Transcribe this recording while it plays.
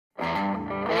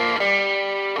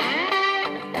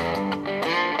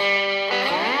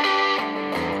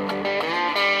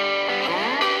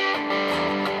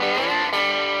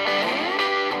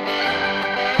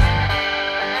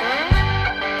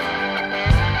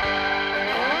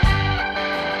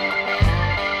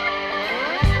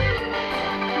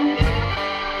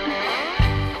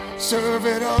serve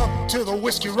it up till the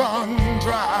whiskey run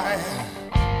dry.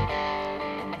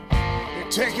 You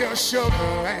take your sugar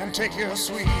and take your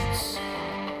sweets.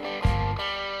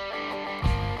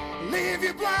 Leave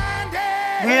you blinded.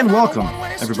 And welcome,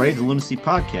 everybody, to the Lunacy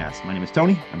Podcast. My name is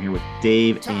Tony. I'm here with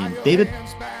Dave and David.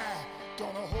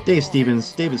 Dave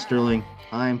Stevens, David Sterling.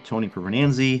 I'm Tony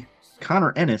Pervenanzi.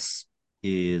 Connor Ennis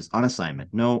is on assignment.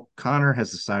 No, Connor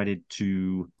has decided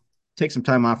to take some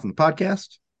time off from the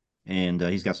podcast, and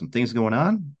he's got some things going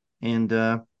on, and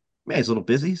he's a little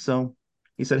busy, so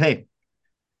he said, hey,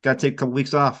 got to take a couple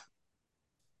weeks off.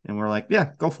 And we're like, yeah,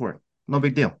 go for it. No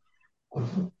big deal.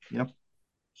 Yep.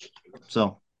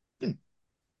 So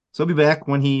he'll be back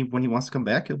when he wants to come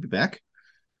back. He'll be back.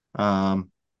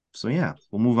 So yeah,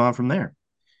 we'll move on from there.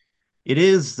 It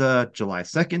is July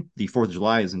 2nd. The 4th of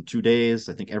July is in 2 days.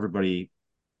 I think everybody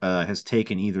has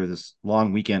taken either this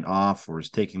long weekend off or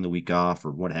is taking the week off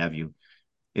or what have you.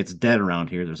 It's dead around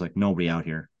here. There's like nobody out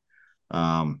here.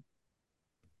 My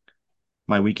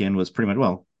weekend was pretty much,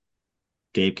 well,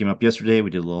 Dave came up yesterday.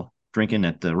 We did a little drinking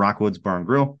at the Rockwoods Bar and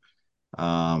Grill.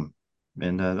 And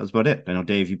that was about it. I know,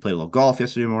 Dave, you played a little golf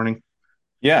yesterday morning.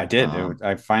 Yeah, I did.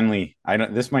 I think I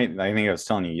was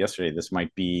telling you yesterday, this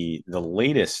might be the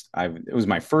latest it was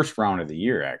my first round of the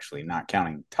year, actually, not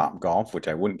counting Top Golf, which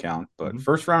I wouldn't count, but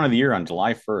first round of the year on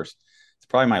July 1st. It's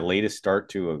probably my latest start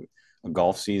to a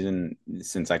golf season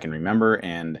since I can remember,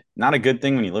 and not a good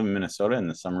thing when you live in Minnesota and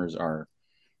the summers are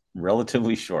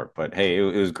relatively short. But hey,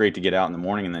 it was great to get out in the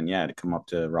morning and then to come up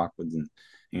to Rockwoods and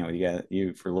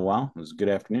you for a little while. It was a good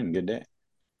afternoon, good day.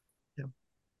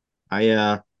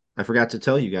 Yeah. I forgot to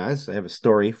tell you guys, I have a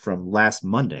story from last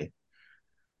Monday.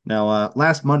 Now,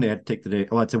 last Monday, I had to take the day.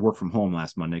 I had to work from home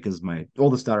last Monday because my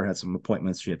oldest daughter had some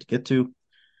appointments she had to get to.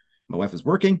 My wife is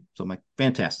working, so I'm like,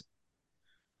 fantastic.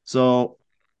 So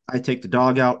I take the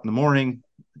dog out in the morning,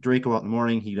 Draco out in the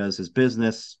morning. He does his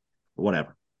business,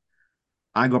 whatever.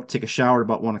 I go up to take a shower at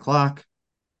about 1 o'clock.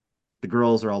 The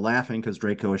girls are all laughing because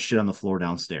Draco is shit on the floor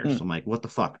downstairs. So I'm like, what the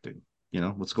fuck, dude?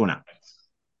 What's going on?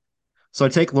 So I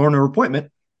take Lauren to her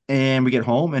appointment. And we get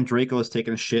home, and Draco is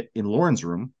taking a shit in Lauren's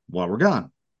room while we're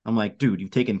gone. I'm like, dude,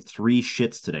 you've taken 3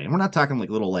 shits today. And we're not talking like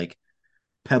little like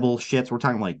pebble shits. We're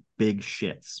talking like big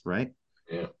shits, right?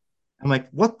 Yeah. I'm like,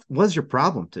 what was your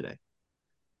problem today?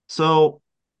 So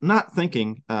not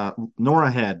thinking,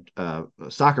 Nora had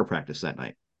soccer practice that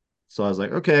night. So I was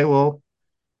like, okay, well,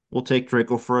 we'll take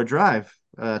Draco for a drive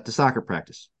to soccer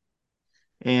practice.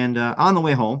 And on the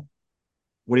way home,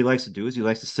 what he likes to do is he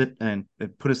likes to sit and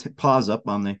put his paws up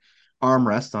on the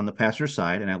armrest on the passenger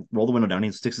side, and I roll the window down.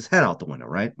 He sticks his head out the window,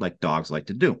 right? Like dogs like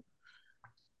to do.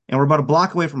 And we're about a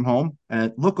block away from home, and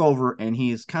I look over, and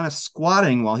he's kind of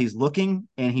squatting while he's looking,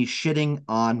 and he's shitting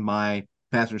on my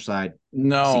passenger side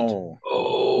seat. Oh,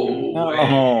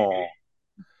 no.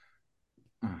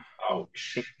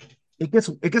 Ouch. It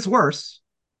gets worse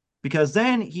because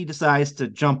then he decides to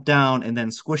jump down and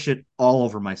then squish it all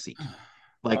over my seat,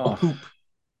 like poop.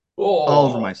 All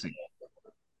over my seat.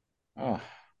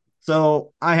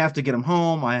 So I have to get him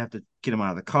home. I have to get him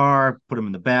out of the car, put him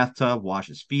in the bathtub, wash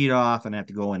his feet off, and I have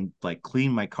to go and like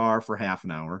clean my car for half an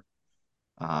hour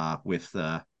with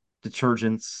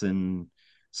detergents and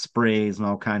sprays and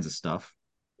all kinds of stuff.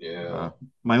 Yeah.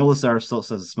 My oldest daughter still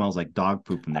says it smells like dog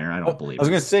poop in there. I don't believe it. I was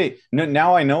going to say, no,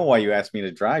 now I know why you asked me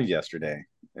to drive yesterday.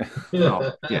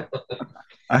 Yeah.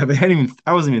 I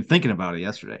wasn't even thinking about it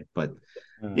yesterday, but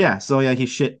yeah. So yeah, he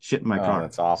shit in my car.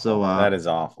 That's awful. So that is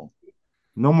awful.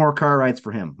 No more car rides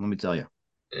for him. Let me tell you.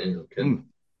 Okay.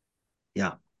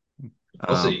 Yeah. He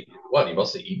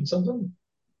must have eaten something.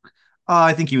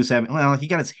 I think he was having. Well, he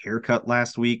got his haircut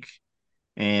last week,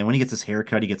 and when he gets his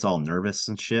haircut, he gets all nervous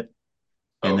and shit.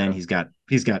 And then he's got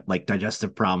like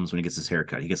digestive problems when he gets his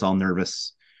haircut. He gets all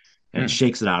nervous, and it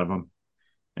shakes it out of him.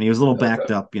 And he was a little backed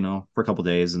up, for a couple of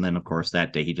days. And then, of course,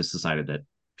 that day he just decided that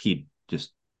he'd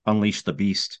just unleash the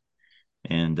beast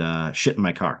and shit in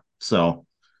my car. So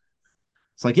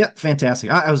it's like, yeah, fantastic.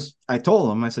 I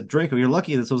told him, I said, Draco, you're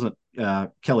lucky this wasn't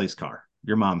Kelly's car,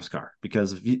 your mom's car,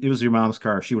 because if it was your mom's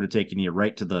car, she would have taken you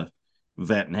right to the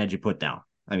vet and had you put down.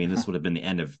 I mean, this would have been the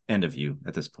end of you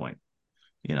at this point,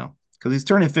 because he's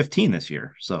turning 15 this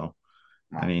year. So,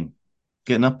 I mean,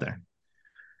 getting up there.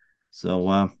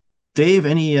 So, David,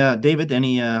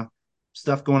 any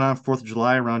stuff going on 4th of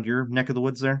July around your neck of the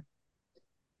woods there?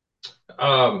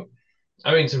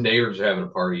 I mean, some neighbors are having a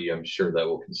party. I'm sure that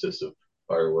will consist of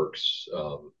fireworks.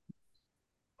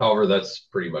 However, that's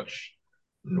pretty much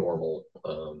normal.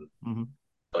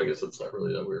 I guess that's not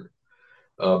really that weird.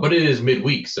 But it is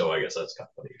midweek, so I guess that's kind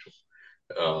of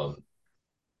unusual.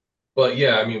 But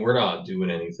yeah, I mean, we're not doing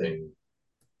anything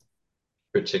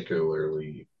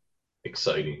particularly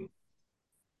exciting.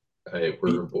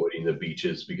 We're avoiding the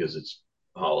beaches because it's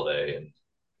a holiday and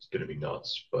it's going to be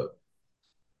nuts. But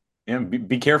Yeah,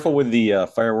 be careful with the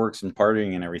fireworks and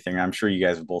partying and everything. I'm sure you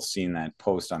guys have both seen that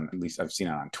post on, at least I've seen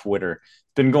it on Twitter.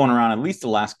 It's been going around at least the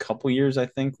last couple years, I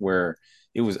think, where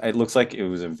it looks like it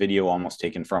was a video almost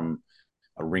taken from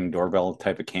a Ring doorbell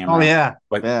type of Oh camera. yeah,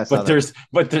 But yeah, I saw there's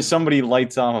somebody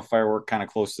lights off a firework kind of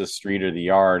close to the street or the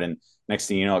yard, and next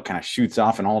thing you know, it kind of shoots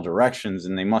off in all directions,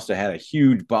 and they must have had a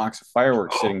huge box of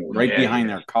fireworks sitting right behind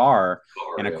their car,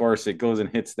 and of course it goes and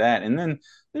hits that, and then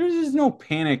there's just no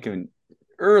panic and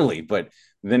early, but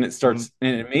then it starts,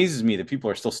 and it amazes me that people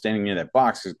are still standing near that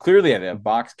box because clearly that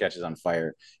box catches on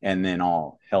fire, and then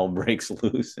all hell breaks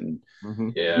loose and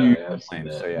yeah, I've seen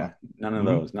flames. that. So yeah, none of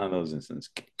those incidents.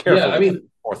 Yeah, Careful. I mean,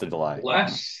 4th of July.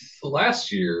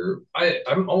 last year,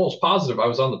 I'm almost positive I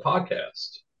was on the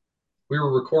podcast. We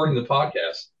were recording the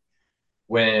podcast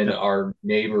when our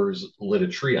neighbors lit a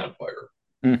tree on fire.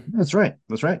 That's right.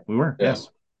 We were. Yeah. Yes.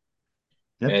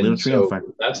 Yep, And lit a tree on fire.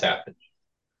 that's happened.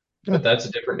 Yeah. But that's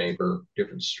a different neighbor,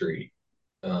 different street.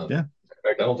 Yeah. In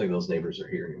fact, I don't think those neighbors are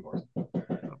here anymore.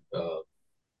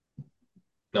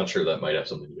 Not sure, that might have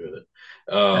something to do with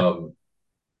it.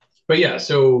 But yeah,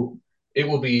 so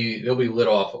they'll be lit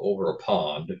off over a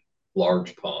pond,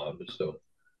 large pond. So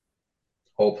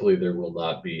hopefully there will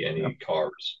not be any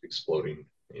cars exploding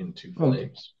into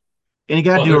flames. And you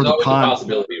got to do it over the There's always pond. the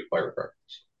possibility of firecrackers.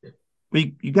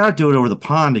 You got to do it over the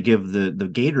pond to give the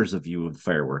gators a view of the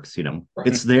fireworks. You know, Right.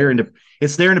 it's there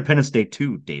Independence Day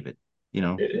too, David. You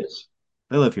know, It is.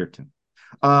 they live here too.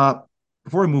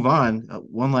 Before we move on,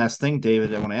 one last thing,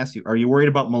 David, I want to ask you: are you worried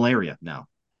about malaria now?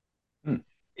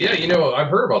 Yeah, I've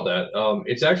heard about that.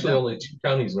 It's actually only 2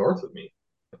 counties north of me.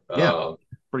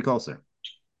 Pretty close there.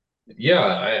 Yeah,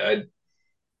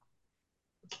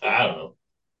 I don't know.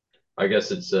 I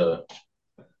guess it's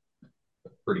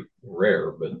pretty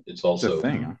rare, but it's also a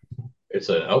thing. It's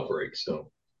an outbreak,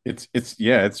 so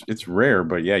it's rare,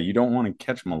 but yeah, you don't want to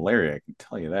catch malaria. I can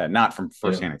tell you that, not from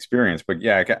firsthand experience, but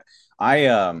yeah,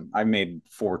 I made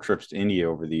 4 trips to India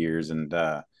over the years, and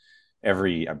I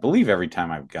believe every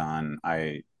time I've gone,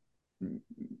 I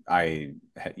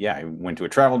went to a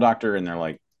travel doctor, and they're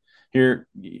like, here,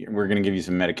 we're going to give you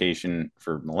some medication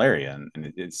for malaria.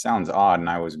 And it sounds odd. And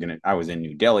I was in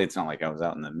New Delhi. It's not like I was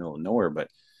out in the middle of nowhere, but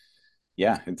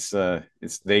yeah,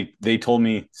 they told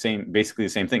me basically the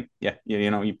same thing. Yeah.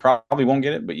 You probably won't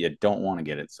get it, but you don't want to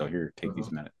get it. So here, take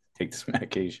this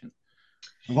medication.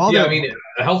 I mean,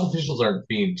 health officials aren't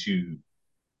being too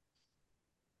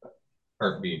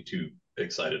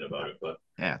excited about it, but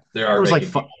they are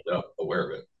making people aware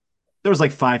of it. There was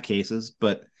like 5 cases,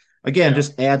 but again,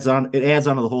 just adds onto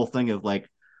the whole thing of like,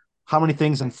 how many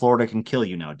things in Florida can kill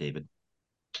you now, David?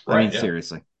 Right, I mean,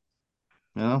 seriously.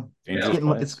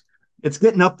 It's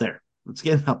getting up there. It's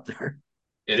getting up there.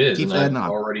 It is, and I've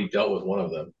already dealt with one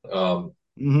of them.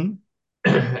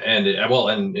 And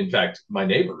in fact, my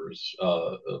neighbors, they're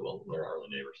our only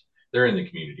neighbors. They're in the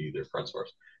community. They're friends of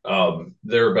ours.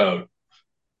 They're about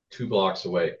 2 blocks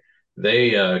away.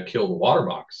 They killed a water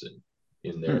moccasin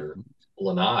in their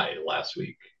lanai last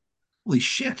week. Holy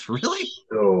shit! Really?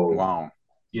 So wow.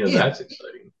 That's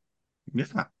exciting.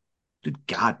 Yeah. Good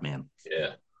God, man.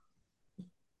 Yeah.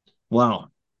 Wow.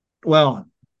 Well,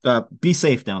 be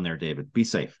safe down there, David. Be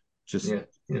safe. Just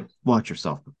watch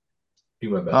yourself. Do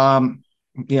my best.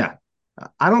 Yeah.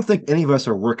 I don't think any of us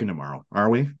are working tomorrow,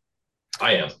 are we?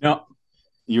 I am. No.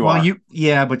 You are.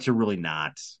 But you're really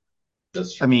not.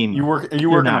 That's true. I mean, are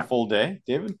you working a full day,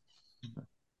 David?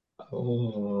 I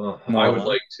would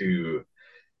like to.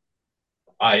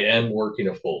 I am working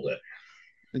a full day.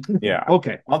 Yeah.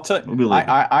 Okay. I'll tell you.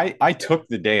 I took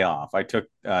the day off. I took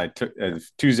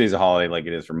Tuesday's a holiday, like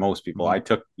it is for most people. I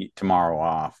took tomorrow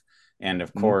off, and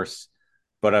of course,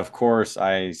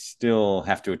 I still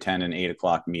have to attend an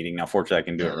 8:00 meeting. Now, fortunately, I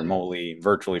can do it remotely,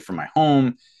 virtually from my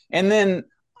home. And then,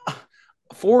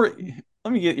 let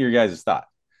me get your guys' thought.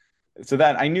 So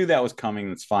that I knew that was coming.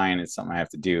 That's fine. It's something I have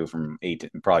to do from 8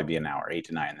 to probably be an hour, 8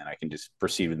 to 9, and then I can just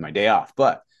proceed with my day off.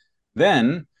 But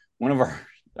then one of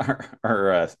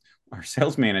our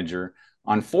sales manager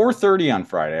on 4:30 on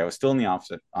Friday, I was still in the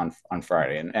office on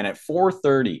Friday, and at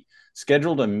 4:30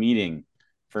 scheduled a meeting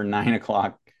for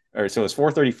 9:00, or so it was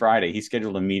 4:30 Friday. He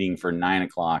scheduled a meeting for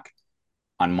 9:00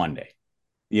 on Monday.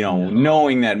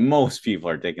 Knowing that most people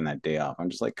are taking that day off, I'm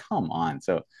just like, come on.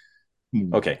 So,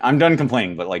 okay, I'm done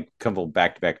complaining, but like a couple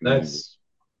back-to-back meetings.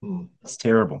 That's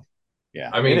terrible. Yeah,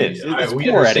 I mean, we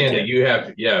understand that you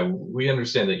have. Yeah, we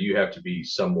understand that you have to be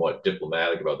somewhat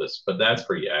diplomatic about this, but that's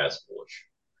pretty ass foolish.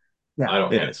 Yeah, I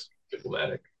don't it have is to be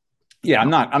diplomatic. Yeah, I'm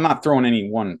not throwing any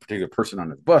one particular person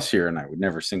under the bus here, and I would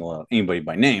never single out anybody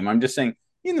by name. I'm just saying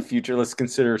in the future, let's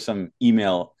consider some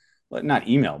email, not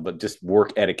email, but just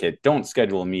work etiquette. Don't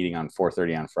schedule a meeting on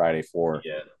 4:30 on Friday for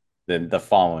Yeah. the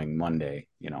following Monday,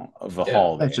 of a Yeah. That's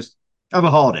holiday. just of a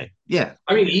holiday. Yeah,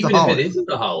 I mean, it's a even if it holiday. isn't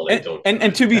a holiday, And, don't do and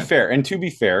and it. to be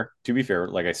Yeah. fair,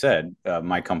 like I said,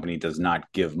 my company does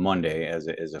not give Monday as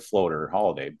a floater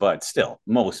holiday, but still,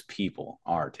 most people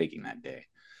are taking that day.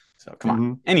 So come on.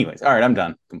 Mm-hmm. Anyways, all right, I'm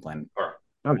done complaining. All right.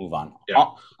 Okay. Move on. Yeah.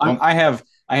 Well, I have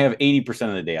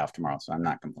 80% of the day off tomorrow, so I'm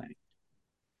not complaining.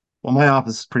 well, my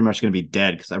office is pretty much going to be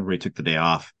dead because everybody took the day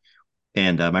off.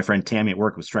 And my friend Tammy at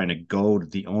work was trying to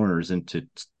goad the owners into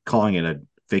calling it a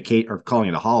vacate or calling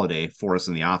it a holiday for us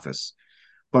in the office.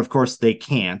 But of course, they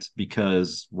can't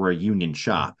because we're a union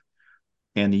shop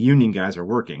and the union guys are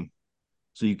working.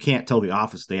 So you can't tell the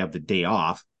office they have the day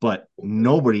off. But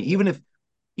nobody, even if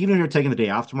you're taking the day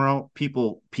off tomorrow,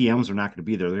 people PMs are not going to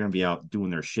be there. They're going to be out doing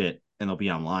their shit and they'll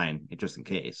be online just in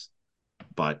case.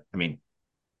 But I mean,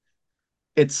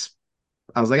 it's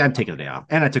I was like, I'm taking a day off,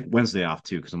 and I took Wednesday off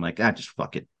too because I'm like, just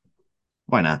fuck it.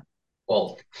 Why not?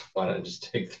 Well, why not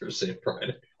just take Thursday and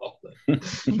Friday off then?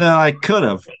 No, I could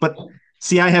have, but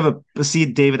see,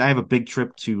 David, I have a big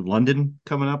trip to London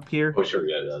coming up here. Oh, sure.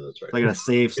 Yeah, that's right.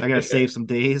 So I gotta save some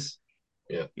days.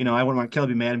 Yeah. I wouldn't want Kelly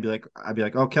to be mad and I'd be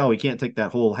like, oh, Kelly, we can't take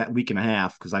that whole week and a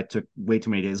half because I took way too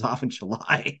many days off in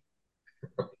July.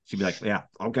 She'd be like, yeah,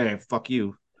 okay, fuck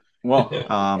you. Well,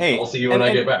 hey, I'll see you when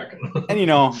I get back. and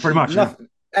pretty much. nothing.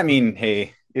 I mean,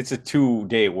 hey, it's a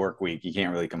 2-day work week. You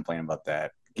can't really complain about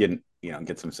that. Get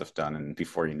some stuff done, and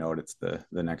before you know it, it's the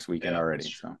next weekend already.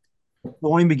 So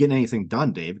Won't even be getting anything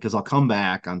done, Dave, because I'll come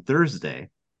back on Thursday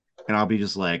and I'll be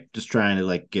just trying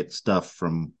to get stuff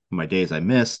from my days I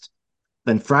missed.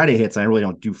 Then Friday hits, I really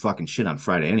don't do fucking shit on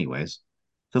Friday anyways.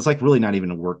 So it's really not even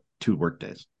 2 work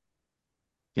days.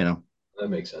 That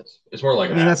makes sense. It's more like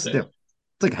I a mean half that's day.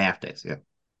 it's like half days, yeah.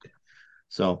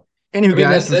 So I mean,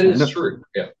 guys, that is true.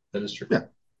 Yeah, that is true.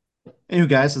 Yeah.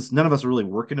 Guys, since none of us are really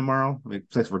working tomorrow,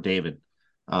 except for David,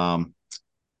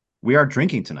 we are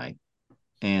drinking tonight.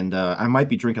 And I might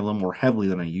be drinking a little more heavily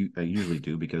than I usually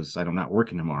do because I'm not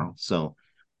working tomorrow. So,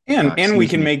 and we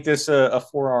can me. make this a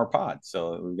 4-hour pod,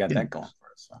 so we've got that going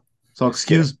for us. So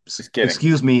Just kidding.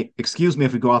 excuse me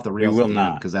if we go off the We rails will at the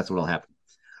not. end because that's what'll happen.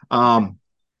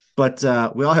 But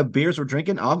we all have beers we're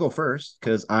drinking. I'll go first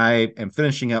because I am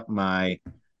finishing up my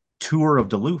tour of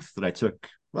Duluth that I took.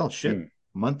 Well, shit,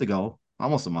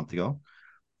 almost a month ago.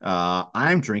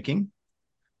 I'm drinking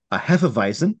a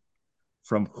Hefeweizen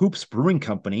from Hoops Brewing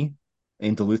Company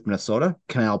in Duluth, Minnesota,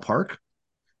 Canal Park.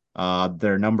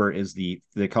 Their number is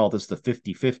they call this the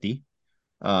 50/50.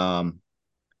 And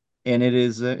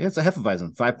it's a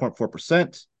Hefeweizen,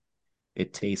 5.4%.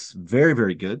 It tastes very,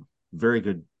 very good. Very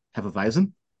good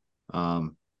Hefeweizen.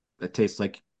 It tastes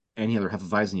like any other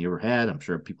Hefeweizen you ever had. I'm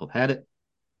sure people have had it.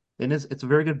 And it's a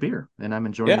very good beer, and I'm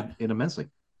enjoying it immensely.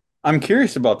 I'm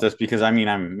curious about this because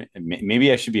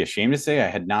maybe I should be ashamed to say I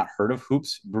had not heard of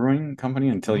Hoops Brewing Company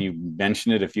until you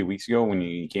mentioned it a few weeks ago when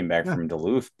you came back from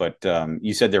Duluth. But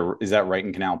you said is that right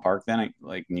in Canal Park then,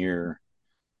 like near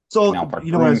Canal Park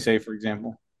Brewing, say for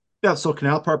example? Yeah, so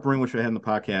Canal Park Brewing, which I had in the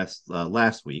podcast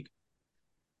last week,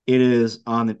 it is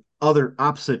on the other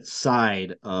opposite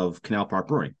side of Canal Park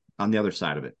Brewing, on the other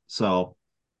side of it. So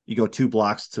you go 2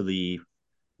 blocks to the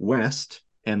west,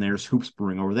 and there's Hoops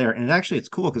Brewing over there. And it's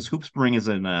cool because Hoops Brewing is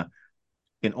an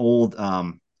old,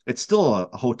 it's still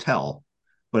a hotel,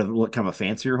 but kind of a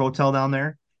fancier hotel down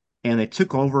there. And they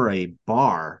took over a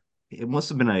bar. It must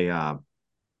have been a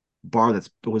bar that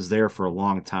was there for a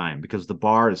long time because the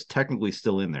bar is technically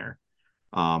still in there.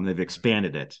 They've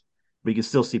expanded it, but you can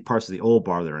still see parts of the old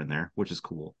bar that are in there, which is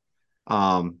cool.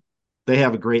 They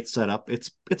have a great setup. It's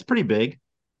pretty big.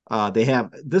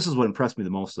 This is what impressed me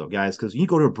the most though, guys, because you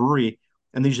go to a brewery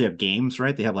and they usually have games,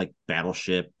 right? They have like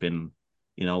Battleship and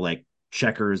like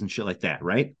checkers and shit like that,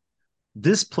 right?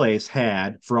 This place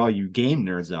had, for all you game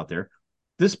nerds out there,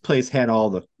 this place had all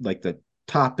the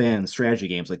top end strategy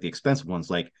games, like the expensive ones,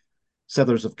 like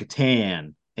Settlers of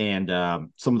Catan and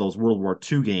some of those World War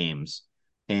II games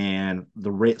and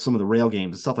some of the rail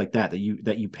games and stuff like that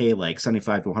you pay like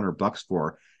 $75 to $100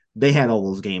 for. They had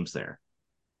all those games there.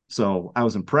 So I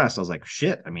was impressed. I was like,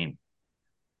 shit. I mean,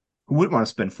 who wouldn't want to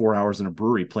spend 4 hours in a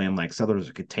brewery playing like Settlers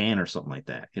of Catan or something like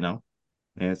that, And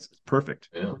it's perfect.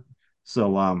 Yeah.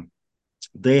 So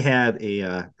they had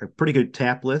a pretty good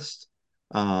tap list.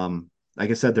 Like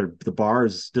I said, the bar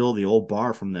is still the old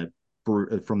bar from the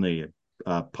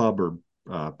pub or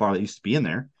bar that used to be in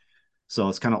there. So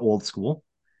it's kind of old school.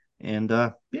 And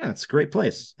it's a great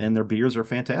place. And their beers are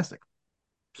fantastic.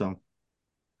 So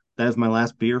that is my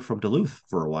last beer from Duluth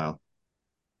for a while,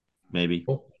 maybe.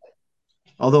 Cool.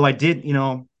 Although I did,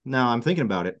 now I'm thinking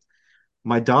about it.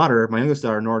 My youngest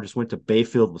daughter Nora, just went to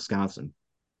Bayfield, Wisconsin,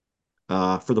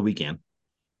 for the weekend.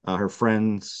 Her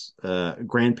friends'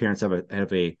 grandparents I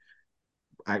think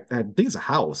it's a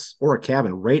house or a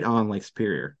cabin right on Lake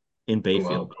Superior in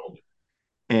Bayfield. Wow.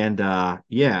 And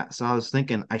yeah, so I was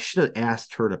thinking I should have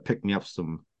asked her to pick me up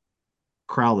some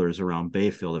crowlers around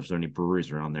Bayfield if there's any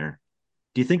breweries around there.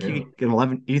 Do you think Yeah. do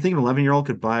you think an 11-year-old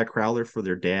could buy a crowler for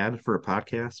their dad for a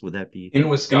podcast? Would that be In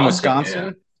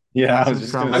Wisconsin? Yeah, I was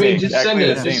just going to I say mean, just exactly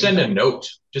the just same send a thing. note.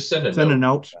 Just send a send a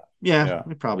note. note? Yeah, Yeah.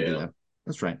 we'd probably do that.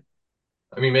 That's right.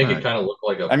 I mean, make All it right. kind of look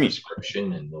like a I mean,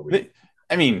 prescription, and they'll be.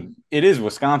 I mean, it is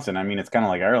Wisconsin. I mean, it's kind of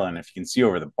like Ireland. If you can see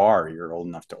over the bar, you're old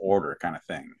enough to order, kind of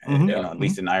thing. Mhm. You know, at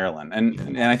least in Ireland,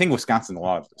 and I think Wisconsin the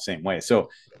law is the same way. So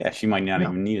yeah, she might not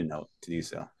even need a note to do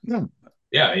so. Yeah.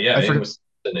 Yeah. I forgot,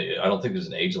 I don't think there's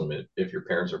an age limit if your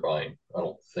parents are buying. I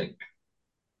don't think.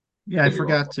 yeah, I Could be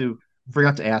wrong.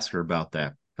 forgot to ask her about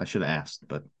that. I should have asked,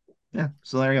 but yeah.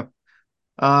 So there you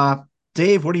go.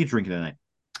 Dave, what are you drinking tonight?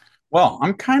 Well,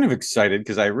 I'm kind of excited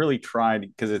because I really tried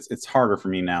because it's harder for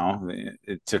me now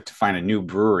to find a new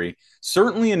brewery.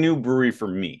 Certainly a new brewery for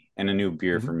me and a new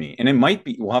beer for me. And it might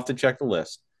be, we'll have to check the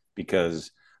list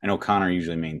because I know Connor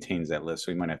usually maintains that list,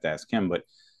 so we might have to ask him. But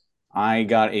I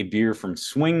got a beer from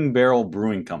Swing Barrel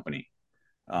Brewing Company.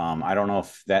 I don't know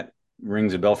if that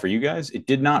rings a bell for you guys. It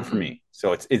did not for me.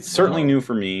 So it's certainly new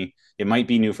for me. It might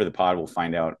be new for the pod. We'll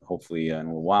find out hopefully in a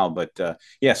little while. But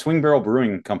yeah, Swing Barrel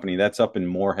Brewing Company, that's up in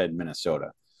Moorhead,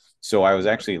 Minnesota. So I was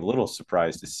actually a little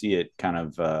surprised to see it kind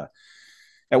of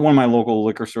at one of my local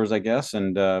liquor stores, I guess.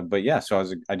 And but yeah, so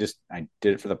I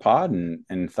did it for the pod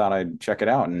and thought I'd check it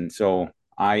out. And so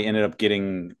I ended up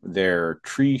getting their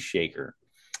Tree Shaker.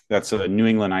 That's a New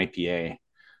England IPA.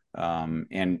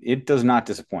 And it does not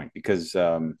disappoint because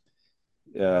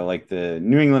like the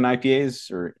New England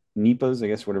IPAs or NEPAs, I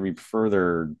guess, whatever you prefer,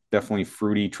 they're definitely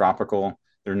fruity, tropical.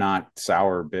 They're not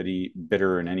sour,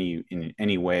 bitter in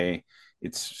any way.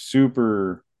 It's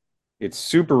super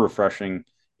refreshing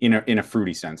in a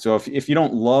fruity sense. So if you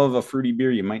don't love a fruity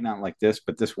beer, you might not like this,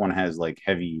 but this one has like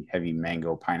heavy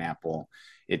mango, pineapple.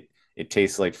 It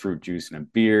tastes like fruit juice in a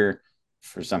beer.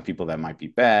 For some people, that might be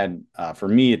bad. For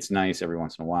me, it's nice every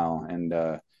once in a while. And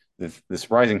the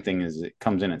surprising thing is it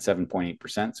comes in at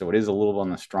 7.8%. So it is a little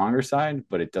on the stronger side,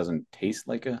 but it doesn't taste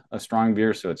like a strong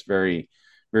beer. So it's very,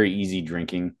 very easy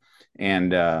drinking.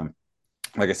 And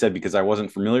like I said, because I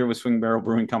wasn't familiar with Swing Barrel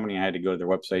Brewing Company, I had to go to their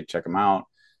website, check them out,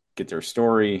 get their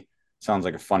story. Sounds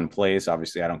like a fun place.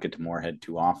 Obviously, I don't get to Moorhead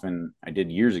too often. I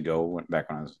did years ago, went back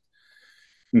when I was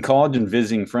in college and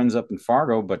visiting friends up in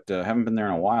Fargo, but haven't been there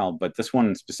in a while. But this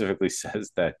one specifically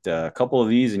says that a couple of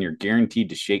these and you're guaranteed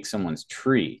to shake someone's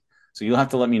tree. So you'll have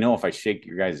to let me know if I shake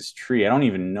your guys' tree. I don't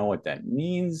even know what that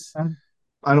means.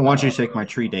 I don't want you to shake my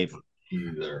tree, Dave.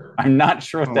 Either. I'm not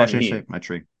sure what I that want you to means. shake my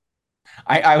tree.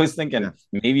 I was thinking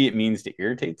maybe it means to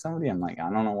irritate somebody. I'm like, I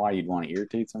don't know why you'd want to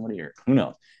irritate somebody, or who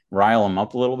knows, rile them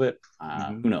up a little bit.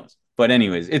 Who knows? But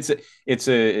anyways, it's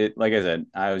like I said,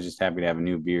 I was just happy to have a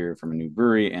new beer from a new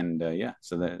brewery, and yeah,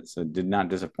 so did not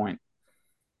disappoint.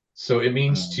 So it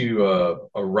means to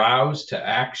arouse to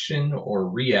action or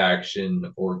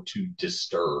reaction or to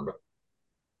disturb.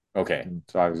 Okay,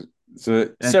 so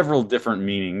several different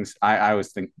meanings. I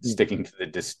was sticking to the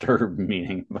disturb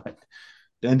meaning, but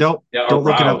and don't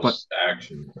look it up.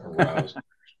 Action, arouse.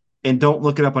 And don't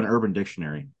look it up on Urban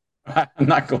Dictionary. I'm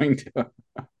not going to.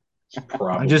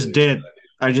 I just did,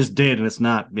 and it's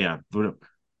not. Yeah, we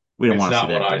don't want to see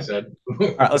that. It's not what I said.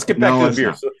 All right, let's get back to the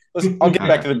beer. So I'll get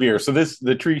back to the beer. So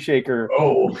the Tree Shaker.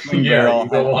 Oh, yeah, you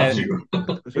don't want to.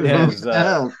 It has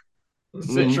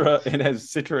Citra. It has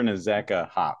Citra and Azeka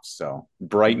hops, so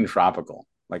bright and tropical.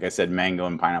 Like I said, mango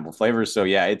and pineapple flavors. So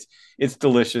yeah, it's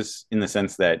delicious in the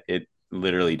sense that it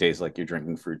literally tastes like you're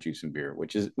drinking fruit juice and beer,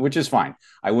 which is fine.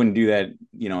 I wouldn't do that,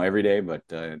 every day, but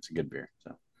it's a good beer.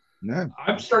 So yeah.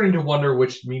 I'm starting to wonder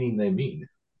which meaning they mean.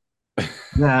 Yeah,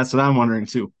 that's what I'm wondering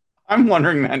too. I'm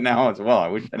wondering that now as well. I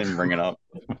wish I didn't bring it up.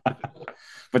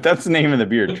 But that's the name of the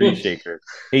beer, Tree Shaker.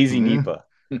 Hazy NEPA.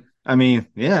 I mean,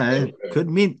 yeah, it could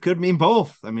mean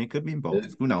both. I mean, it could mean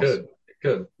both. Who knows? It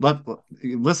could. But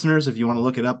listeners, if you want to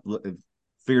look it up,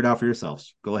 figure it out for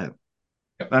yourselves. Go ahead.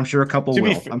 I'm sure a couple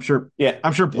will. I'm sure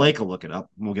Blake will look it up.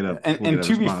 We'll get a. And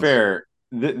to be fair,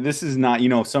 this is not.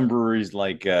 Some breweries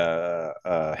like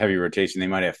Heavy Rotation, they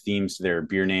might have themes to their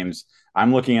beer names.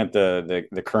 I'm looking at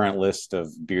the current list of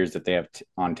beers that they have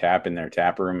on tap in their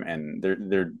tap room, and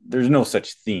there's no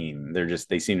such theme.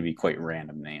 They seem to be quite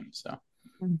random names. So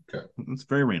it's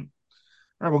very random.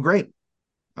 All right, well, great.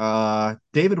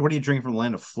 David, what are you drinking from the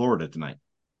land of Florida tonight?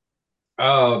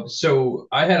 So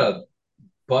I had a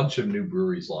bunch of new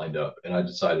breweries lined up, and I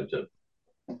decided to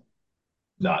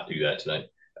not do that tonight.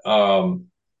 Um,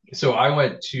 so I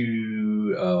went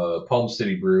to Palm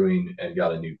City Brewing and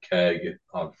got a new keg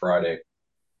on Friday.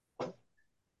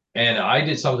 And I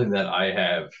did something that I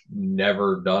have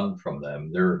never done from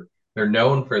them. They're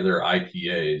known for their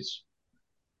IPAs,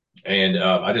 and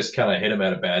I just kind of hit them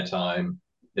at a bad time.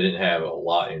 They didn't have a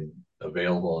lot in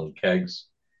available in kegs,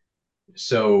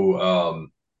 so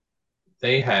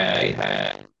they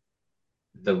had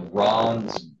the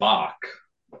Ron's Bach,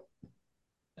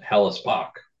 Hellas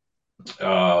Bach,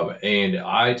 and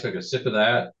I took a sip of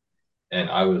that, and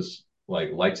I was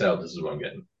like, lights out. This is what I'm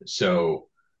getting. So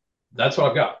that's what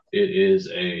I've got. It is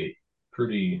a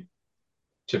pretty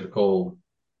typical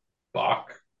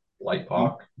Bach, light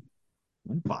Bach.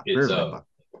 Bach, It's very light a Bach.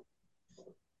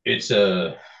 it's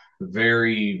a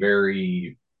very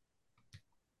very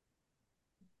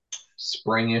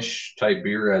springish type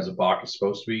beer as a Bach is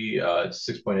supposed to be. It's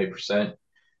 6.8%.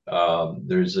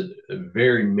 There's a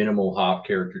very minimal hop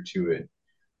character to it.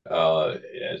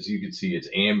 As you can see, it's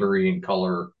ambery in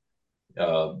color.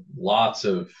 Lots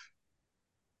of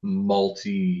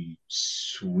malty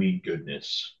sweet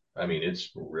goodness. I mean, it's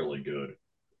really good.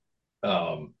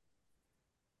 Um,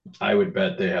 I would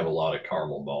bet they have a lot of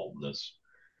caramel malt in this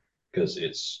because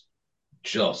it's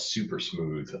just super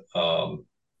smooth. And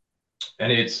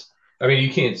I mean,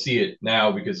 you can't see it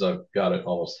now because I've got it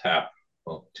almost half,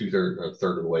 well, two-thirds or a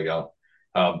third of the way gone.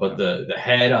 But the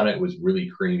head on it was really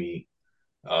creamy.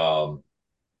 Um,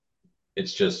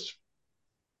 it's just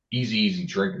easy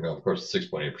drinking. Of course,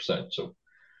 it's 6.8%, so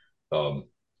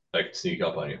that could sneak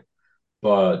up on you.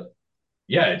 But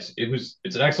yeah, it's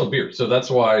an excellent beer. So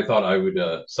that's why I thought I would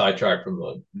sidetrack from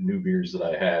the new beers that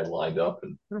I had lined up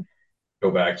and go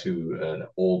back to an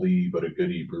oldie but a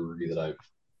goodie brewery that I've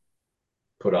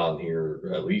put on here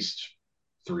at least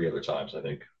three other times, I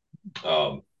think.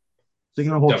 So you're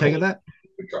gonna whole keg Definitely of that?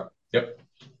 good try. Yep.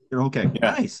 You're okay.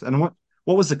 Yeah. Nice. And what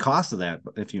was the cost of that,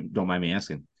 if you don't mind me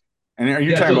asking? And are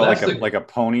you Yeah, talking so about that's like a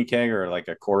pony keg or like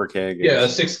a quarter keg? Yeah, a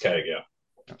six keg, yeah.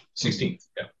 16.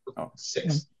 Yeah. Oh,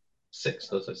 Six. Six.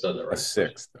 That's I said that a right.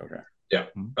 sixth. Okay. Yeah.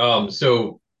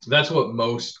 So that's what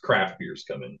most craft beers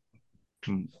come in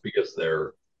because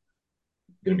they're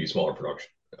going to be smaller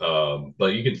production.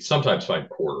 But you can sometimes find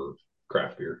quarter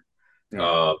craft beer.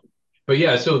 Yeah. But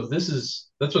yeah, so that's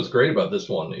what's great about this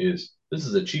one is this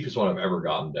is the cheapest one I've ever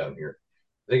gotten down here.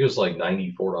 I think it was like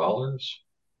 $94.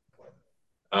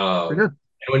 Pretty good. And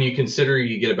when you consider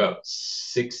you get about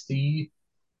 60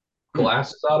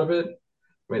 glasses out of it,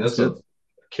 I mean that's good. a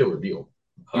killer deal.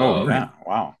 Oh yeah!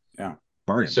 Wow. Yeah.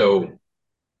 Bargain. So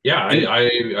yeah,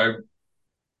 I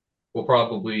will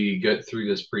probably get through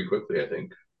this pretty quickly, I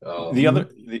think.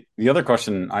 The other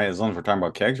question, as long as we're talking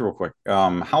about kegs, real quick,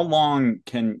 how long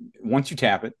can once you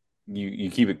tap it,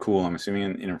 you keep it cool? I'm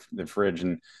assuming in the fridge,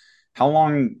 and how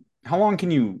long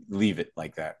can you leave it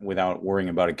like that without worrying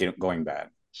about it going bad?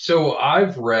 So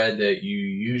I've read that you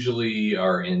usually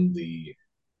are in the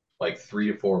like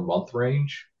 3 to 4 month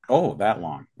range. Oh, that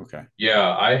long? Okay.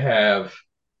 Yeah, I have.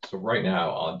 So right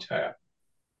now on tap,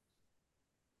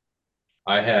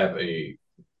 I have a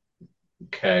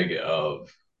keg of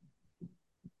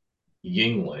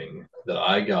Yingling that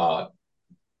I got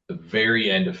the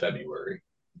very end of February.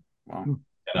 Wow. And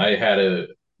I had a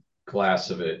glass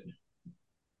of it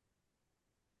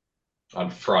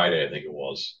on Friday, I think it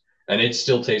was, and it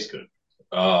still tastes good.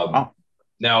 Wow.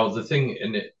 Now the thing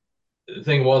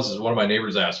was, is one of my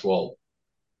neighbors asked, "Well,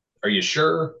 are you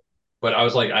sure?" But I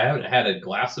was like, I haven't had a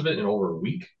glass of it in over a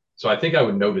week, so I think I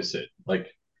would notice it.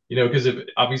 Like, because if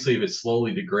it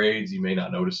slowly degrades, you may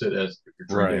not notice it as if you're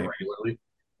drinking it regularly.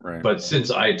 Right. But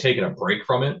since I had taken a break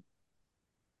from it,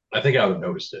 I think I would have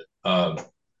noticed it.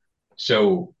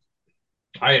 So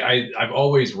I've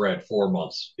always read 4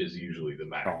 months is usually the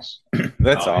max.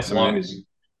 That's awesome. As long as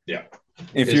yeah.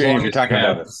 If you're talking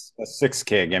about a six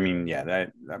keg, I mean, yeah,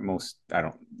 that most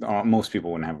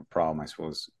people wouldn't have a problem, I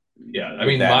suppose. Yeah, I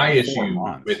mean, my issue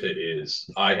with it is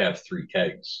I have 3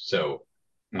 kegs, so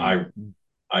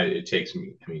it takes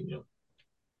me. I mean,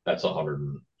 that's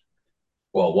 100.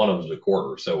 Well, one of them's a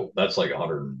quarter, so that's like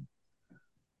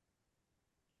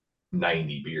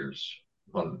 190 beers,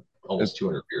 almost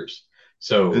 200 beers.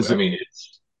 So I mean, it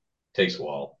takes a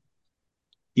while.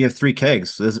 You have 3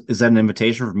 kegs. Is that an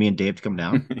invitation for me and Dave to come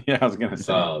down? Yeah, I was gonna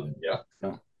say. Yeah.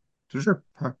 Sure.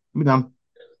 Be down.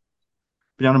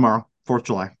 Be down tomorrow, 4th of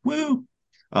July. Woo!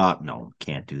 No,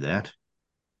 can't do that.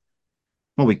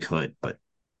 Well, we could, but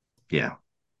yeah.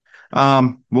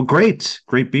 Well, great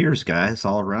beers, guys,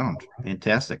 all around.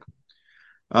 Fantastic.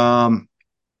 Um,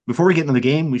 Before we get into the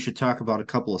game, we should talk about a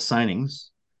couple of signings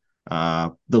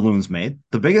the Loons made.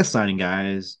 The biggest signing,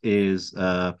 guys, is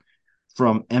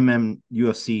from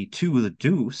UFC 2 The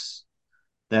Deuce.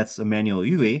 That's Emmanuel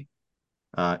Iwe.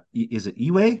 Is it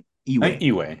Iwe? Iwe.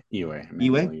 Emmanuel Iwe?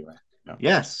 Iwe. Yeah.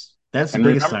 Yes. That's the And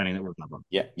biggest remember, signing that we're talking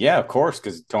about. yeah, of course,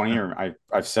 because Tony, Yeah. or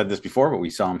I've said this before, but we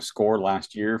saw him score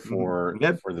last year Mhm. for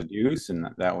Yep. the Deuce, and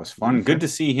that was fun. Good to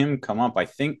see him come up. I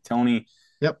think Tony,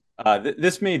 Yep.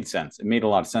 this made sense. It made a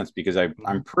lot of sense because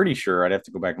I'm pretty sure I'd have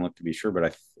to go back and look to be sure,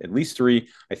 but at least three.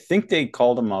 I think they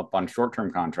called him up on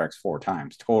short-term contracts 4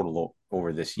 times total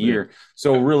over this year. Yeah.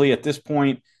 So really, at this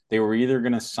point, they were either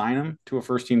going to sign him to a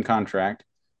first-team contract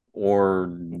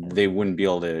or they wouldn't be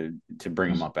able to bring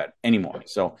him up at anymore.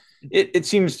 So it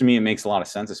seems to me it makes a lot of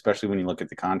sense, especially when you look at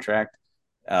the contract.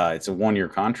 It's a 1-year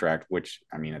contract, which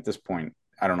I mean, at this point,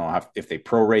 I don't know if they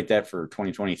prorate that for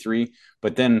 2023,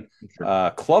 but then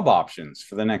club options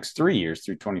for the next 3 years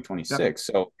through 2026. Yep.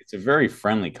 So it's a very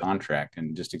friendly contract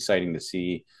and just exciting to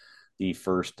see the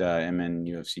first MN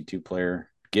UFC 2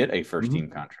 player get a first team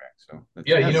contract. So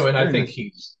yeah, and I think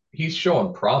he's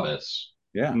showing promise.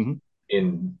 Yeah.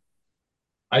 In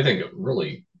I think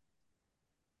really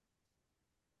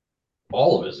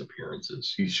all of his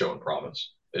appearances, he's showing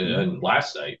promise. And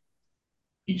last night,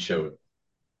 he showed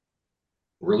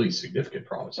really significant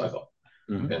promise, I thought,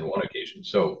 on one occasion.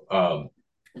 So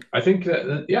I think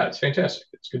that, yeah, it's fantastic.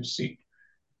 It's good to see.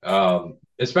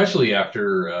 Especially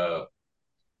after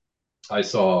I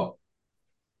saw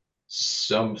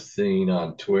something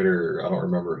on Twitter, I don't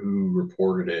remember who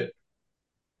reported it,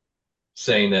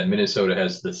 saying that Minnesota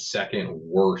has the second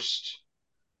worst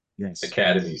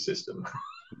academy system.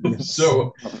 Yes.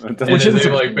 So, and they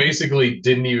like basically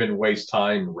didn't even waste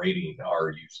time rating our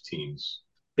youth teams.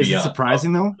 Is it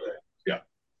surprising though? Yeah.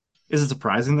 Is it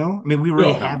surprising though? I mean, we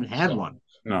really haven't had one.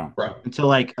 No. Right. Until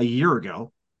like a year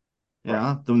ago.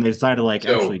 Yeah. When they decided to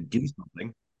actually do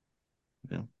something.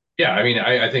 Yeah. Yeah. I mean,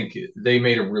 I think they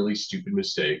made a really stupid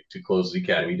mistake to close the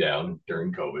academy down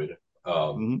during COVID.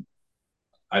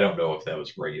 I don't know if that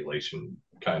was regulation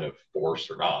kind of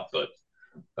forced or not, but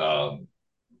I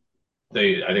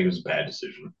think it was a bad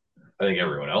decision. I think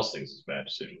everyone else thinks it's a bad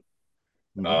decision.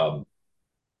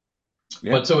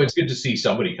 But so it's good to see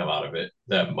somebody come out of it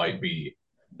that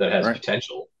has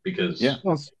potential because I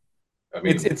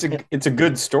mean it's a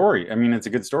good story. I mean, it's a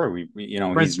good story.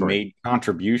 He's made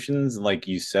contributions, like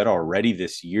you said, already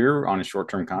this year on his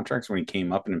short-term contracts when he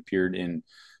came up and appeared in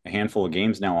a handful of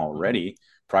games now already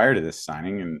prior to this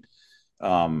signing.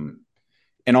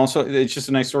 And also, it's just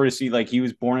a nice story to see. Like, he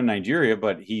was born in Nigeria,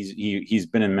 but he's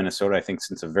been in Minnesota, I think,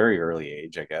 since a very early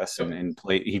age, I guess. And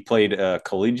he played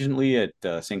collegiately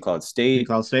at St. Cloud State.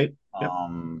 Yep.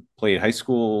 Played high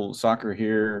school soccer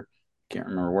here. Can't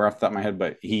remember where off the top of my head,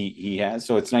 but he has.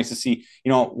 So it's nice to see.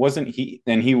 Wasn't he?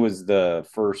 Then he was the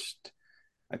first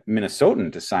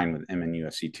Minnesotan to sign with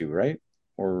MNUFC 2, right?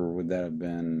 Or would that have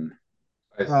been?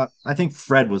 I think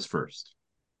Fred was first.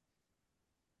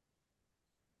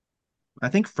 I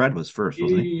think Fred was first,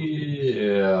 wasn't he?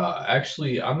 Yeah,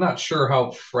 actually, I'm not sure how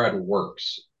Fred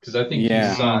works because I think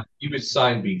he was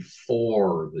signed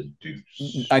before the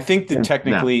Deuce. I think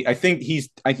technically, I think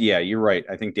you're right.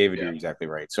 I think David, you're exactly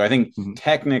right. So I think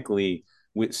technically,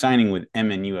 with signing with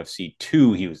MNUFC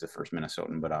 2, he was the first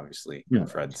Minnesotan, but obviously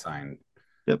Fred signed.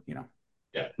 Yep.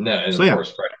 Yeah. No, and of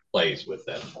course Fred plays with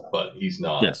them, but he's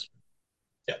not. Yes.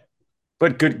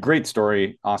 But great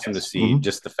story. Awesome to see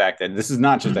just the fact that this is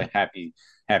not just a happy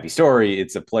story.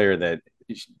 It's a player that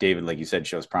David, like you said,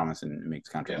 shows promise and makes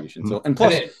contributions. So, and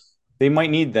plus, they might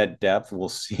need that depth. We'll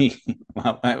see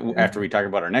after we talk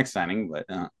about our next signing. But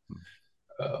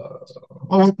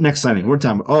next signing we're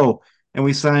talking about. And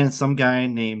we signed some guy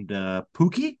named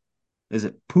Pukki. Is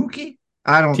it Pukki?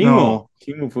 I don't know.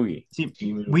 Teemu Pukki.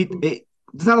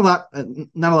 There's not a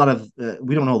lot of.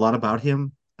 We don't know a lot about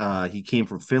him. He came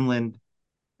from Finland.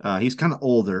 He's kind of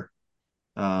older,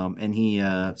 and he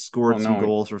scored some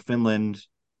goals for Finland.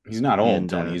 He's not old,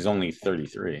 Tony. He's only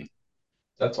 33.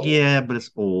 That's old. Yeah, but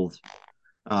it's old.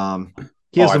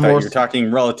 He has you're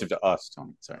talking relative to us,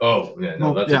 Tony. Sorry. Oh, yeah,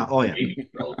 no,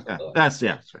 that's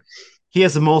He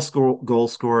has the most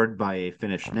goals scored by a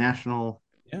Finnish national.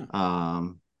 Yeah.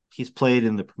 He's played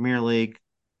in the Premier League.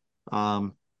 That's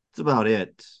about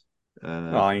it.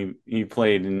 He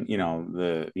played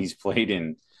in, he's played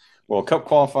in World Cup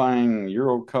qualifying,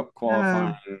 Euro Cup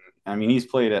qualifying. I mean, he's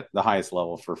played at the highest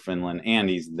level for Finland, and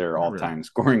he's their all-time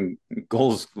scoring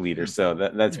goals leader. So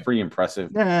that's pretty impressive.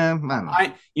 Yeah,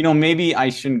 Maybe I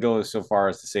shouldn't go so far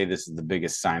as to say this is the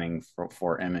biggest signing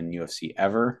for him in UFC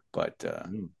ever, but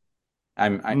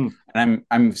I'm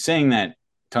saying that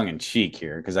tongue in cheek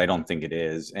here because I don't think it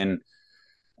is. And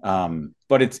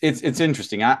but it's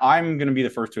interesting. I'm going to be the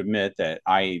first to admit that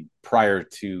prior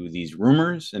to these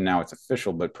rumors, and now it's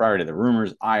official, but prior to the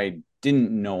rumors, I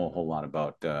didn't know a whole lot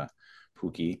about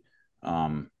Pukki.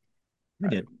 I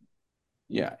did.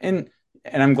 Yeah, and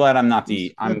I'm glad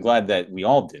I'm glad that we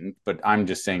all didn't, but I'm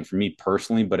just saying for me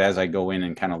personally. But as I go in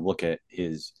and kind of look at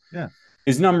his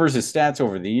numbers, his stats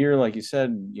over the year, like you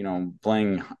said,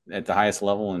 playing at the highest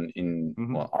level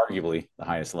well, arguably the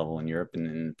highest level in Europe and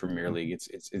in the Premier League,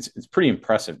 it's pretty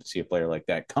impressive to see a player like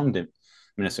that come to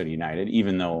Minnesota United,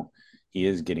 even though he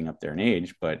is getting up there in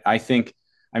age. But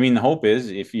the hope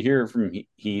is if you hear from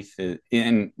Heath,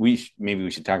 and maybe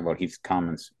we should talk about Heath's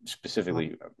comments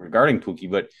specifically regarding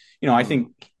Pukki, but I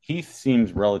think Heath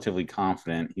seems relatively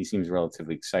confident. He seems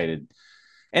relatively excited,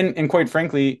 and quite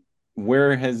frankly,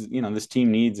 where has this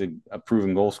team needs a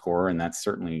proven goal scorer, and that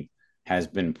certainly has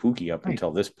been Pukki up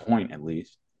until this point, at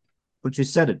least. But you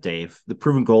said it, Dave, the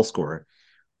proven goal scorer.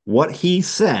 What he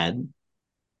said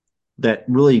that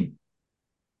really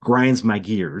grinds my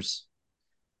gears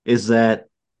is that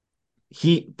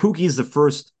Pukki is the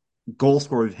first goal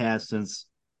scorer we've had since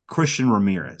Christian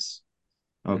Ramirez.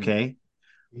 Okay.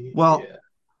 Well,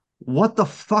 what the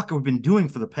fuck have we been doing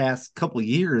for the past couple of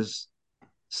years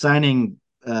signing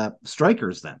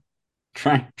strikers then?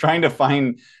 Trying to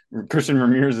find Christian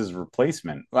Ramirez's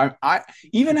replacement.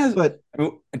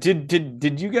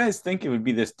 Did you guys think it would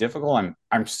be this difficult?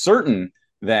 I'm certain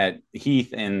that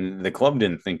Heath and the club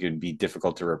didn't think it would be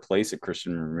difficult to replace a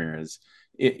Christian Ramirez.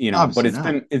 But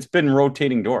it's been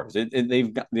rotating doors.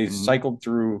 They've cycled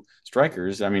through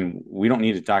strikers. I mean, we don't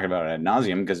need to talk about it ad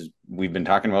nauseum because we've been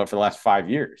talking about it for the last 5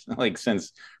 years, like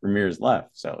since Ramirez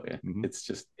left. So it's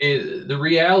just the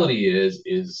reality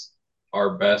is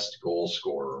our best goal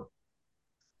scorer,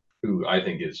 who I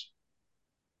think is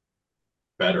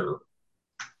better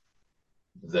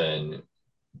than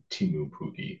Teemu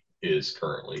Pukki is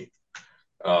currently,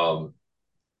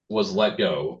 was let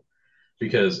go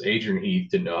because Adrian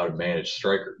Heath didn't know how to manage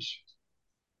strikers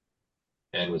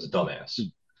and was a dumbass.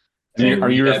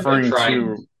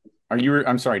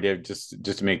 I'm sorry, Dave, just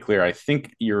to make clear, I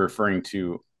think you're referring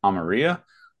to Amaria,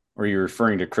 or you're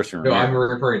referring to Christian Ramirez? No, I'm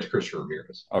referring to Christian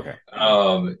Ramirez. Okay.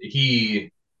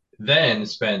 He then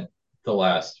spent the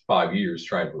last 5 years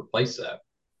trying to replace that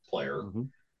player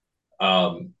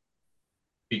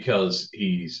because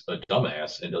he's a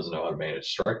dumbass and doesn't know how to manage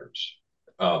strikers.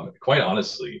 Quite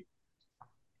honestly,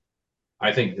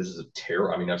 I think this is a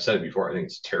terrible. I mean, I've said it before. I think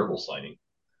it's a terrible signing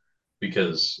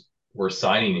because we're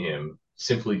signing him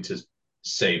simply to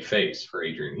save face for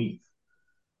Adrian Heath.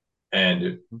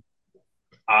 And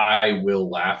I will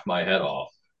laugh my head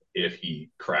off if he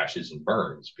crashes and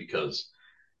burns, because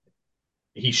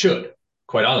he should,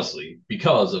 quite honestly,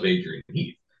 because of Adrian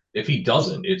Heath. If he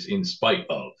doesn't, it's in spite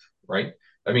of, right?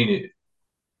 I mean,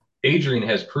 Adrian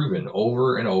has proven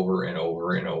over and over and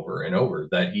over and over and over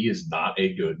that he is not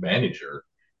a good manager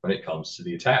when it comes to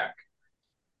the attack.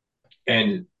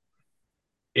 And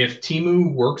if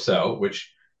Teemu works out,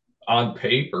 which on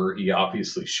paper he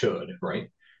obviously should, right?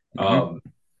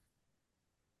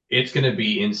 It's going to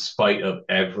be in spite of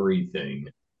everything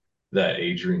that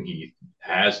Adrian Heath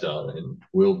has done and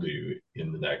will do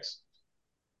in the next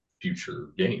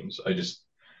future games.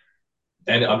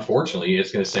 And unfortunately,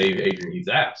 it's going to save Adrian Heath's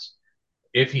ass.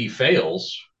 If he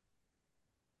fails,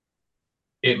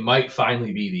 it might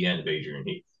finally be the end of Adrian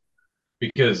Heath.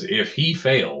 Because if he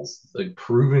fails, the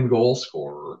proven goal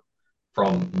scorer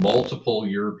from multiple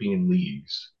European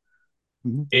leagues,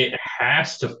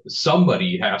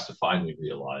 somebody has to finally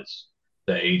realize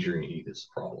that Adrian Heath is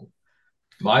the problem.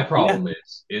 My problem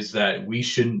is that we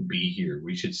shouldn't be here.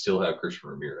 We should still have Christian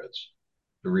Ramirez.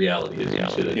 The reality is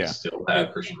we should still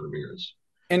have Christian Ramirez.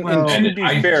 And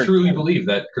I truly believe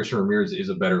that Christian Ramirez is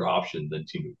a better option than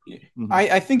Teemu.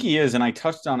 I think he is, and I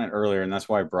touched on it earlier, and that's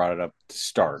why I brought it up to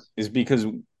start, is because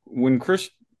when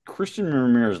Christian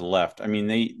Ramirez left, I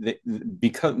mean,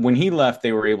 because when he left,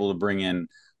 they were able to bring in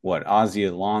Ozzy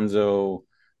Alonso,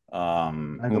 who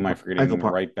am I forgetting?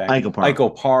 Right back,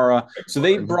 Ike Para. So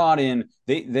they brought in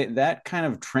that kind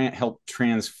of helped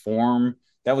transform.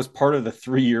 That was part of the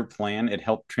 3-year plan. It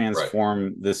helped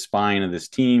transform the spine of this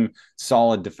team,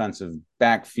 solid defensive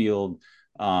backfield,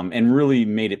 and really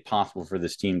made it possible for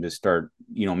this team to start,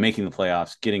 making the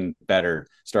playoffs, getting better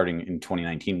starting in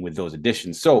 2019 with those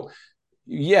additions. So,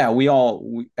 yeah,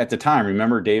 at the time,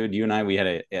 remember, David, you and I, we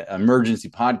had a emergency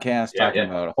podcast talking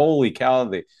about, holy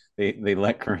cow, they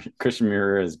let Christian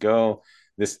Ramirez go.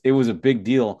 It was a big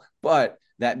deal. But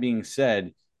that being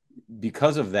said,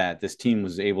 because of that, this team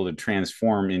was able to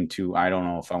transform into, I don't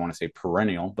know if I want to say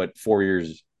perennial, but 4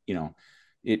 years,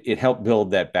 it helped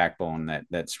build that backbone,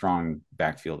 that strong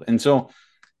backfield. And so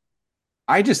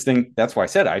I just think that's why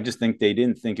I just think they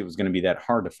didn't think it was going to be that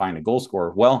hard to find a goal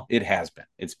scorer. Well, it has been.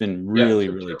 It's been really,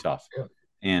 really tough. Yeah.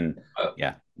 And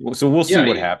so we'll see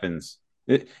what happens.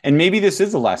 And maybe this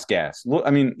is the last gas.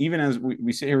 I mean, even as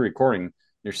we sit here recording,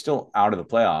 they're still out of the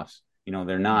playoffs.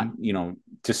 They're not,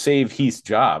 to save Heath's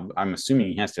job, I'm assuming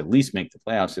he has to at least make the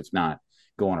playoffs, if not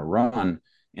go on a run.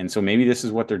 And so maybe this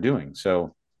is what they're doing.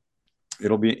 So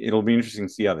it'll be interesting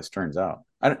to see how this turns out.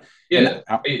 I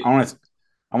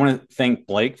want to thank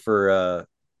Blake for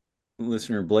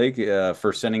listener Blake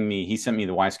for sent me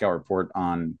the Y Scout report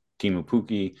on Iwe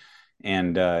Pukki,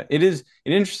 and it's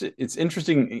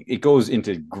interesting. It goes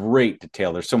into great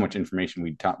detail. There's so much information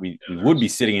we would be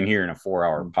sitting in here in a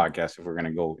 4-hour podcast if we're going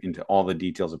to go into all the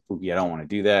details of Pukki. I don't want to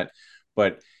do that,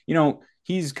 but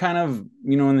he's kind of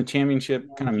in the championship,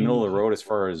 kind of middle of the road as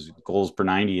far as goals per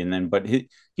 90, and then but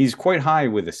he's quite high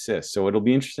with assists. So it'll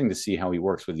be interesting to see how he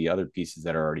works with the other pieces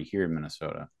that are already here in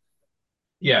Minnesota.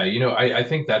 Yeah, I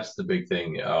think that's the big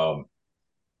thing.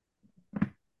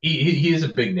 He is a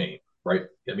big name, right?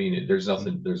 I mean, there's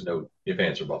no if,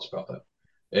 ands, or buts about that.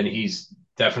 And he's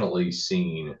definitely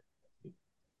seen,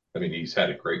 I mean, he's had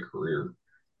a great career.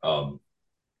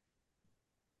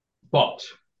 But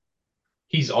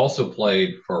he's also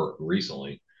played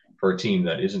recently for a team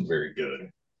that isn't very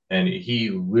good. And he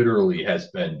literally has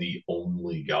been the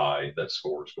only guy that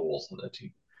scores goals on that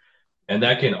team. And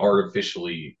that can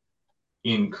artificially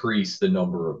increase the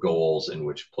number of goals in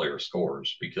which a player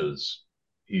scores because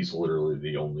he's literally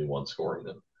the only one scoring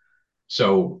them.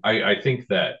 So I think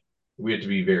that we have to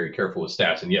be very careful with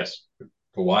stats. And yes, the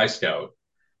Y Scout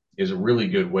is a really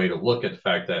good way to look at the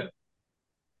fact that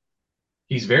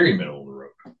he's very middle of the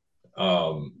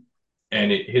road.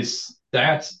 And his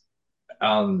stats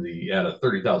at a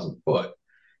 30,000 foot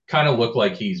kind of look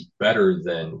like he's better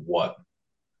than what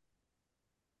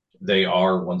they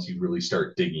are once you really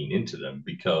start digging into them.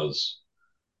 Because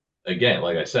again,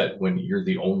 like I said, when you're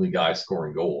the only guy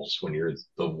scoring goals, when you're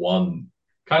the one,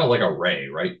 kind of like a Rey,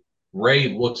 right? Rey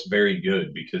looks very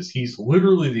good because he's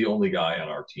literally the only guy on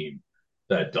our team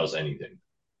that does anything.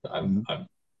 I'm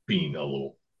being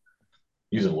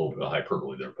using a little bit of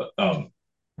hyperbole there, but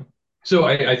so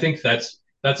I think that's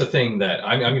a thing that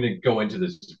I'm going to go into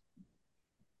this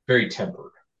very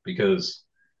tempered because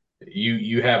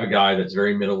you have a guy that's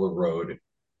very middle of the road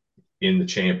in the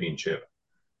championship,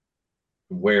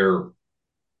 where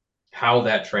how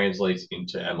that translates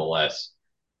into MLS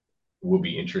will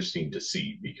be interesting to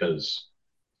see because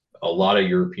a lot of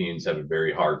Europeans have a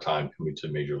very hard time coming to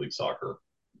Major League Soccer.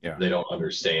 Yeah. They don't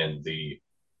understand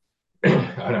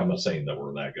I'm not saying that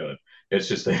we're that good. It's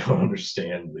just they don't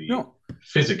understand the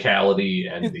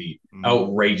physicality and the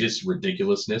outrageous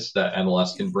ridiculousness that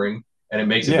MLS can bring, and it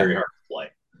makes it very hard to play.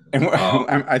 And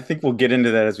I think we'll get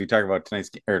into that as we talk about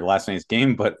last night's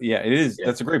game. But yeah, it is. Yeah.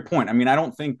 That's a great point. I mean, I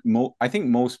think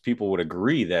most people would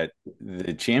agree that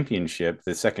the championship,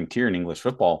 the second tier in English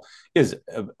football, is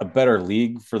a better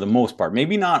league for the most part.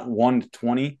 Maybe not 1 to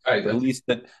 20, but at least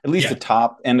the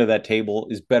top end of that table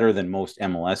is better than most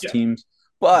MLS teams.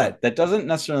 But that doesn't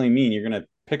necessarily mean you're going to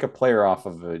pick a player off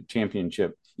of a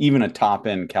championship, even a top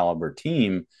end caliber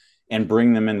team, and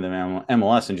bring them into the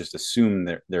MLS and just assume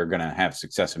they're going to have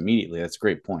success immediately. That's a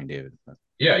great point, David.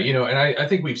 Yeah, and I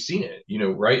think we've seen it,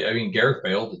 right? I mean, Gareth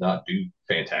Bale did not do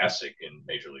fantastic in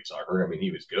Major League Soccer. I mean,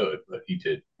 he was good, but he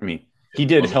did. I mean, he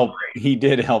did help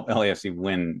LAFC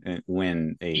win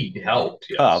a cup,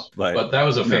 yes. But that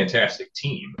was a fantastic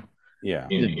team. Yeah,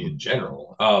 in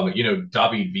general.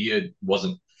 David Villa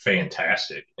wasn't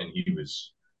fantastic, and he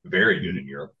was very good in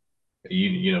Europe.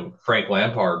 Frank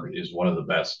Lampard is one of the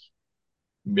best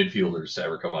midfielders to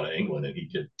ever come out of England, and he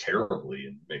did terribly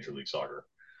in Major League Soccer.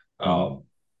 And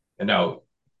now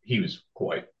he was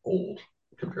quite old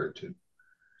compared to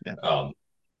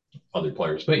other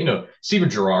players. But,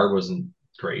 Steven Gerrard wasn't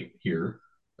great here.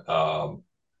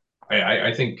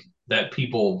 I think that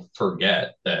people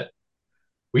forget that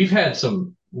we've had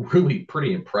some really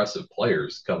pretty impressive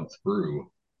players come through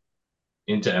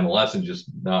into MLS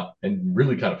and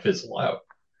really kind of fizzle out.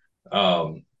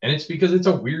 And it's because it's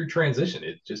a weird transition.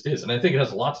 It just is. And I think it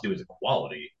has a lot to do with the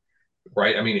quality,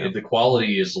 right? I mean, if the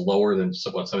quality is lower than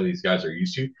what some of these guys are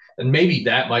used to, and maybe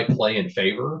that might play in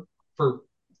favor for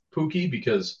Pukki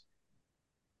because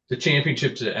the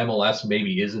championship to MLS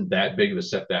maybe isn't that big of a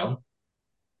step down.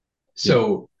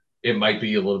 So it might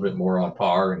be a little bit more on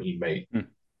par, and he might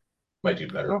do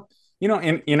better. Well,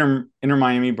 Inter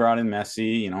Miami brought in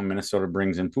Messi. Minnesota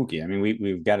brings in Pukki. I mean,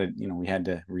 we've got to, we had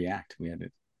to react. We had to.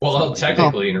 Well,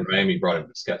 technically, Inter Miami brought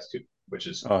in Skittles too, which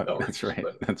is that's right.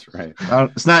 But... That's right.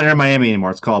 It's not Inter Miami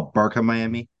anymore. It's called Barca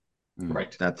Miami.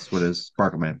 Right. That's what it is.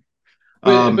 Barca Miami.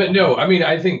 But no, I mean,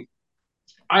 I think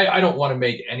I don't want to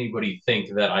make anybody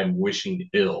think that I'm wishing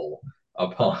ill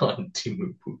upon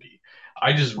Teemu Pukki.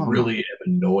 I just really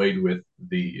am annoyed with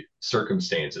the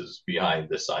circumstances behind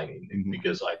the signing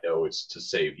because I know it's to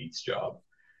save Heath's job.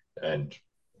 And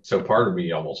so part of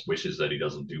me almost wishes that he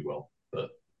doesn't do well.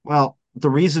 Well, another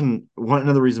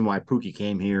reason why Pukki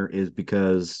came here is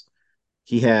because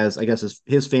he has, I guess,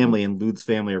 his family and Lud's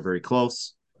family are very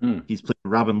close. He's playing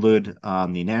Robin Lod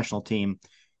on the national team.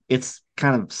 It's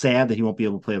kind of sad that he won't be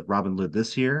able to play with Robin Lod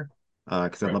this year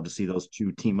because I'd love to see those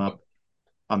two team up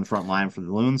on the front line for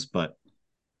the Loons. But,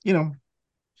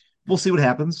 we'll see what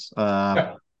happens. It's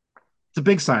a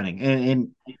big signing. And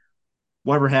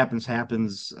whatever happens.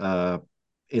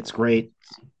 It's great.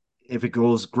 If it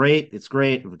goes great, it's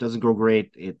great. If it doesn't go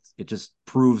great, it just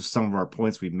proves some of our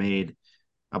points we've made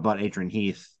about Adrian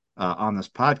Heath on this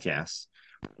podcast,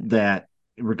 that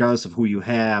regardless of who you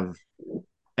have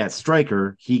at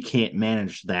striker, he can't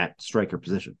manage that striker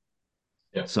position.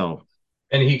 Yeah. So,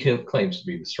 and he claims to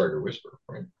be the striker whisperer,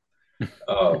 right?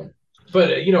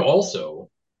 But also,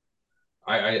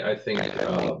 I think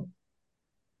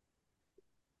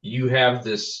you have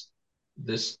this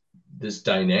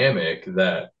dynamic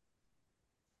that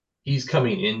he's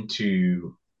coming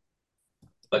into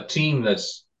a team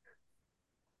that's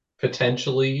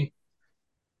potentially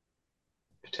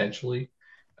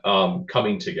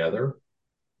coming together,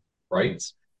 right?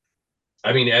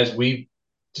 I mean, as we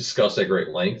discussed at great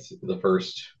length the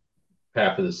first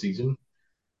half of the season,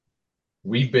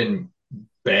 we've been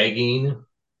bagging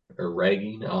or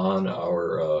ragging on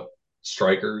our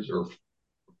strikers or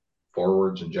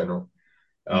forwards in general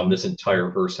this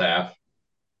entire first half,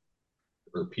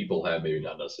 or people have, maybe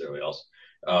not necessarily us,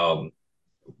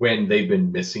 when they've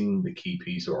been missing the key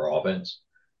piece of our offense.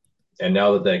 And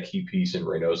now that key piece in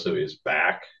Reynoso is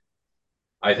back,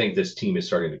 I think this team is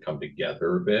starting to come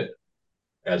together a bit,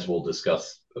 as we'll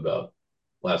discuss about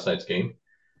last night's game.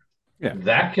 Yeah.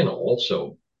 That can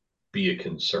also be a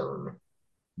concern,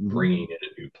 bringing in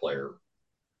a new player,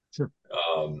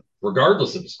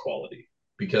 regardless of his quality,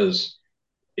 because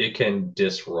it can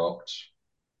disrupt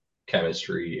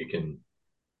chemistry.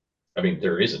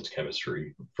 There isn't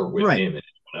chemistry with him and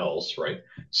anyone else, right?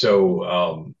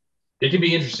 So it can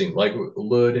be interesting. Like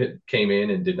Lod came in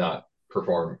and did not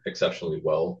perform exceptionally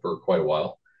well for quite a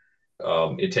while.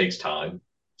 It takes time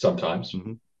sometimes.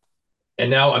 And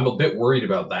now I'm a bit worried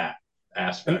about that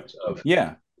aspect of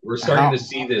we're starting to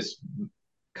see this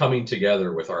coming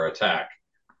together with our attack,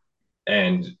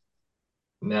 and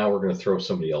now we're going to throw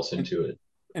somebody else into it.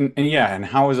 And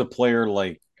how is a player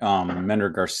like Mender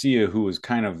Garcia, who was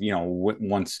kind of,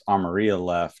 once Amaria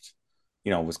left,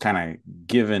 was kind of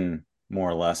given more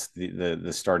or less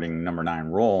the starting number 9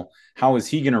 role, how is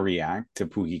he going to react to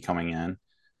Pukki coming in?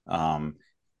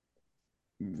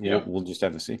 We'll just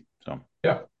have to see. So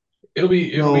it'll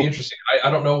be interesting. I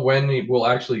don't know when we'll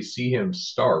actually see him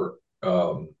start.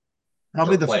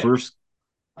 Probably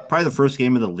the first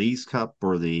game of the Leagues Cup,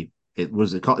 or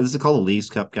is it called the Leagues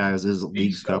Cup, guys? Is it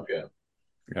Leagues Cup? Yeah.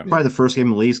 Probably the first game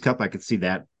of the Leagues Cup. I could see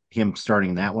him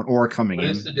starting that one or coming in.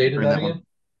 What is the date of that again? One.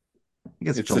 I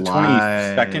think it's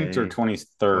July 22nd or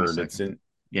 23rd. 22nd. It's in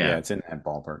it's in that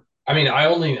ballpark. I mean, I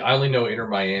only know Inter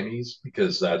Miami's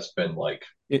because that's been like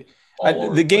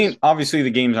the game. Obviously,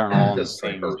 the games aren't all on the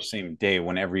same day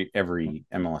when every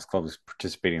MLS club is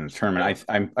participating in the tournament.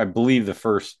 I believe the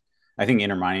first. I think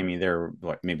Inter Miami, they're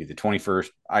maybe the 21st.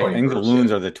 I think the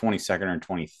Loons are the 22nd or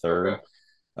 23rd.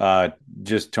 Okay.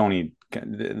 Just Tony,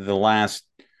 the last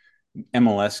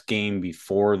MLS game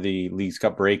before the Leagues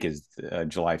Cup break is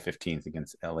July 15th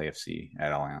against LAFC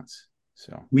at Allianz.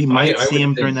 So we might see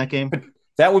him during that game.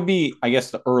 That would be, I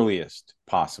guess, the earliest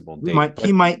possible date.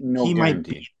 He might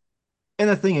guarantee. Be, and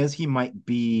the thing is, he might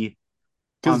be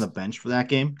on the bench for that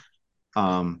game.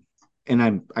 And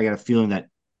I got a feeling that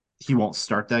he won't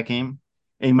start that game.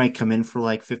 And he might come in for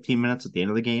like 15 minutes at the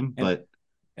end of the game, but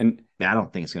I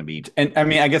don't think it's going to be. And I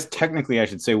mean, I guess technically, I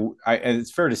should say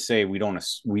it's fair to say we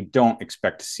don't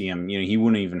expect to see him. He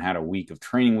wouldn't even had a week of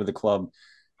training with the club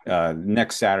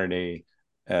next Saturday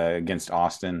against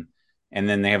Austin, and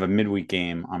then they have a midweek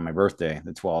game on my birthday,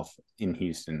 the 12th, in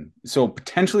Houston. So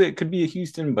potentially it could be a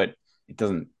Houston, but it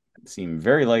doesn't seem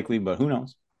very likely. But who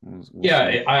knows? We'll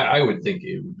Yeah, see. I would think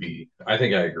it would be. I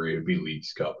think I agree. It would be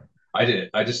Leagues Cup.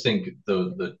 I just think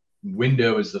the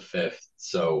window is the fifth.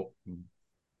 So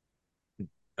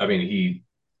I mean,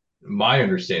 my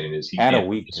understanding is he Add a can't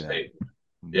week to that. participate.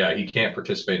 Yeah, he can't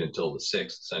participate until the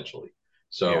sixth, essentially.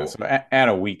 Yeah, So so add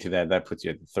a week to that. That puts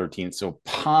you at the 13th. So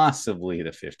possibly the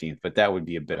 15th, but that would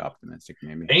be a bit optimistic,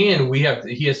 maybe. and he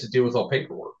has to deal with all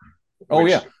paperwork, Oh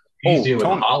yeah. which he's Oh, dealing with a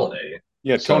Tony. holiday.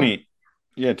 Yeah, So Tony.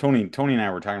 Yeah, Tony and I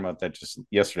were talking about that just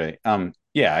yesterday.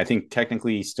 Yeah, I think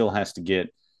technically he still has to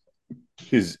get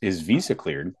his visa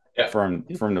cleared yeah, for him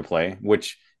to play,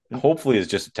 which hopefully is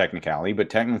just a technicality. But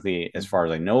technically, as far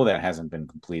as I know, that hasn't been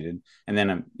completed. And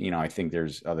then I think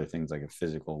there's other things like a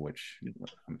physical, which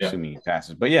I'm yeah. assuming he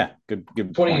passes. But yeah, good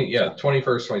 20, point. yeah,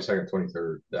 21st, 22nd,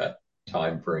 23rd. That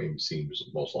time frame seems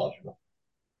most logical.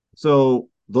 So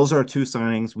those are our two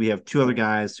signings. We have two other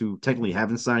guys who technically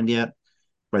haven't signed yet,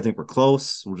 but I think we're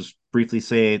close. We'll just briefly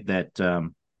say that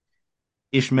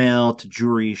Ishmael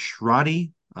Tajuri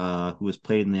Shradi, who has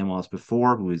played in the MLS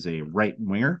before, who is a right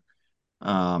winger,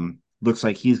 looks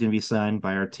like he's going to be signed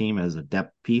by our team as a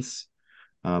depth piece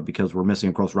because we're missing,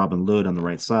 of course, Robin Lod on the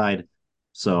right side.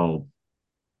 So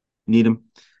need him.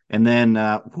 And then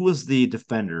who was the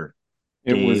defender?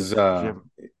 It Dave. was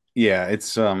yeah,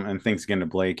 it's and thanks again to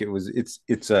Blake. It's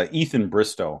Ethan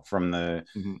Bristow from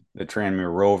Mm-hmm. the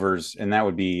Tranmere Rovers, and that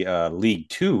would be League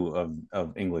Two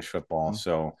of English football. Mm-hmm.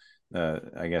 So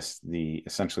I guess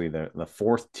essentially the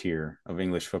fourth tier of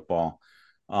English football.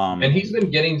 And he's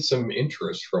been getting some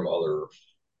interest from other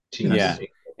teams in Yeah, England,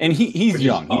 and he's which is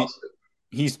young. positive.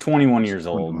 He's 21 years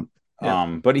old. 21.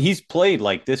 Yeah. But he's played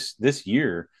like this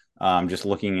year. Just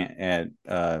looking at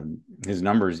his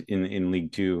numbers in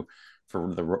League Two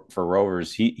for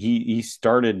Rovers, he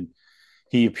started.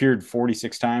 He appeared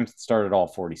 46 times, started all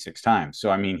 46 times. So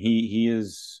I mean, he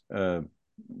is a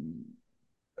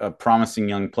promising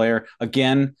young player.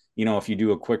 Again, if you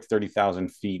do a quick 30,000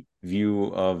 feet view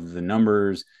of the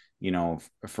numbers,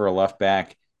 for a left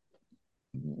back,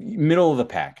 middle of the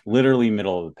pack, literally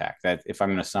middle of the pack. That if I'm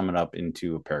going to sum it up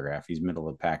into a paragraph, he's middle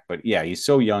of the pack. But yeah, he's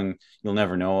so young, you'll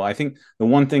never know. I think the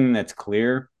one thing that's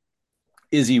clear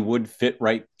is he would fit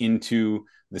right into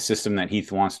the system that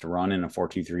Heath wants to run in a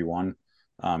 4-2-3-1.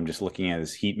 Just looking at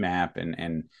his heat map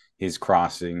and his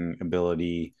crossing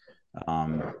ability,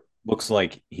 looks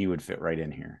like he would fit right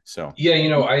in here. So Yeah,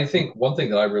 I think one thing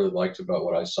that I really liked about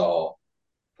what I saw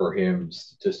for him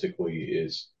statistically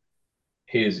is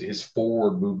his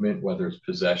forward movement, whether it's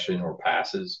possession or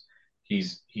passes.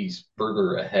 He's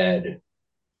further ahead.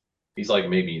 He's like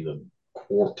maybe the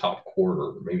top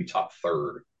quarter, maybe top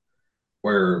third,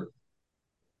 where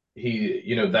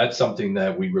that's something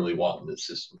that we really want in this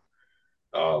system.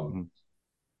 Um, Mm-hmm.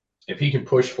 if he can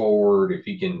push forward, if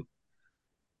he can,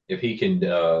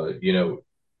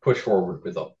 push forward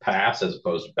with a pass as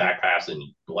opposed to back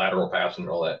passing, lateral passing,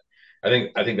 and all that, I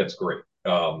think that's great.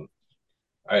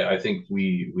 I think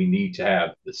we need to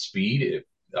have the speed. If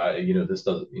this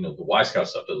doesn't, the Y Scout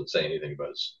stuff doesn't say anything about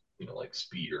his, like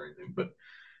speed or anything, but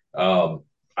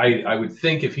I would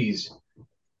think if he's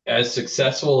as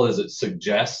successful as it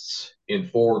suggests in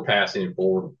forward passing and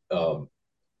forward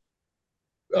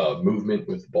movement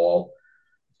with the ball,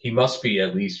 he must be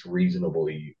at least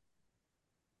reasonably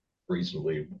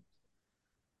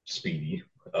speedy.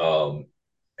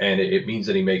 And it means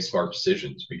that he makes smart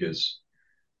decisions because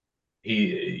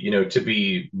to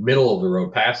be middle of the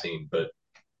road passing, but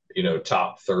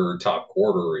top third, top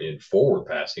quarter in forward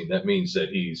passing, that means that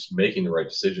he's making the right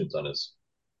decisions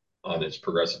on his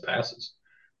progressive passes,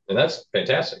 and that's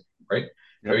fantastic, right?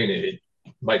 yep. I mean, it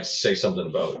might say something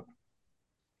about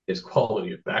his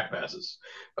quality of back passes,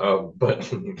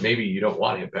 but maybe you don't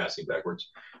want him passing backwards.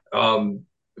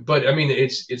 But I mean,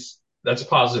 that's a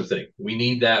positive thing. We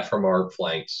need that from our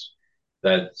flanks.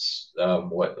 That's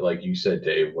what, like you said,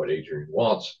 Dave, what Adrian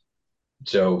wants.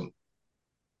 So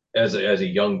as a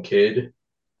young kid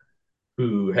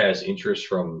who has interest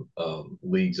from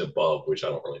leagues above, which I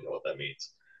don't really know what that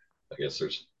means. I guess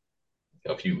there's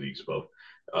a few leagues above.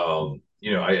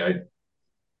 I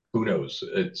who knows?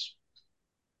 He's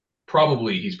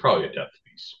probably a depth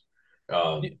piece.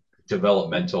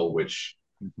 Developmental, which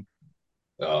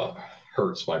uh,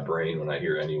 hurts my brain when I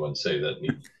hear anyone say that they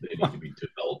need to be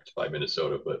developed by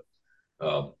Minnesota. But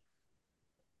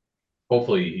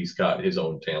hopefully, he's got his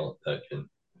own talent that can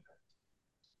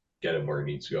get him where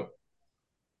he needs to go.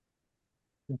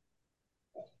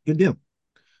 Good deal.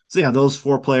 So yeah, those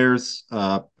four players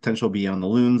potential be on the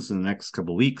Loons in the next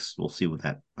couple of weeks. We'll see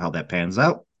how that pans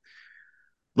out.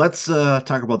 Let's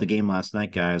talk about the game last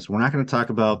night, guys. We're not going to talk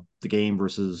about the game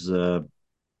versus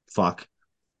Fuck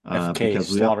FK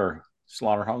because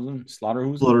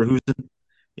Slaughterhouston.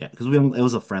 Yeah, because it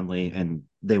was a friendly and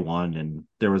they won, and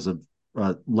there was a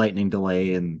lightning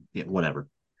delay and whatever.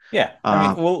 Yeah, I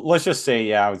mean, well, let's just say,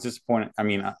 yeah, I was disappointed. I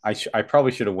mean, I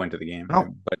probably should have went to the game,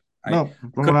 No, but I no,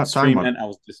 we're couldn't not talking stream about it. I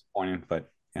was disappointed, but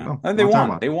yeah, no, and we're they not talking won.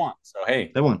 about They won. So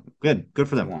hey, they won. Good for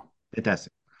they them. won.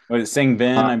 Fantastic. But Sang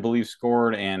Ben, Uh, I believe,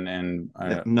 scored, and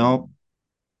no,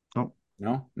 no,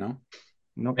 no. no,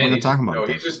 we're And not talking about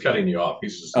he's that. just cutting you off.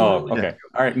 He's just Oh, literally. okay.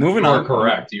 Yeah. All right, moving You are on.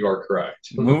 correct. You are correct.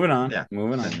 Moving on. Yeah.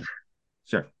 Moving on.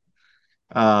 Sure.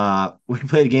 We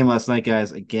played a game last night,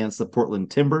 guys, against the Portland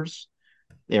Timbers.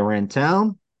 They were in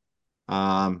town.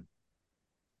 Um,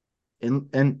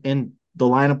 and the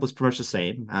lineup was pretty much the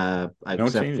same, No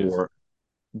except changes. for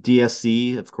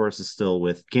DSC, of course, is still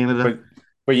with Canada.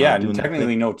 But yeah, doing that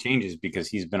technically thing. no changes because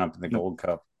he's been up in the Gold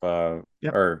Cup,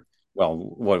 Yep. or well,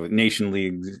 what Nation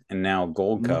Leagues and now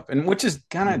Gold Cup, and which is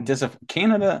kind of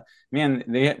Canada, man.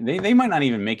 They might not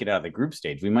even make it out of the group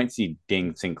stage. We might see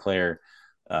Dane Sinclair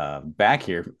back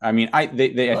here. I mean, I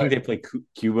think they play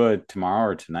Cuba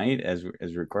tomorrow or tonight as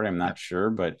recording. I'm not sure,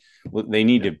 but they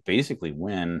need to basically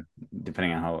win,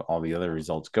 depending on how all the other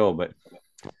results go. But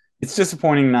it's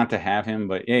disappointing not to have him,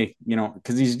 but hey,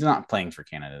 because he's not playing for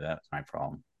Canada. That's my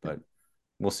problem, but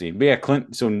we'll see. But yeah,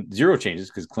 Clint. So 0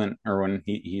 changes because Clint Irwin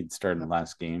he had started the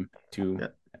last game too,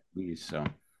 at least. So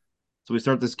we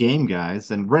start this game,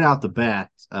 guys, and right out the bat,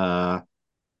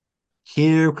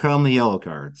 here come the yellow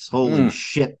cards. Holy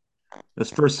shit!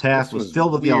 This first half was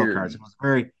filled with yellow cards. It was a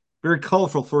very, very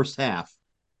colorful first half.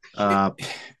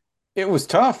 It was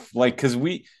tough, like because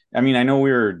I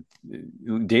know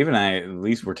Dave and I at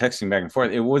least were texting back and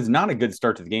forth. It was not a good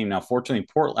start to the game. Now, fortunately,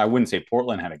 I wouldn't say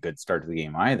Portland had a good start to the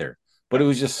game either, but it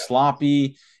was just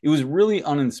sloppy. It was really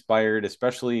uninspired,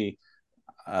 especially,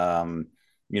 with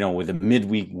a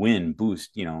midweek win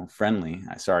boost, friendly.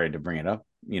 Sorry to bring it up.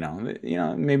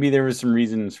 Maybe there was some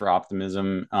reasons for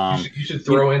optimism. You should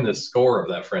throw in the score of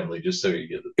that friendly just so you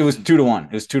get it. It was 2-1.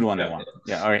 It was 2-1. They won.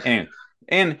 Yeah. All right. Anyway.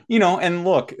 And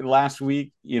look, last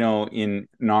week, in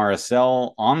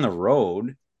RSL on the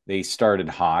road, they started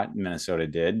hot. Minnesota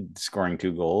did, scoring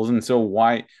 2 goals. And so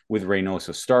why, with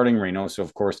Reynoso starting,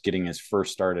 of course, getting his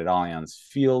first start at Allianz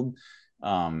Field,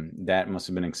 that must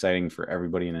have been exciting for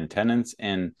everybody in attendance.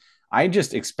 And I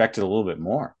just expected a little bit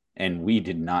more. And we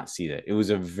did not see that. It was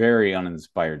a very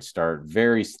uninspired start,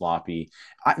 very sloppy.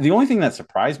 The only thing that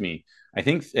surprised me, I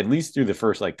think, at least through the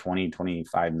first 20,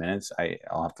 25 minutes,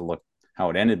 I'll have to look how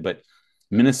it ended, but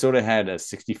Minnesota had a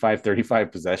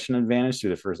 65-35 possession advantage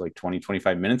through the first 20,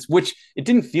 25 minutes, which it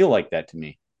didn't feel like that to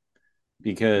me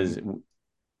because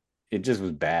it just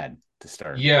was bad to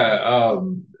start. Yeah.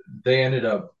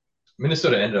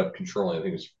 Minnesota ended up controlling, I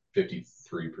think it was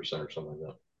 53% or something like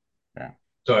that. Yeah.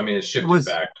 So, I mean, it shifted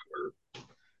back to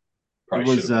where it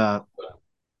was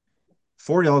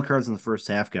 4 yellow cards in the first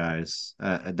half, guys.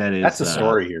 That's a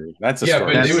story here. That's a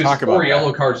story. But it was 4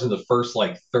 yellow cards in the first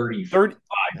 35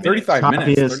 minutes.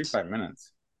 35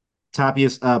 minutes.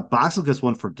 Tapias, Boxel gets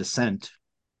one for dissent.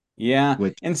 Yeah,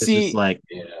 which and see, I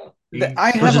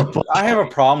have a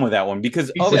problem with that one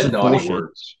because of the naughty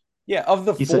words. Yeah, of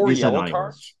the 4 yellow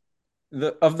cards,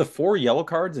 of the 4 yellow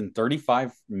cards in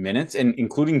 35 minutes, and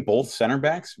including both center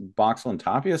backs, Boxel and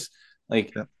Tapias,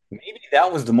 maybe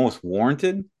that was the most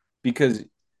warranted. Because,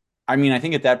 I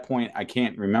think at that point, I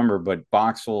can't remember, but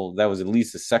Boxel, that was at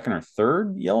least the second or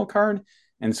third yellow card.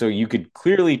 And so you could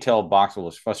clearly tell Boxel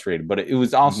was frustrated, but it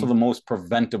was also the most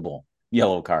preventable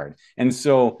yellow card. And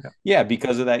so,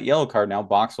 because of that yellow card, now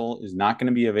Boxel is not going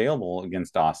to be available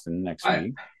against Austin next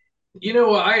week.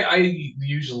 I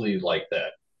usually like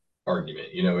that argument.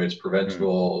 It's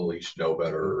preventable. You should know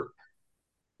better.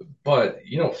 But,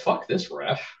 fuck this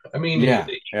ref.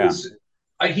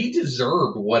 He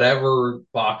deserved whatever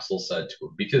Boxel said to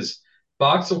him because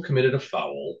Boxel committed a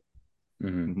foul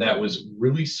that was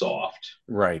really soft.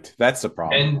 Right. That's the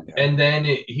problem. And then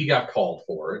he got called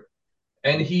for it.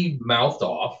 And he mouthed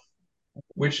off,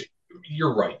 which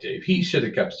you're right, Dave. He should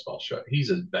have kept his mouth shut. He's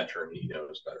a veteran. He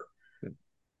knows better.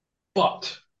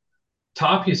 But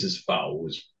Tapias' foul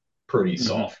was pretty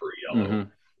soft for a yellow.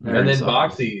 And then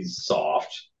Boxy's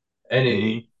soft. And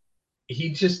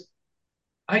he just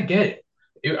 – I get it.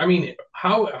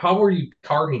 How are you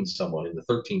carding someone in the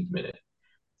 13th minute?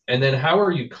 And then how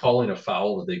are you calling a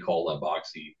foul that they called on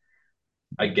Boxy?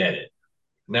 I get it.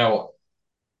 Now,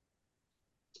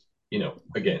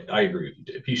 again, I agree with you,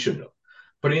 Dave. He should know.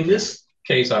 But in this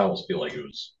case, I almost feel like it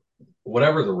was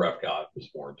whatever the ref got was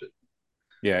warranted.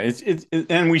 Yeah, it's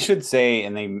and we should say,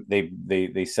 and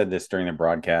they said this during the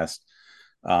broadcast.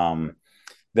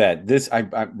 that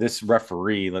this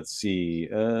referee, let's see,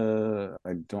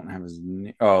 I don't have his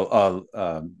name.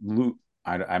 Luke.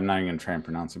 I'm not even going to try and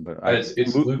pronounce it, but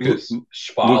It's Lucas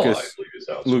Spala, I Lucas believe is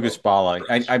how it's Lucas spelled.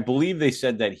 Bala. I believe they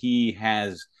said that he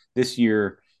has this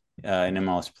year in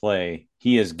MLS play,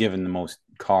 he has given the most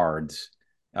cards.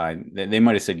 They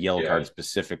might have said yellow cards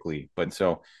specifically, but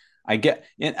so I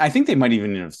think they might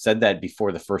even have said that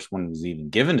before the first one was even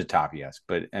given to Tapias.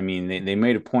 But I mean, they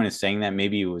made a point of saying that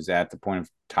maybe it was at the point of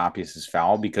Tapias's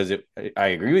foul because I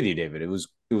agree with you, David. It was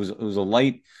a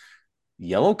light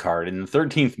yellow card in the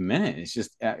 13th minute. It's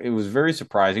just it was very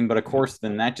surprising, but of course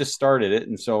then that just started it,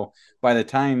 and so by the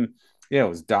time it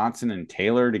was Dotson and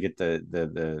Taylor to get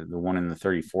the one in the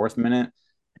 34th minute.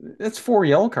 That's 4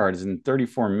 yellow cards in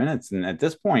 34 minutes, and at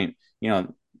this point,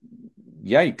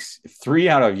 yikes! 3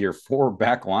 out of your 4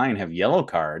 back line have yellow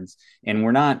cards, and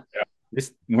we're not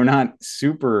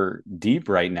super deep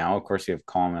right now. Of course, you have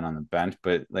Coleman on the bench,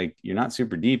 but like you're not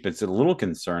super deep. It's a little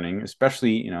concerning,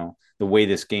 especially the way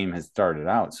this game has started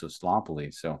out so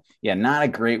sloppily. So yeah, not a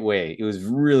great way. It was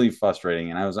really frustrating,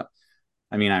 and I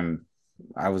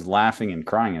was laughing and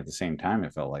crying at the same time.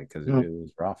 It felt like because it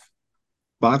was rough.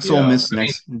 Boxall missed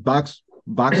next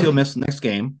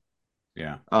game.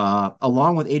 Yeah.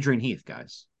 Along with Adrian Heath,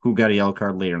 guys, who got a yellow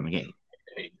card later in the game.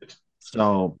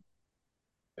 So,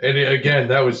 and again,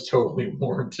 that was totally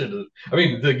warranted. I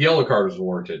mean, the yellow card was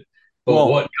warranted, but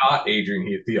what got Adrian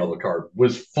Heath the yellow card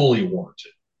was fully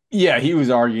warranted. Yeah, he was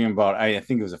arguing about. I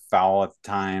think it was a foul at the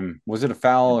time. Was it a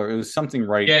foul or it was something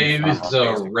right? Yeah, it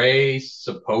was Rey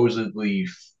supposedly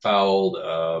fouled.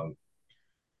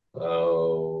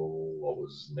 What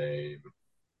was his name?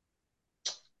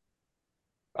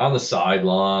 On the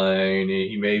sideline,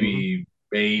 he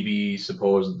maybe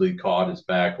supposedly caught his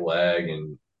back leg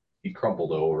and he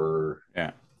crumpled over.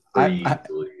 Yeah, pretty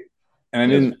easily.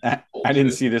 And I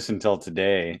didn't see this until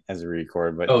today as a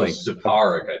record, but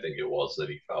Zaparic, I think it was that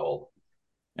he fouled.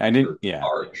 I didn't,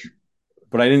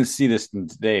 but I didn't see this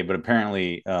today. But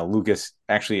apparently, Lucas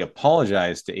actually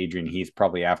apologized to Adrian Heath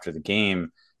probably after the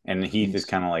game, and Heath is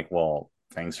kind of like, "Well,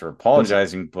 thanks for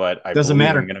apologizing, but I doesn't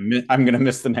matter. I'm gonna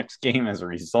miss the next game as a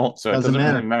result, so it doesn't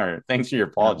really matter. Thanks for your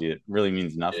apology. It really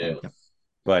means nothing." Yeah.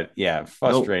 But yeah,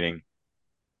 frustrating.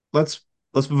 Let's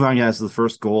move on, guys, to the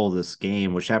first goal of this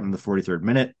game, which happened in the 43rd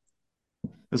minute.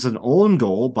 This is an own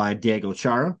goal by Diego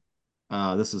Chara.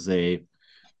 This is a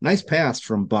nice pass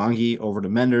from Bongi over to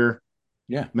Mender.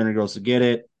 Yeah. Mender goes to get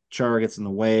it. Chara gets in the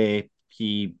way.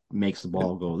 He makes the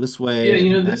ball go this way.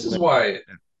 Yeah, this is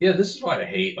why I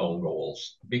hate own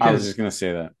goals. Because I was just gonna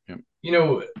say that.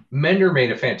 Yeah. Mender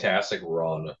made a fantastic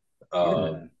run.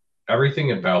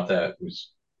 Everything about that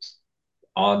was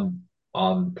on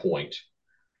point.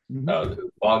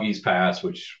 Bongi's pass,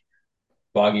 which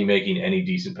Bongi making any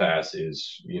decent pass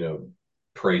is,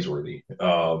 praiseworthy.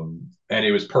 And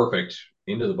it was perfect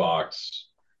into the box.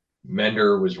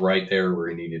 Mender was right there where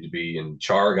he needed to be, and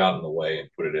Char got in the way and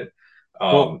put it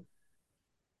in.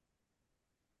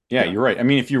 You're right. I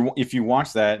mean, if you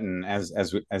watch that, and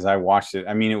as I watched it,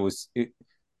 I mean, it was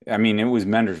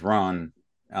Mender's run,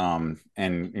 and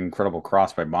incredible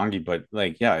cross by Bongi. But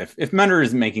if Mender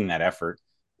is making that effort,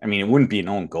 I mean, it wouldn't be an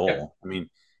own goal. Yeah. I mean,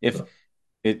 if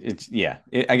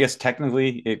I guess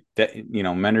technically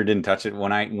Mender didn't touch it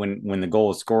when the goal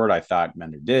was scored. I thought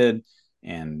Mender did,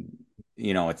 and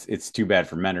it's too bad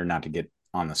for Mender not to get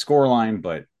on the score line.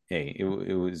 But hey, it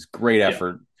was great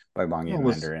effort by Bongi and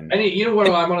Mender. And you know what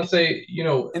I want to say?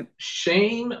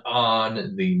 Shame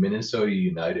on the Minnesota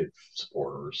United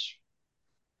supporters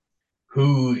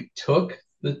who took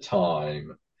the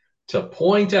time to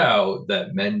point out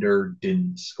that Mender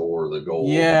didn't score the goal.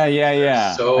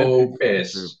 Yeah. So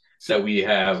pissed that we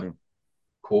have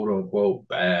quote unquote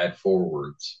bad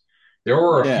forwards. There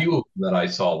were a few of them that I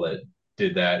saw that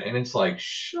did that, and it's like,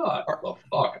 shut the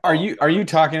fuck up. Are you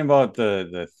talking about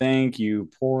the thank you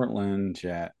Portland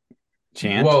chant?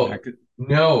 Well,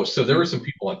 no. So there were some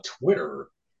people on Twitter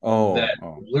that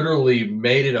literally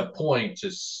made it a point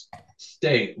to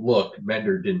state, look,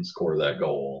 Mender didn't score that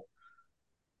goal.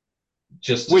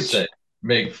 Just to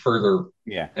make further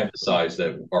emphasize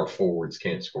that our forwards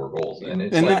can't score goals. And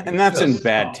it's that's in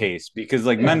bad taste because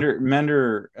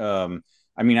Mender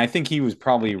I mean, I think he was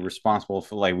probably responsible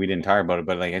for we didn't talk about it,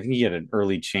 but I think he had an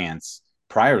early chance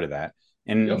prior to that.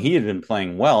 And he had been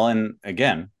playing well. And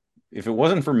again, if it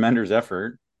wasn't for Mender's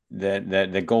effort,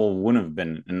 that goal wouldn't have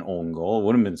been an own goal. It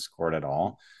wouldn't have been scored at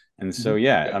all. And so,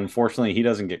 unfortunately, he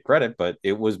doesn't get credit, but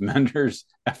it was Mender's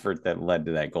effort that led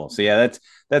to that goal. So,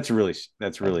 that's really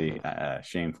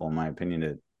shameful, in my opinion,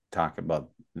 to talk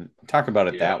about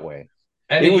it that way.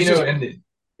 And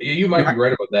You might be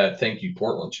right about that. Thank you,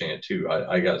 Portland chant too.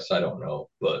 I guess I don't know,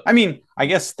 but I mean, I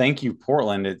guess thank you,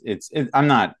 Portland. I'm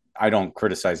not. I don't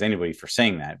criticize anybody for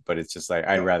saying that, but it's just like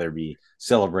I'd rather be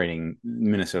celebrating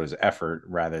Minnesota's effort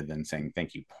rather than saying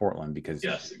thank you, Portland, because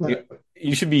yes, exactly.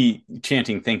 you should be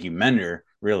chanting thank you, Mender.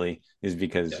 Really, is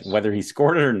because whether he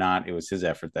scored it or not, it was his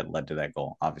effort that led to that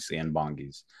goal, obviously, and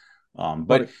Bongi's.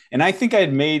 And I think I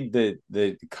had made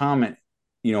the comment.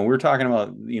 We were talking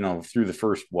about through the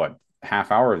first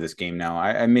half hour of this game. Now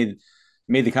I made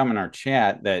the comment in our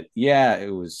chat that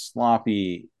it was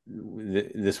sloppy.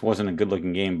 This wasn't a good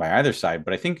looking game by either side,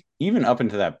 but I think even up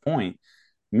until that point,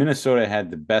 Minnesota had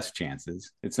the best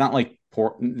chances. It's not like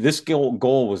this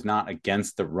goal was not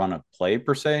against the run of play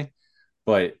per se,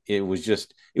 but it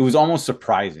was almost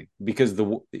surprising because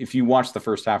if you watch the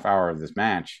first half hour of this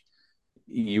match,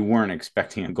 you weren't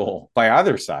expecting a goal by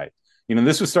either side.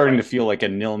 This was starting to feel like a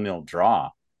 0-0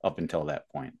 draw up until that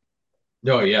point.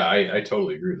 No, yeah, I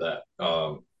totally agree with that.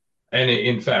 And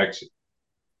in fact,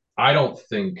 I don't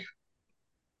think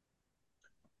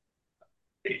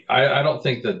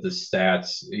that the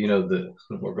stats,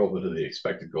 we'll go into the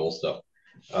expected goal stuff.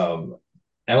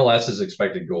 MLS's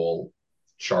expected goal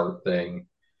chart thing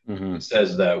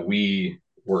says that we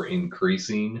were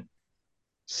increasing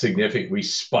significant. We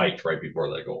spiked right before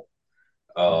that goal.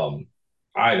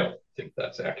 I don't think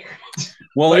that's accurate.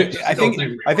 Well, I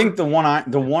think the one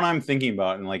I'm thinking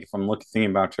about, and like if I'm thinking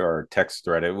about to our text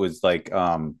thread, it was like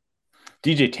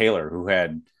DJ Taylor, who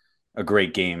had a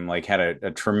great game, like had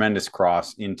a tremendous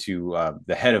cross into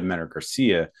the head of Mender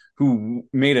Garcia, who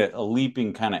made a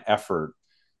leaping kind of effort,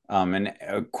 and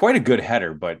quite a good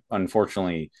header, but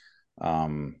unfortunately,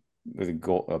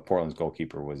 Portland's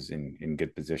goalkeeper was in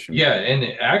good position. Yeah, and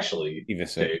actually,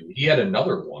 he had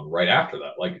another one right after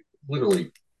that, like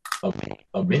literally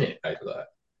a minute after that,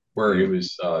 where it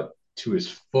was to his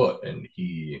foot, and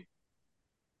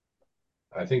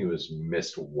I think it was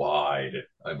missed wide,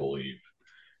 I believe.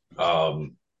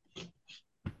 And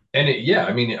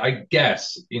I mean, I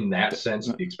guess in that sense,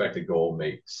 the expected goal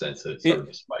makes sense that it started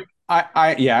to spike.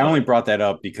 I only brought that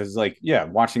up because,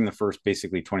 watching the first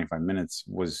basically 25 minutes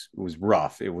was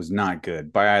rough. It was not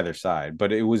good by either side,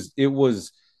 but it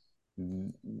was.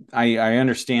 I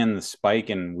understand the spike,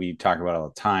 and we talk about all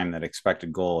the time that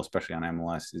expected goal, especially on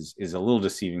MLS, is a little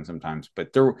deceiving sometimes.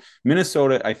 But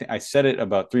Minnesota, I said it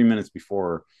about 3 minutes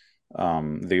before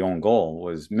the own goal,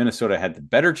 was Minnesota had the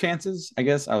better chances. I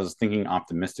guess I was thinking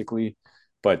optimistically,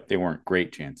 but they weren't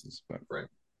great chances. But right.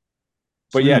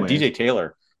 But yeah, DJ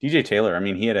Taylor. I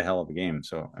mean, he had a hell of a game.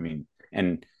 So I mean,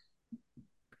 and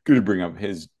good to bring up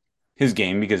his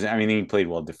game because I mean he played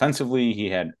well defensively. He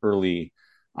had early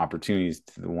opportunities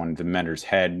to the Mender's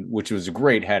head, which was a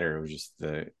great header. It was just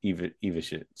the Iwe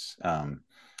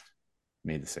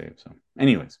made the save. So,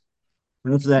 anyways,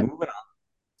 moving on.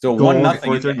 So 1-0 at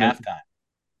halftime.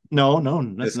 No,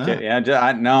 that's not.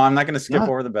 I'm not going to skip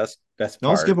over the best part.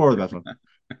 Don't skip over the best one.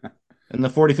 In the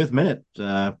 45th minute,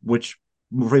 which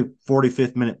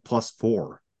 45th minute plus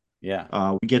 4.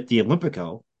 Yeah. We get the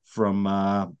Olympico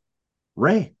from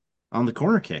Rey on the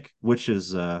corner kick, which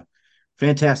is a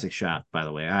fantastic shot, by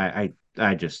the way. I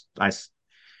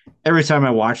every time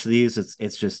I watch these,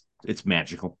 it's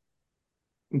magical.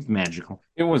 It's magical.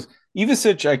 It was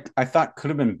Ivicic. I thought could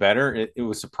have been better. It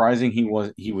was surprising he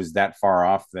was that far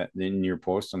off the near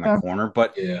post on the corner,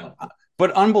 but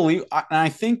unbelievable. And I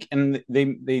think, and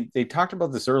they talked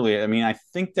about this earlier. I mean, I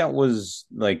think that was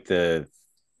like the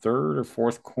third or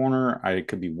fourth corner. I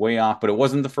could be way off, but it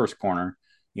wasn't the first corner.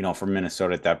 For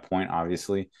Minnesota at that point,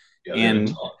 obviously. Yeah,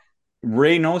 and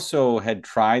Reynoso had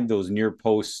tried those near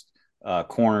post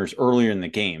corners earlier in the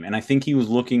game, and I think he was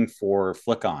looking for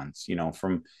flick-ons,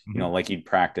 from like he'd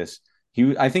practice.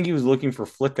 I think he was looking for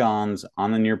flick-ons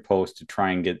on the near post to try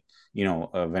and get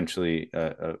eventually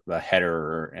a header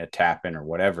or a tap in or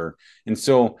whatever. And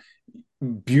so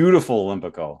beautiful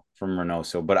Olympico from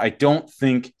Reynoso, but I don't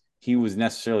think he was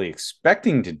necessarily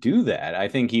expecting to do that. I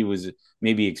think he was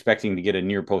maybe expecting to get a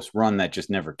near post run that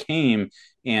just never came.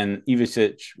 And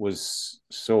Ivicic was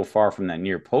so far from that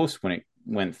near post when it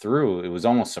went through, it was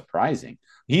almost surprising.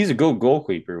 He's a good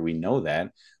goalkeeper. We know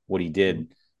that what he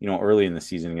did, early in the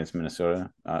season against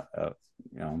Minnesota,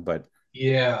 but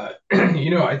yeah,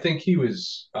 I think he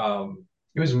was,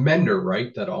 it was Mender,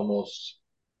 right? That almost.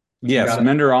 Yes.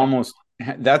 Mender almost,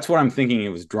 that's what I'm thinking it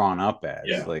was drawn up as.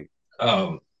 Yeah.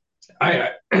 I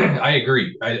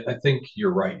agree. I think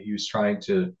you're right. He was trying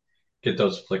to get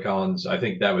those flick-ons. I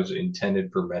think that was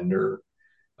intended for Mender.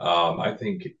 I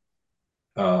think,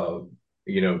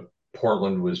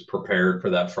 Portland was prepared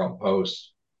for that front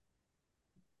post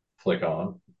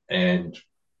flick-on, and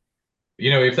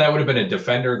if that would have been a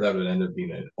defender, that would end up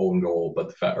being an own goal.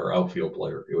 But or outfield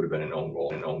player, it would have been an own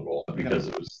goal because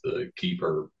it was the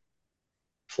keeper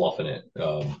fluffing it.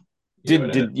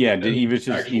 Did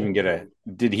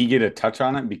he get a touch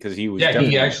on it because he was? Yeah,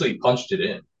 he actually punched it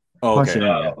in. Oh,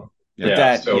 okay.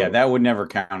 But that would never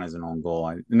count as an own goal.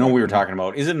 I know we were talking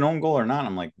about, is it an own goal or not?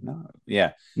 I'm like, no,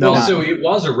 yeah. No, so it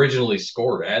was originally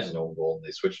scored as an own goal, and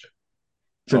they switched it.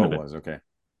 It was okay.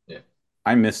 Yeah,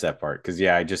 I missed that part because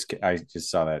I just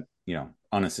saw that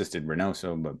unassisted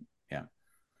Reynoso, but yeah.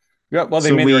 Well,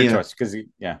 they made the right choice because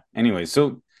Anyway,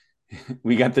 so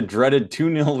we got the dreaded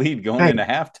 2-0 lead going into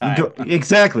halftime.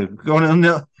 Exactly, going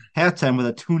into halftime with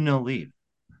a 2-0 lead,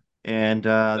 and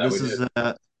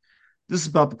this is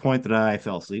about the point that I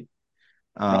fell asleep.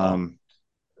 And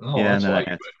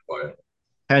I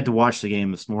had to watch the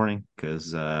game this morning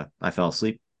because I fell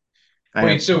asleep.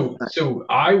 So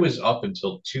I was up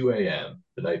until 2 a.m.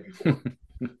 the night before,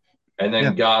 and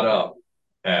then got up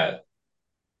at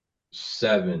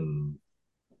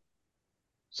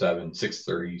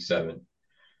 6:37.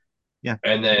 Yeah,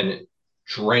 and then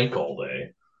drank all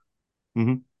day,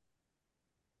 mm-hmm.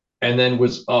 and then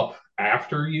was up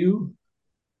after you.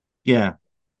 Yeah.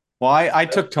 Well, I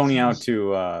took Tony out went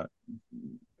to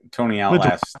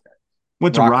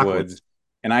Rockwoods,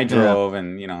 and I drove,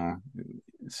 and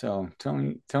so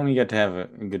Tony got to have a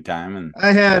good time, and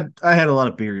I had a lot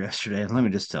of beer yesterday. Let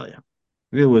me just tell you,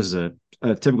 it was a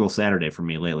typical Saturday for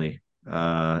me lately.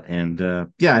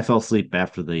 I fell asleep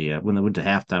after when they went to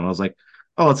halftime. I was like,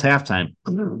 oh, it's halftime.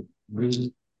 I'm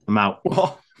out.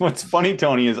 Well, what's funny,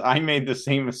 Tony, is I made the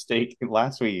same mistake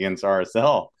last week against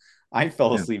RSL. I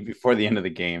fell asleep before the end of the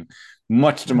game,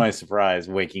 much to my surprise,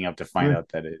 waking up to find out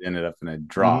that it ended up in a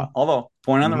draw. Mm-hmm. Although,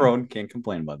 point on the road, can't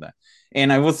complain about that.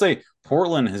 And I will say,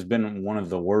 Portland has been one of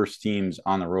the worst teams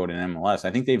on the road in MLS.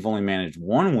 I think they've only managed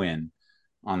one win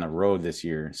on the road this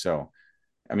year. So,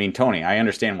 I mean, Tony, I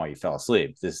understand why you fell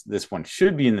asleep. This one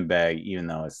should be in the bag, even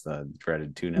though it's the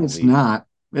dreaded 2-0 lead.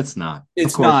 It's not.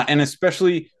 It's not. And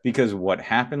especially because what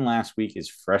happened last week is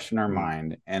fresh in our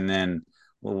mind. And then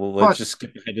let's just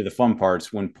skip ahead to the fun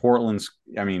parts. When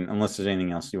unless there's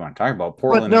anything else you want to talk about,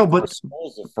 Portland.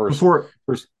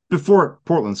 Before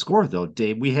Portland scored, though,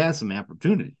 Dave, we had some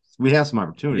opportunities. Yes.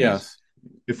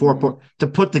 Before to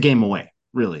put the game away.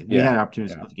 Really, we had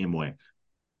opportunities to put the game away,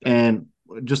 and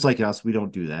just like us, we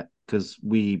don't do that because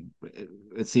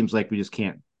it seems like we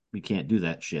can't do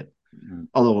that shit. Mm-hmm.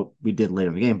 Although we did later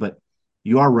in the game, but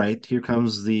you are right. Here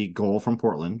comes the goal from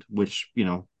Portland, which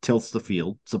tilts the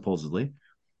field supposedly.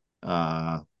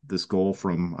 This goal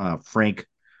from Frank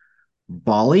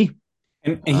Bolly,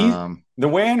 and he's the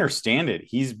way I understand it,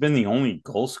 he's been the only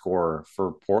goal scorer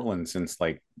for Portland since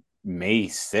like May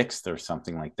 6th or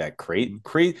something like that.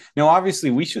 Crazy. Now,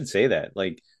 obviously, we should say that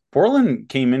Portland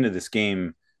came into this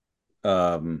game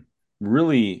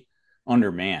really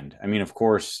undermanned. I mean, of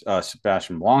course,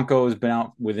 Sebastian Blanco has been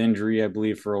out with injury, I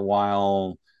believe, for a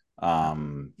while.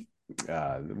 The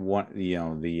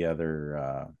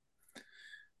other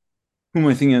who am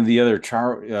I thinking of? The other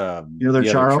Charo.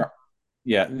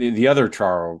 The other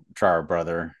Charo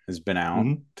brother has been out,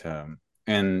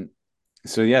 and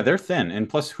so they're thin. And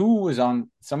plus, who was on?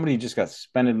 Somebody just got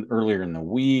suspended earlier in the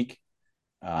week.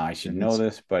 I should know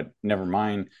this, but never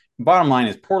mind. Bottom line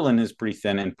is Portland is pretty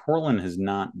thin, and Portland has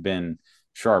not been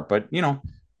sharp. But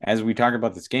as we talk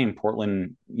about this game,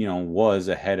 Portland was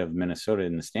ahead of Minnesota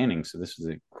in the standings, so this is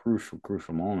a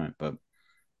crucial moment. But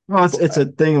it's a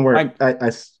thing where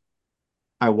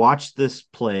I watched this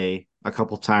play a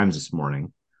couple times this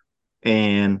morning,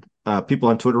 and people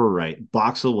on Twitter were right.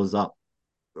 Boxall was up,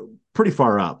 pretty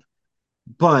far up,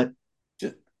 but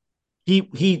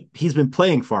he's been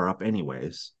playing far up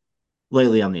anyways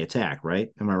lately on the attack, right?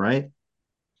 Am I right?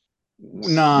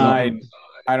 No,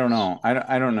 I don't know.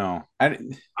 I don't know. I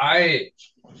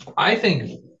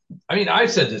think. I mean,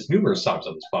 I've said this numerous times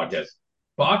on this podcast.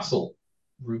 Boxall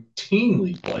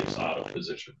routinely plays out of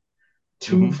position,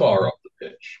 too far up the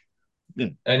pitch,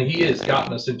 and he has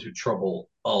gotten us into trouble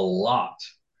a lot.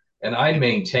 And I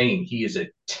maintain he is a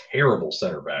terrible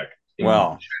center back. In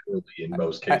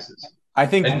most cases. I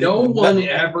think, and no one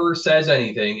ever says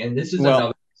anything. And this is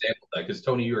another example of that, because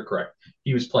Tony, you were correct.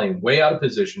 He was playing way out of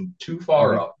position, too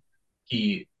far up.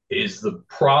 He is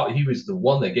he was the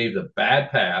one that gave the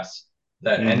bad pass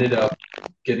that ended up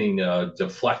getting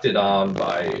deflected on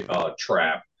by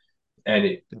Trapp,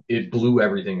 and it blew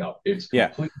everything up. It's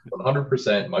completely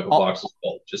 100% Michael Boxall's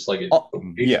fault, just like it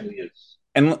occasionally is.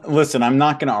 And listen, I'm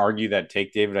not going to argue that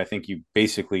take, David. I think you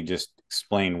basically just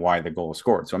explained why the goal was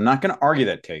scored. So I'm not going to argue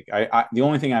that take. The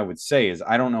only thing I would say is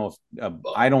I don't know if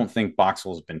I don't think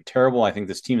Boxall has been terrible. I think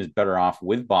this team is better off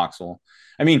with Boxall.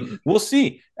 I mean, we'll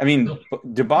see. I mean,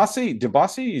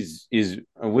 Debasi is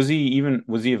was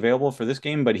he available for this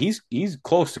game? But he's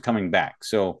close to coming back.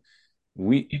 So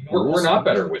we're not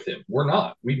better with him. We're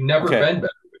not. We've never been better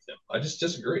with him. I just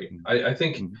disagree. I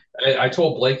think I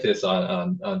told Blake this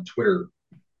on Twitter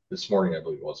this morning, I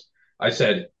believe it was. I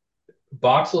said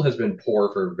Boxall has been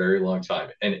poor for a very long time,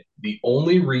 and the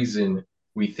only reason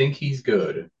we think he's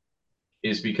good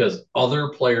is because other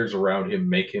players around him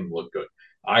make him look good.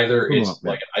 Either it's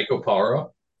like an Iko Para,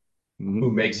 who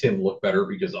makes him look better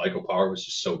because Iko Para was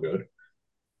just so good,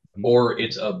 or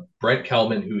it's a Brent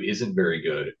Kelman who isn't very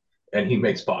good, and he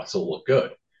makes Boxall look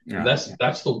good. Yeah. And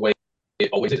that's the way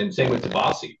it always is. And same with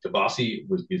Debasi. Debasi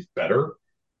is better,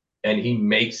 and he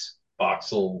makes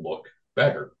Boxall look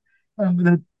better.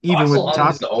 Even Boxall with on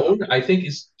his own, I think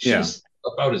is just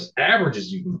about as average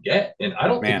as you can get, and I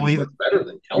don't think he's much better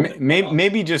than Kelman.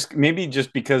 Maybe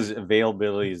just because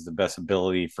availability is the best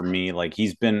ability for me. Like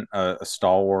he's been a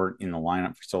stalwart in the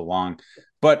lineup for so long,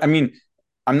 but I mean,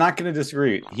 I'm not going to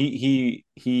disagree.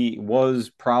 He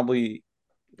was probably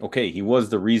okay. He was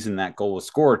the reason that goal was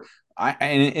scored.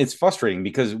 And it's frustrating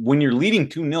because when you're leading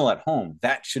 2-0 at home,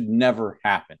 that should never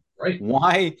happen. Right.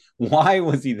 Why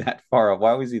was he that far up?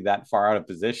 Why was he that far out of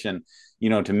position,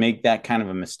 to make that kind of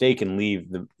a mistake and leave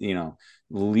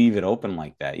it open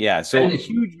like that? Yeah. So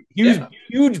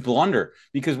huge blunder,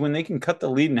 because when they can cut the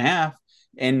lead in half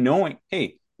and knowing,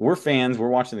 hey, we're fans, we're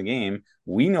watching the game,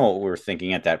 we know what we're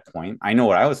thinking at that point. I know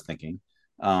what I was thinking.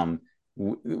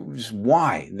 Just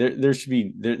why there's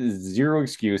zero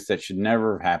excuse. That should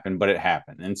never have happened, but it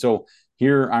happened. And so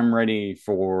here I'm ready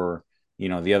for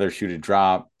the other shoe to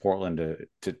drop, Portland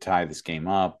to tie this game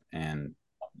up, and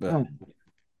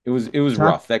it was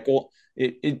rough. That goal,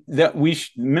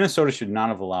 Minnesota should not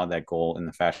have allowed that goal in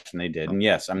the fashion they did. And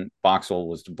yes, Boxall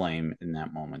was to blame in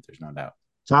that moment. There's no doubt.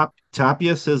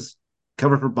 Tapia says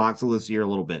cover for Boxall this year a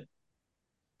little bit.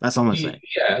 That's all I'm saying.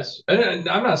 Yes, and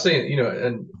I'm not saying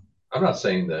and I'm not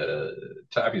saying that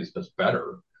Tapia's just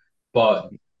better,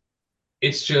 but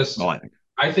it's just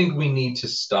I think we need to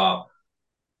stop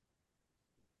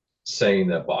saying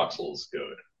that Boxall is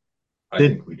good. I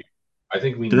think we do. I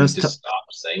think we need to stop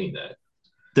saying that.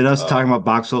 Did us talking about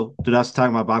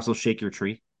Boxall shake your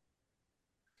tree?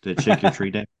 Did it shake your tree,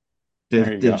 Dave?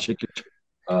 Did it shake your tree?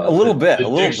 A little bit.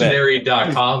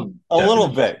 Dictionary.com. A little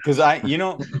bit, because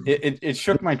it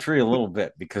shook my tree a little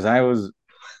bit because I was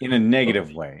in a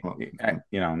negative way, not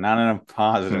in a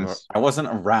positive. Yes. I wasn't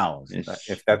aroused,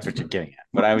 if that's what you're getting at.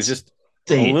 But I was just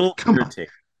a little irritated.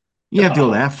 You have to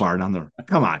go that far down there.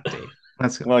 Come on, Dave.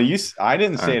 Let's go. Well, I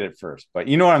didn't say it at first, but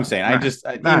you know what I'm saying.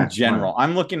 In general,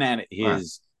 I'm looking at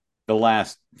the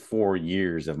last 4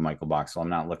 years of Michael Boxall. I'm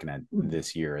not looking at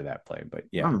this year or that play, but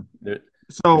there's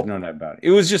no doubt about it.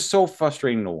 It was just so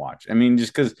frustrating to watch. I mean,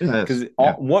 just because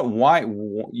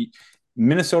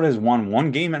Minnesota has won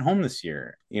one game at home this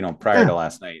year, prior to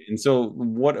last night. And so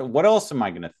what else am I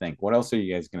going to think? What else are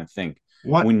you guys going to think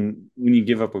when you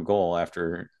give up a goal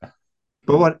after?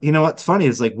 But what's funny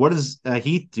is, like, what does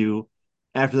Heath do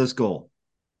after this goal?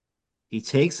 He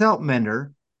takes out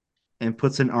Mender and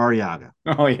puts in Arriaga.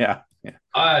 Oh yeah.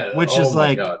 It's just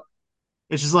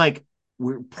like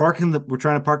we're trying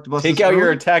to park the bus. Take out your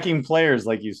attacking players,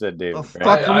 like you said, David.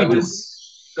 I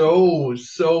was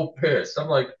so pissed. I'm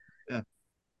like,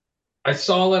 I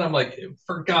saw that. I'm like,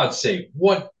 for God's sake,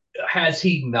 what has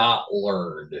he not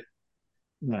learned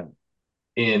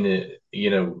in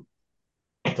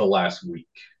the last week?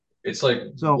 It's like,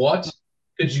 what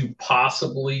could you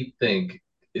possibly think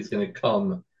is going to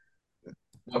come?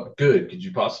 What good could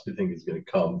you possibly think is going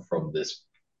to come from this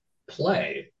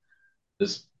play?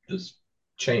 This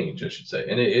change, I should say.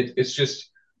 And it's just,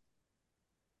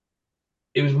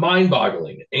 it was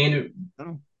mind-boggling. And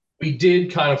we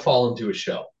did kind of fall into a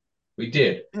shell. We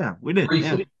did. Yeah, we did.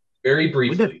 Briefly. Very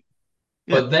briefly.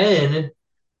 Yeah. But then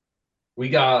we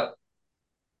got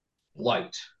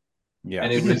light. Yeah.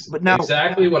 And it was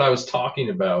exactly what I was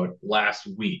talking about last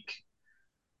week,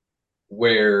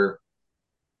 where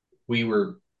we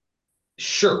were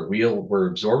we're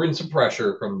absorbing some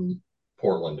pressure from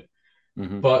Portland,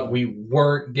 but we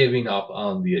weren't giving up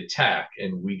on the attack,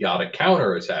 and we got a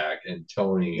counterattack. And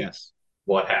Tony,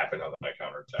 what happened on that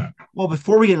counterattack? Well,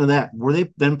 before we get into that, were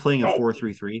they then playing a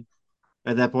 4-3-3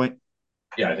 at that point?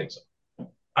 Yeah, I think so.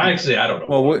 I don't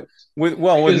know.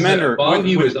 Well, with Mender,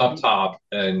 Bongi was up top,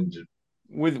 and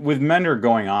with Mender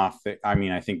going off, I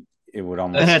mean, I think it would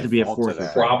almost had to be a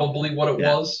 4-3-3. Probably what it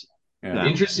was.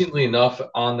 Interestingly enough,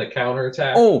 on the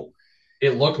counterattack,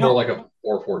 it looked more like a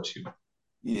 4-4-2.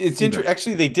 It's interesting.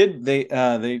 Actually, they did.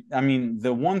 I mean,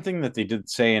 the one thing that they did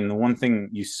say, and the one thing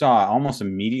you saw almost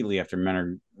immediately after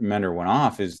Mender went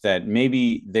off, is that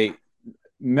maybe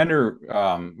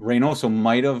Reynoso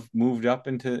might have moved up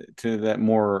into that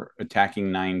more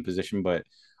attacking 9 position, but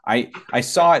I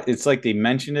saw it. It's like they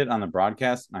mentioned it on the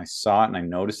broadcast, and I saw it and I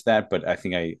noticed that, but I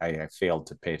think I failed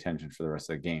to pay attention for the rest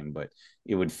of the game. But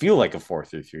it would feel like a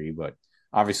 4-3-3, but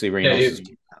obviously Reynoso's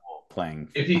playing.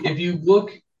 If you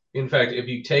look, in fact, if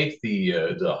you take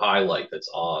the highlight that's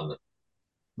on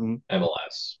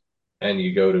MLS and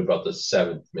you go to about the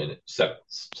 7th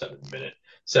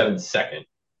second,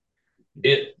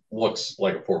 it looks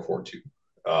like a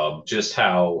 4-4-2. Just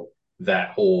how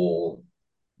that whole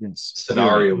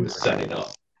scenario was setting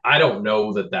up. I don't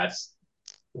know that that's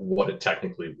what it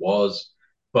technically was,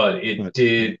 but it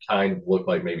did kind of look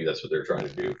like maybe that's what they're trying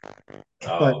to do.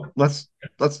 But let's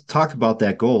talk about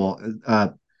that goal.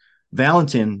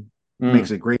 Valentin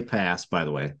makes a great pass, by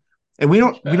the way, and we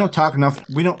don't talk enough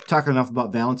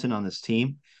about Valentin on this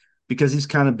team because he's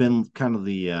kind of been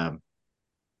the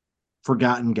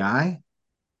forgotten guy,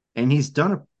 and he's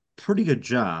done a pretty good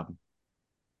job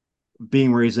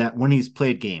being where he's at when he's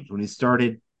played games. When he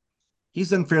started, he's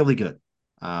done fairly good.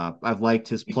 I've liked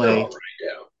his play.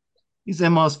 He's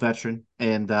an MLS veteran,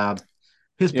 and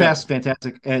his pass is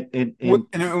fantastic.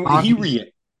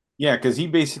 Because he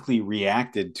basically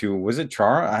reacted to, was it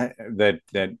Chara?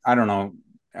 I don't know.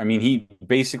 I mean, he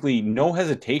basically no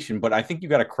hesitation, but I think you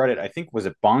got to credit. I think was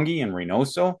it Bongi and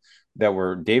Reynoso that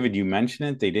were, David, you mentioned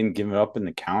it. They didn't give it up in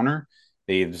the counter.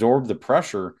 They absorbed the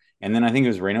pressure, and then I think it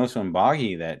was Reynoso and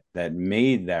Bongi that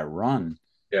made that run.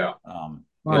 Yeah,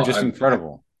 just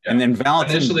incredible. And then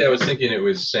Valentin. Initially, I was thinking it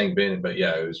was Sangbin, but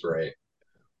yeah, it was Ray.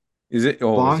 Is it?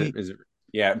 Oh, is it?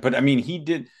 Yeah, but I mean, he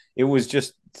did. It was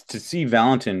just to see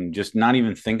Valentin just not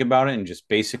even think about it and just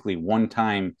basically one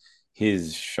time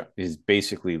his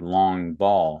basically long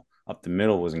ball up the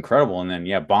middle was incredible, and then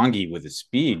Bongi with his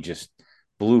speed just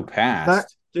blew past. Not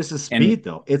just his speed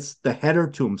though; it's the header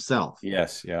to himself.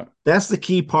 Yes, yeah, that's the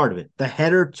key part of it. The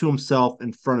header to himself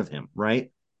in front of him,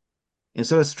 right?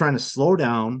 Instead of trying to slow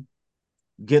down,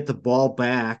 get the ball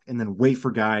back, and then wait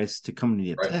for guys to come to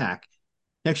the attack,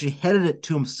 he actually headed it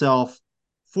to himself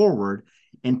forward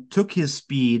and took his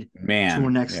speed to a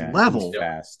next level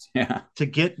fast. To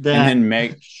get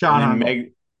that shot on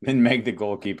Meg the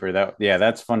goalkeeper.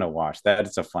 That's fun to watch.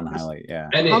 That's a fun highlight. Yeah.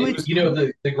 And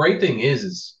the great thing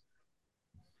is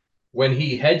when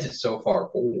he heads it so far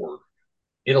forward,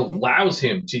 it allows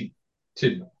him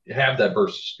to have that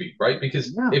burst of speed, right?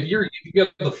 Because if you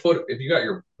got the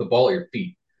ball at your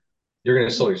feet, you're going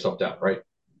to slow yourself down, right?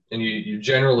 And you're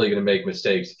generally going to make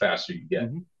mistakes the faster you get.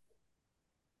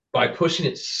 By pushing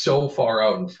it so far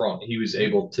out in front, he was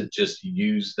able to just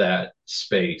use that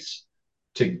space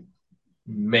to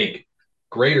make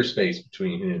greater space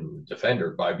between him and the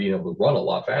defender by being able to run a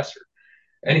lot faster.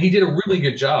 And he did a really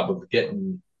good job of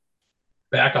getting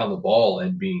back on the ball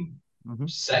and being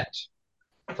set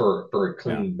for a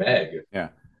clean Meg. Yeah.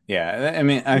 I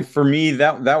mean, for me,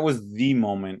 that was the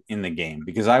moment in the game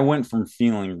because I went from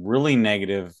feeling really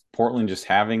negative, Portland just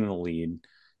having the lead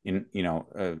in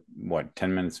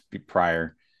 10 minutes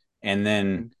prior, and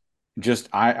then just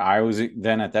I was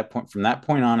then at that point, from that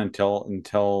point on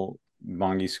until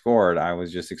Bongi scored, I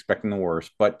was just expecting the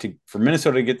worst. But for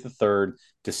Minnesota to get the third,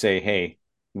 to say, hey,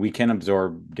 we can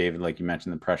absorb, David, like you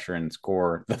mentioned, the pressure and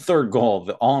score the third goal,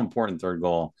 the all important third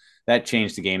goal, that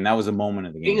changed the game. That was a moment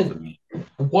of the game for me.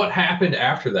 What happened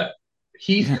after that?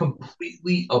 He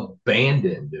completely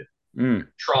abandoned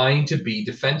trying to be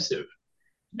defensive.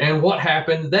 And what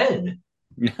happened then?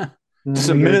 Just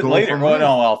a minute later. 3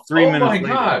 minutes later. Oh my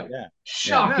God.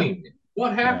 Shocking.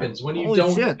 What happens when you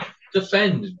don't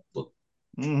defend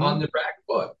on the back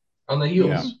foot, on the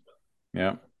heels?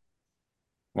 Yeah.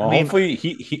 Well, hopefully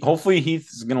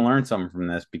Heath's going to learn something from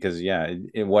this because,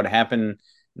 what happened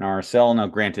in RSL, now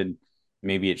granted,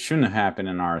 maybe it shouldn't have happened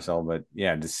in RSL, but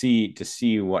to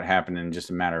see what happened in just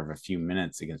a matter of a few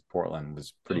minutes against Portland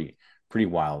was pretty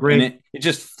wild. Great. And it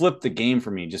just flipped the game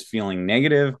for me, just feeling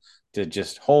negative to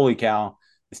just, holy cow,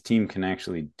 this team can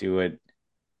actually do it.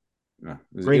 It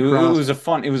was a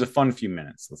fun few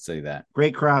minutes. Let's say that.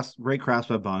 Great cross by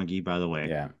Bongi, by the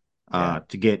way.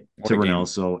 To get to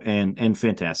Reynoso and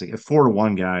fantastic. At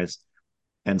 4-1, guys,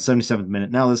 and 77th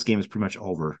minute. Now this game is pretty much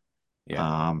over.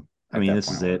 I mean, this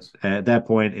is it. At that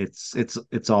point,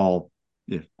 it's all.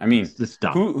 Yeah, I mean, it's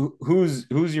done. Who's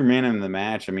your man in the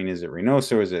match? I mean, is it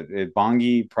Reynoso? Is it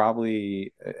Bongi?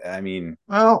 Probably. I mean,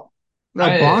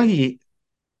 Bongi.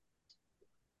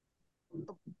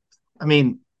 I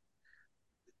mean,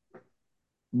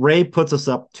 Rey puts us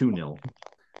up 2-0,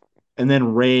 and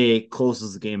then Rey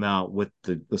closes the game out with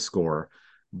the score.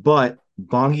 But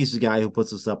Bongi's the guy who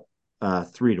puts us up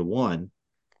 3-1,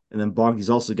 and then Bongi's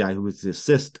also the guy who was the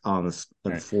assist on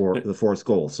the fourth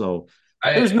goal. So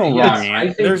there's no wrong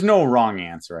answer. There's no wrong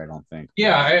answer, I don't think.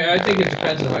 Yeah, I think it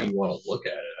depends on how you want to look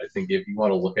at it. I think if you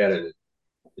want to look at it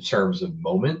in terms of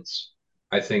moments,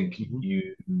 I think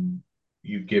you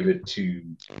give it to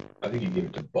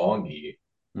Bongi,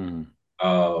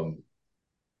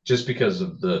 just because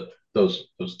of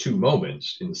those two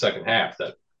moments in the second half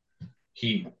that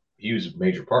he was a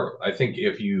major part of. I think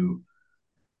if you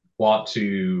want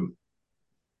to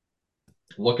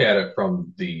look at it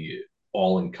from the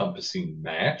all-encompassing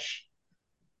match,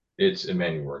 it's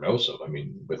Emmanuel Reynoso. I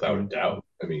mean, without a doubt.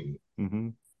 I mean,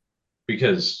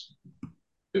 because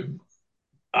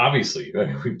obviously, I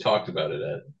mean, we've talked about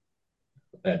it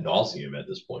ad nauseum at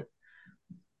this point.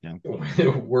 Yeah.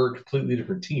 We're a completely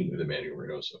different team with Emmanuel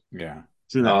Reynoso. Yeah.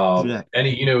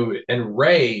 And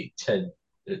Rey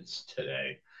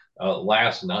today,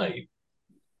 last night,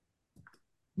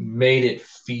 made it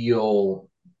feel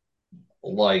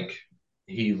like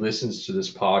he listens to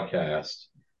this podcast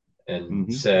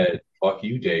and said, "Fuck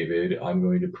you, David. I'm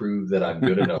going to prove that I'm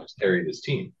good enough to carry this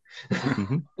team."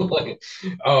 But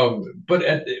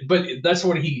that's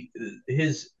what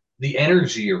the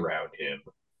energy around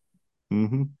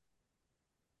him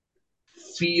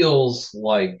feels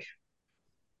like.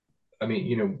 I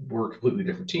mean, we're a completely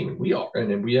different team, and we are, and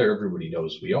then everybody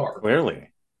knows we are clearly.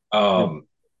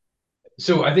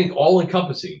 So I think all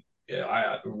encompassing,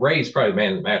 Rey's probably the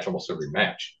man of the match almost every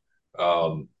match.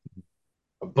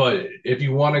 But if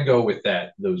you want to go with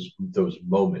those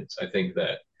moments, I think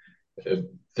that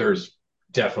there's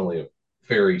definitely a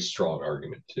very strong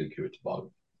argument to give it to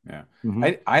Bongi. Yeah.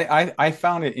 I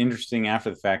found it interesting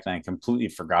after the fact, and I completely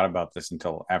forgot about this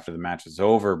until after the match was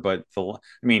over. But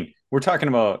we're talking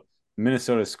about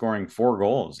Minnesota scoring 4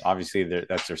 goals. Obviously,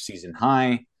 that's their season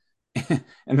high.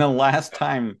 And the last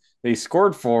time they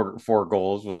scored four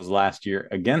goals was last year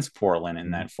against Portland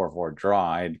in that 4-4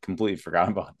 draw. I had completely forgot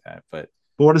about that. But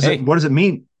what does it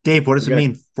mean, Dave? What does it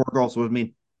mean? 4 goals. What does it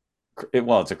mean?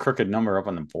 It's a crooked number up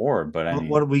on the board. But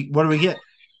what do we get?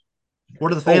 What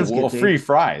do the fans get? Free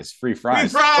fries. Free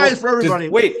fries for everybody.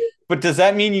 But does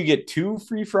that mean you get 2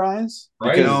 free fries?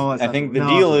 Right. Because I think the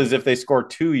deal is if they score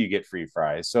 2, you get free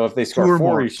fries. So if they score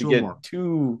 4, you should get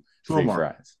 2 free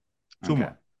fries. 2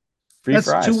 more. Free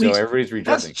fries. So everybody's rejoicing.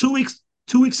 That's 2 weeks.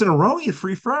 2 weeks in a row, you get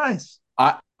free fries.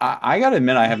 I gotta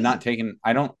admit, I have not taken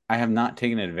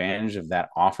advantage of that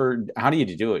offer. How do you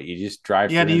do it? You just drive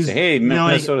through and say, "Hey,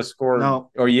 Minnesota scored,"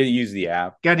 or you use the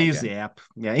app. Got to use the app.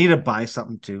 Yeah, you need to buy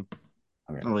something too.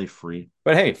 Okay. Not really free.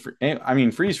 But hey,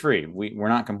 free's free. We're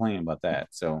not complaining about that.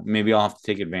 So maybe I'll have to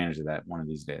take advantage of that one of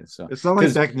these days. So it's not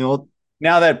like back in the old.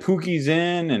 Now that Pukki's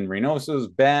in and Reynoso's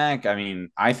back, I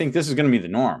mean, I think this is going to be the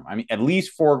norm. I mean, at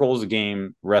least 4 goals a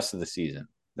game rest of the season.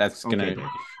 That's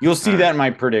you'll see that in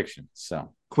my predictions.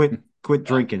 So quit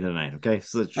drinking tonight, okay?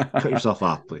 So cut yourself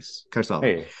off, please. Cut yourself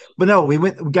off. But no, we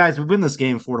win this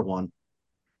game 4-1.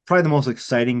 Probably the most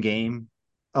exciting game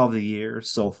of the year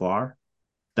so far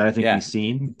that I think we've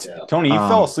seen. Tony, you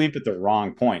fell asleep at the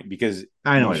wrong point because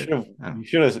I know you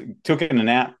should have taken a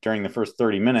nap during the first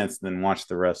 30 minutes and then watched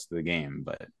the rest of the game.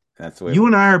 But that's the way you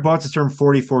and I are about to turn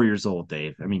 44 years old,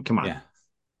 Dave. I mean, come on. Yeah.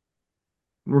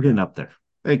 We're getting up there.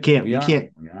 You can't.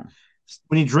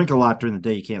 When you drink a lot during the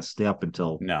day, you can't stay up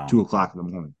until 2:00 in the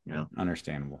morning.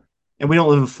 Understandable. And we don't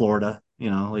live in Florida,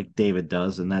 like David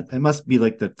does, and that it must be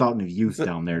like the fountain of youth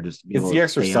down there. Just it's the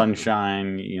extra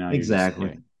sunshine,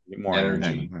 exactly. More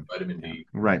energy, vitamin D.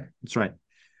 Right, that's right.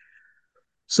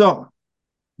 So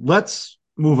let's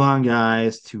move on,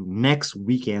 guys, to next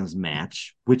weekend's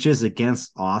match, which is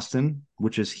against Austin,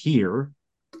 which is here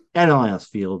at Allianz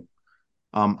Field.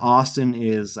 Austin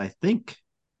is, I think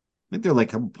they're like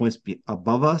a couple points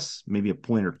above us, maybe a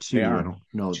point or 2. I don't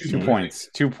know. 2 points.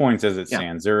 2 points as it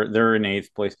stands. They're in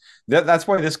 8th place. That's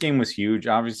why this game was huge.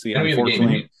 Obviously,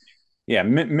 unfortunately,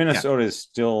 Minnesota is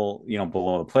still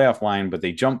below the playoff line, but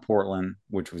they jumped Portland,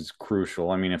 which was crucial.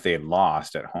 I mean, if they had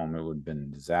lost at home, it would have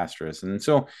been disastrous. And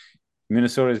so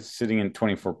Minnesota is sitting in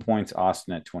 24 points.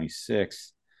 Austin at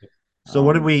 26. So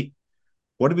what did we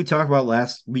talk about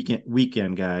last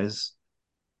weekend, guys?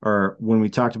 Or when we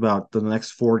talked about the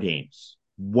next 4 games,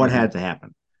 what had to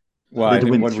happen? Well, I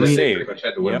think what we say, pretty much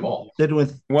had to win them all. They had to win.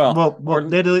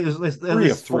 They had to at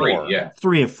least 3 of 4.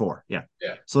 3 of 4. Yeah.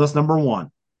 So that's number 1.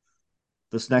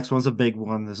 This next one's a big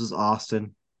one. This is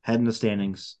Austin heading the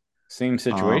standings. Same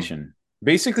situation.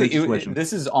 Basically, situation.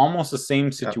 this is almost the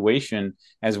same situation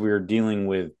as we were dealing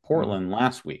with Portland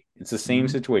last week. It's the same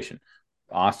situation.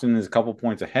 Austin is a couple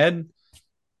points ahead,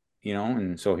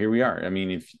 and so here we are. I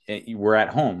mean, if we're at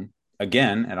home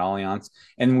again at Allianz,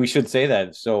 and we should say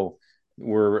that. So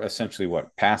we're essentially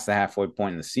past the halfway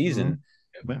point in the season.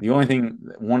 The only thing,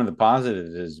 one of the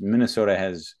positives is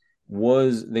Minnesota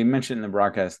they mentioned in the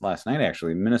broadcast last night,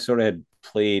 actually, Minnesota had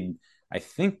played, I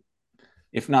think,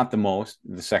 if not the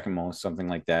second most, something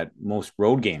like that, most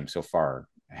road games so far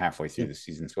halfway through the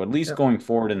season. So at least going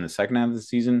forward in the second half of the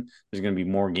season, there's going to be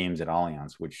more games at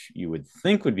Allianz, which you would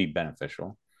think would be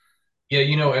beneficial. Yeah,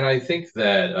 and I think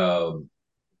that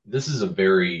this is a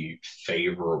very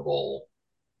favorable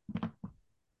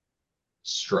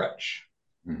stretch,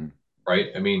 right?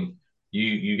 I mean,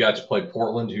 you got to play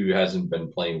Portland, who hasn't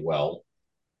been playing well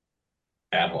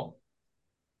at home.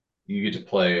 You get to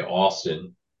play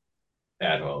Austin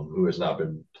at home, who has not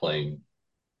been playing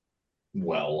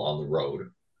well on the road.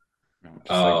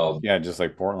 Just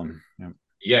like Portland.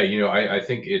 Yeah, I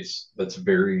think that's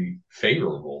very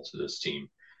favorable to this team,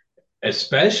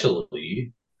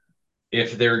 especially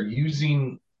if they're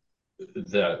using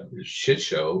the shit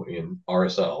show in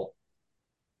RSL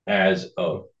as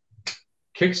a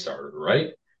Kickstarter,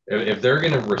 right? If they're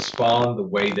going to respond the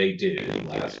way they did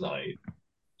last night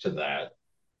to that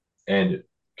and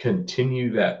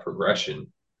continue that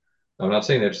progression, I'm not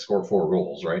saying they have to score 4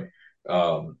 goals, right?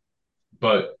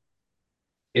 But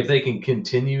if they can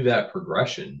continue that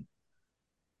progression,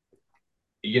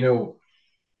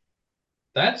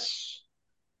 that's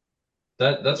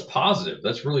positive.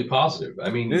 That's really positive. I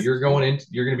mean, you're going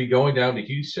to be going down to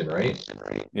Houston, right?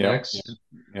 Next.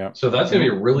 Yeah. So that's going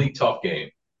to be a really tough game.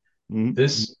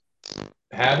 Mm-hmm.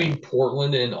 Having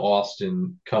Portland and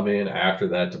Austin come in after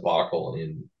that debacle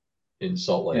in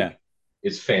Salt Lake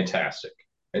is fantastic.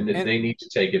 And they need to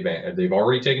take advantage. They've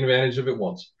already taken advantage of it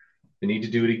once. They need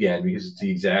to do it again because it's the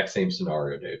exact same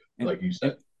scenario, Dave, like you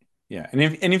said.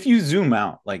 And if you zoom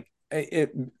out,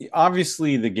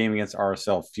 obviously the game against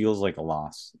RSL feels like a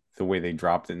loss the way they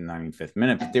dropped it in the 95th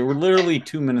minute, but they were literally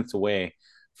 2 minutes away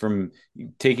from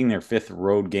taking their 5th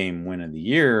road game win of the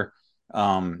year.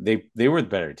 They were the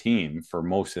better team for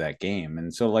most of that game,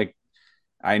 and so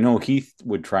I know Heath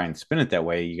would try and spin it that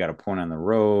way. You got a point on the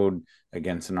road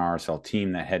against an RSL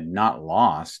team that had not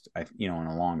lost, in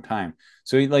a long time.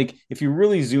 So if you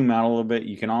really zoom out a little bit,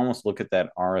 you can almost look at that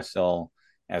RSL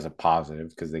as a positive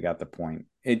because they got the point.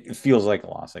 It feels like a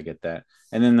loss. I get that.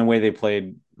 And then the way they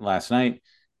played last night,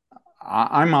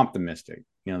 I'm optimistic.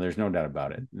 There's no doubt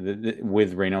about it.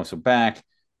 With Reynoso back,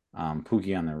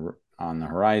 Pukki on the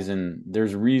horizon,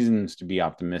 there's reasons to be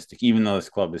optimistic, even though this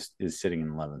club is sitting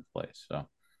in 11th place. So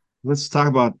let's talk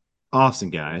about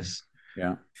Austin, guys.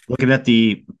 Yeah. Looking at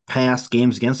the past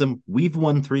games against them, we've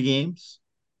won 3 games.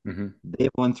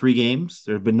 They've won 3 games.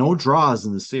 There have been no draws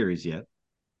in the series yet.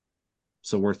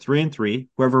 So we're 3-3.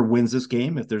 Whoever wins this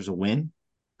game, if there's a win,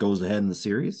 goes ahead in the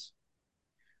series.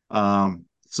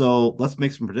 So let's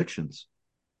make some predictions.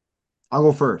 I'll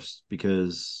go first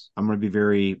because I'm going to be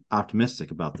very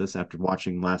optimistic about this after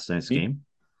watching last night's game.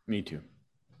 Me too.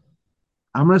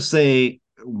 I'm going to say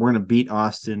we're going to beat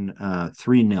Austin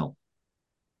 3-0.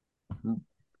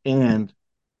 And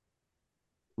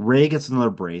Rey gets another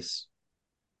brace.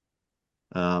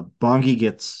 Bongi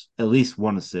gets at least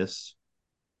 1 assist.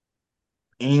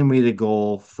 And we get a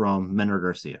goal from Menor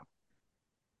Garcia.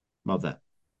 Love that.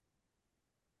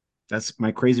 That's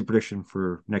my crazy prediction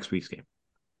for next week's game.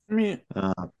 I mean,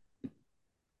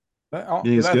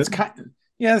 that's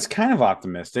kind of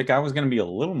optimistic. I was going to be a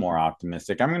little more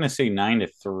optimistic. I'm going to say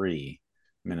 9-3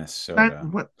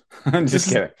 Minnesota. I'm just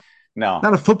kidding. No,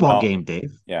 not a football game,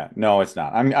 Dave. Yeah, no, it's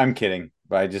not. I'm kidding,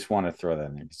 but I just want to throw that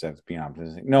in there because that's being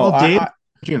optimistic. No, well, Dave,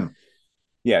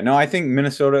 I think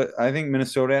Minnesota. I think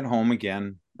Minnesota at home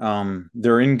again.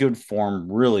 They're in good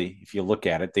form, really. If you look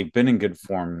at it, they've been in good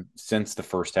form since the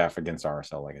first half against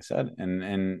RSL, like I said,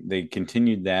 and they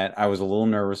continued that. I was a little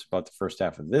nervous about the first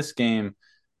half of this game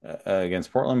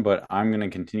against Portland, but I'm going to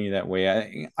continue that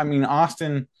way. I mean,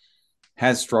 Austin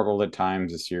has struggled at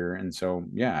times this year, and so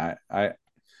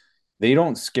they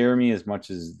don't scare me as much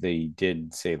as they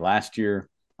did, say, last year.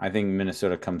 I think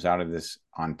Minnesota comes out of this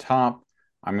on top.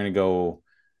 I'm going to go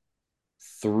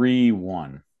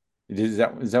 3-1. Is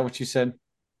that what you said?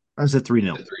 I said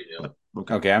 3-0. 3-0.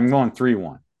 Okay, I'm going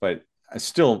 3-1, but I'm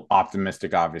still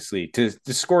optimistic, obviously, to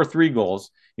score 3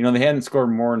 goals. They hadn't scored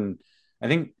more than, I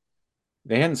think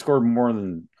they hadn't scored more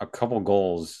than a couple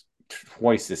goals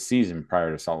twice this season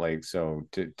prior to Salt Lake. So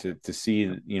to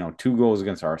see, 2 goals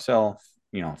against RSL,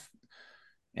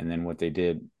 and then what they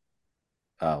did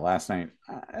last night,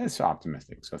 it's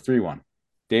optimistic. So 3-1.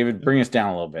 David, bring us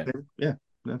down a little bit. Yeah.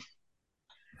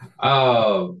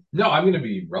 No, I'm going to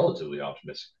be relatively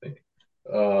optimistic. I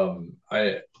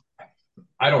think.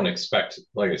 I don't expect,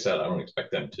 like I said, I don't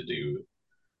expect them to do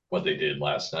what they did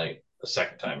last night a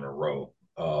second time in a row.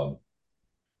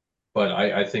 But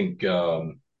I think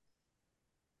I'm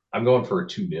going for a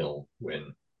 2-0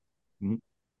 win.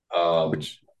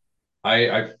 Which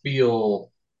I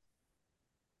feel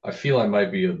I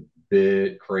might be a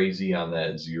bit crazy on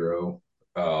that 0.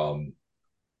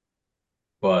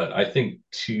 But I think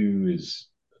 2 is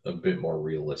a bit more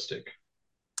realistic.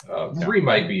 3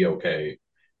 might be okay,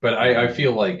 but I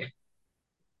feel like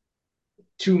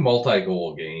 2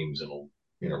 multi-goal games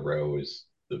in a row is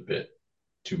a bit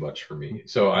too much for me.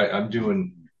 So I'm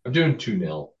doing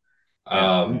 2-0.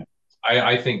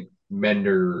 I think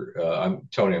Mender. I'm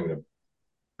Tony. I'm going to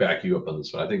back you up on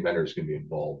this one. I think Mender is going to be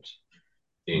involved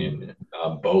in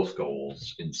both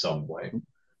goals in some way,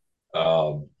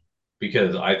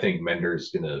 because I think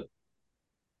Mender's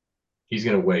he's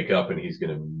going to wake up and he's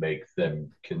going to make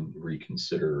them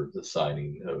reconsider the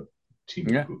signing of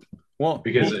Timo Pukki. Well,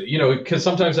 because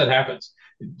sometimes that happens.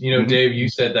 Dave, you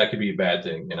said that could be a bad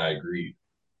thing, and I agree.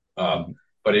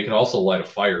 But it can also light a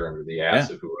fire under the ass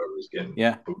of whoever's getting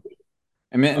Pukki.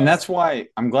 I mean, and that's why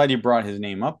I'm glad you brought his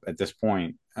name up at this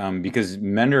point, because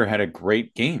Mender had a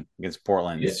great game against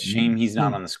Portland. It's a shame he's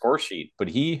not on the score sheet, but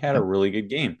he had a really good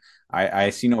game. I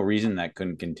see no reason that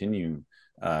couldn't continue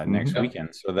next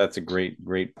weekend. So that's a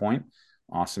great point.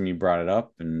 Awesome, you brought it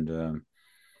up, and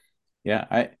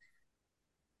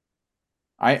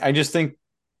I just think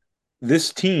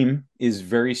this team is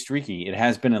very streaky. It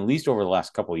has been at least over the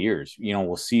last couple of years.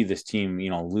 We'll see this team,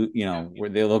 where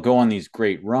they'll go on these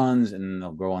great runs and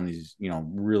they'll go on these,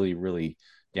 really, really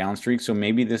down streaks. So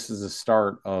maybe this is the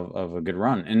start of a good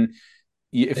run. And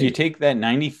if you take that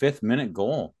 95th minute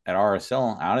goal at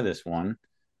RSL out of this one,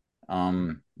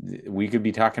 we could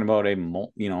be talking about a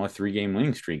 3-game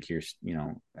winning streak here,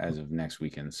 as of next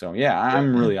weekend. So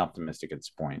I'm really optimistic at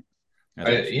this point.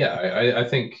 I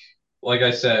think, like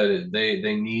I said,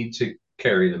 they need to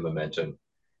carry the momentum.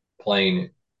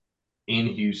 Playing in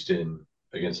Houston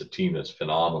against a team that's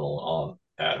phenomenal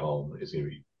at home is going to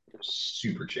be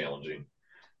super challenging.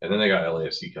 And then they got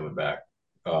LAFC coming back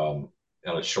on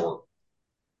a short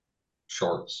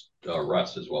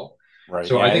rest as well. Right.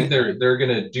 So I think they're going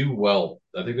to do well.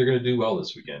 I think they're going to do well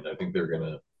this weekend. I think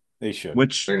they should.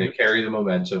 They're going to carry the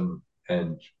momentum,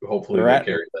 and hopefully they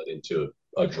carry that into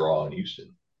a draw in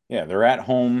Houston. Yeah, they're at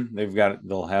home.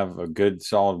 They'll have a good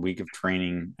solid week of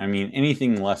training. I mean,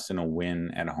 anything less than a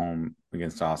win at home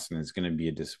against Austin is going to be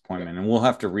a disappointment, and we'll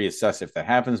have to reassess if that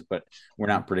happens, but we're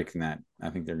not predicting that. I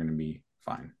think they're going to be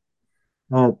fine.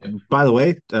 Oh, by the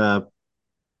way, the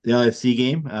LFC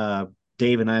game,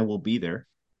 Dave and I will be there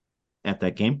at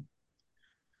that game.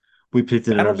 We picked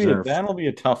it. That'll be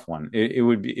a tough one. It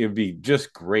would be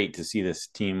just great to see this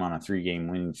team on a 3-game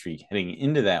winning streak heading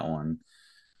into that one.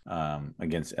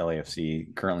 Against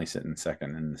LAFC, currently sitting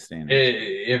second in the standings.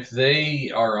 If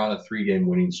they are on a 3-game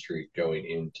winning streak going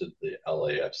into the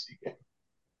LAFC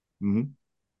game,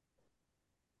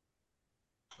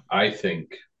 I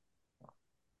think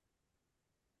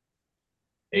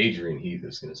Adrian Heath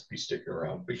is going to be sticking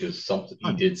around because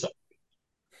he did something.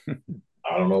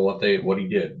 I don't know what he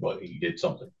did, but he did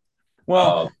something.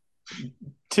 Well,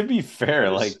 to be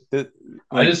fair,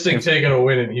 I just think taking a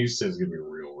win in Houston is going to be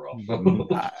real rough.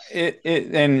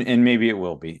 And maybe it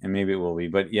will be,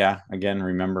 but again,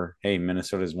 remember, hey,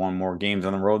 Minnesota's won more games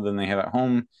on the road than they have at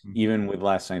home, even with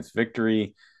last night's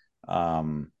victory.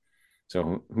 So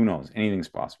who knows? Anything's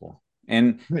possible.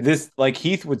 And this, like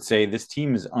Heath would say, this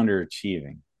team is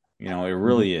underachieving. It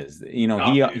really is. He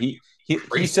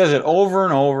says it over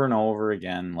and over and over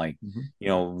again. They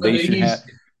should have.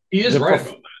 He is right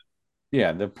about that.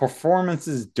 Yeah, the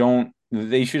performances don't.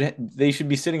 They should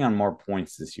be sitting on more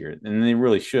points this year, and they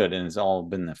really should. And it's all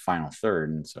been the final third,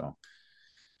 and so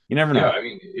you never know. Yeah, I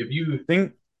mean,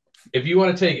 if you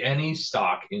want to take any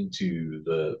stock into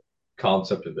the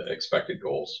concept of the expected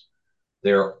goals,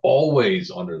 they're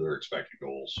always under their expected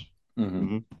goals,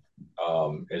 and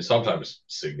sometimes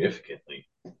significantly.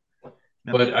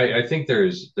 But I think there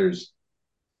is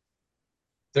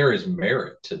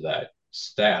merit to that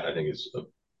stat. I think it's a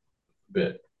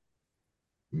bit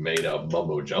made up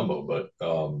mumbo jumbo, but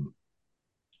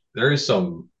there is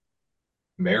some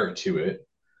merit to it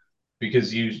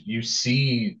because you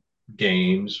see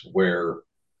games where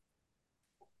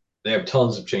they have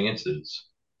tons of chances.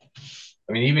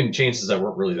 I mean, even chances that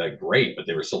weren't really that great, but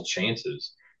they were still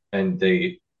chances, and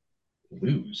they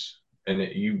lose. And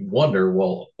you wonder,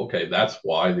 well, okay, that's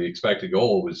why the expected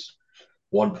goal was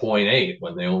 1.8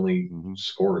 when they only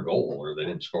scored a goal or they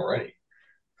didn't score any.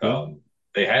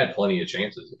 They had plenty of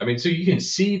chances. I mean, so you can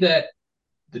see that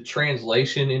the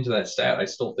translation into that stat, I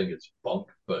still think it's bunk,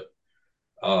 but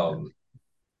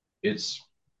it's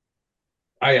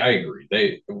I agree.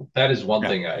 That is one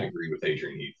thing I agree with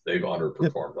Adrian Heath. They've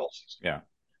underperformed all season. Yeah.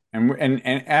 And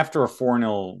after a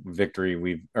 4-0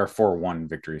 victory, or 4-1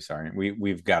 victory, sorry,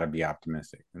 we've got to be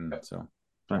optimistic. And so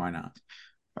why not?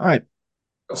 All right.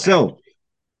 So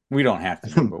we don't have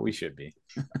to be, but we should be.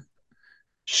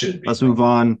 Should be. Let's move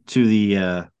on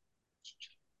to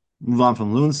move on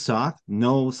from Loons talk.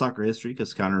 No soccer history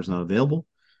because Connor's not available.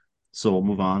 So we'll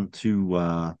move on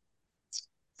to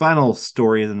final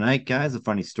story of the night, guys. A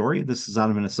funny story. This is out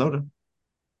of Minnesota.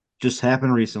 Just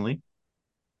happened recently.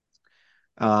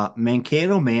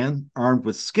 Mankato man armed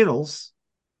with Skittles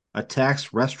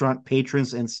attacks restaurant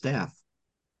patrons and staff.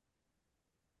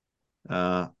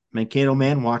 Mankato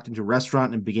man walked into a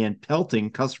restaurant and began pelting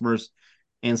customers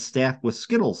and staff with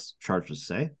Skittles, charges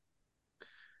say.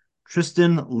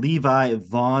 Tristan Levi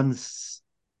Von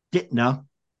Stitna,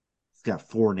 he's got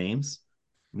 4 names,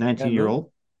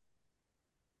 19-year-old,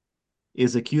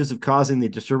 is accused of causing the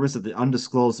disturbance at the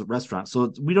undisclosed restaurant.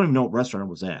 So we don't even know what restaurant it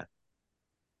was at.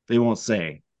 They won't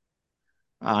say.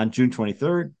 On June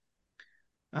 23rd,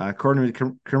 according to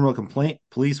the criminal complaint,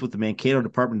 police with the Mankato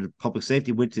Department of Public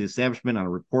Safety went to the establishment on a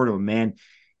report of a man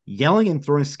yelling and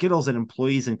throwing Skittles at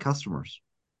employees and customers.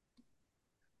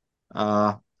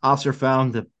 Officer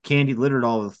found the candy littered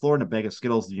all over the floor and a bag of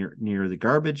Skittles near the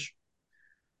garbage.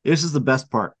 This is the best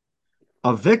part.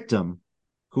 A victim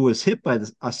who was hit by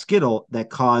a Skittle that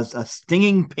caused a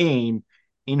stinging pain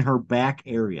in her back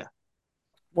area.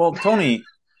 Well, Tony,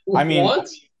 I mean, what?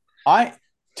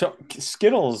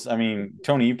 Skittles. I mean,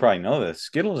 Tony, you probably know this.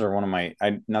 Skittles are one of my.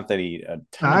 Not that I eat a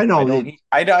ton. I know.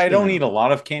 I don't eat a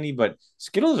lot of candy, but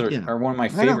Skittles are one of my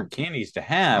favorite candies to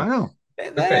have. I know.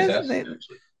 They're fantastic.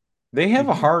 They have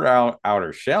a hard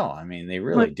outer shell. I mean, they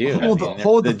really do. Hold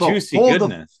the phone. Juicy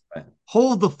goodness.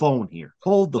 Hold the phone here.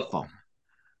 Hold the phone.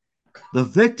 The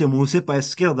victim was hit by a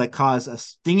Skittle that caused a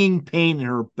stinging pain in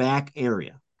her back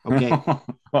area. Okay.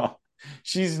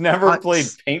 She's never played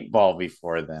paintball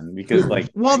before then because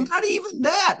not even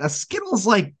that. A Skittle's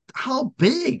how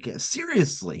big?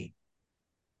 Seriously.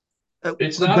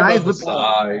 It's not about the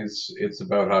size. It's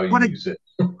about how you use it.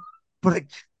 But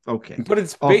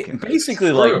it's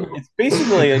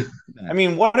basically I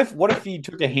mean, what if you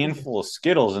took a handful of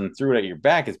Skittles and threw it at your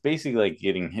back? It's basically like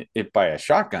getting hit by a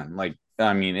shotgun.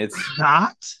 I mean, it's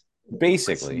not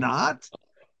basically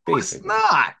It's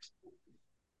not.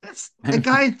 That's a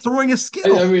guy throwing a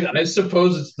Skittle. I mean, I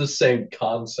suppose it's the same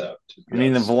concept. I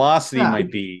mean, the velocity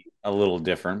might be a little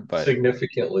different, but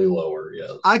significantly lower.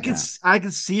 Yes, I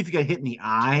could see if you got hit in the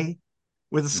eye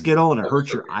with a Skittle and it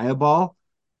hurt your eyeball.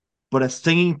 But a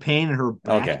stinging pain in her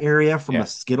back area from a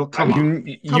Skittle. Come on.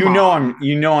 You know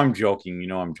I'm joking.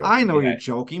 I know you're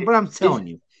joking, but I'm telling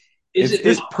you.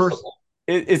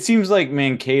 It seems like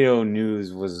Mankato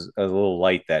news was a little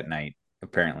light that night,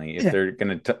 apparently, if they're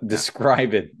going to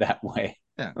describe it that way.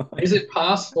 Yeah. Is it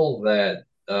possible that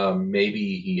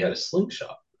maybe he had a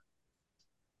slingshot?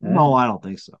 No, I don't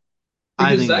think so.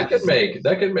 Because that could make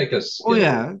a Skittle. Oh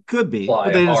yeah, it could be.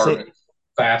 But they didn't say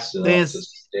fast enough.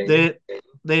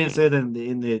 They didn't say that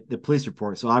in the police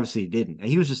report, so obviously he didn't.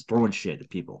 He was just throwing shit at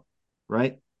people,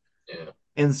 right? Yeah.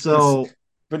 And so,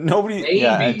 but nobody.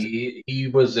 Maybe he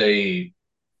was a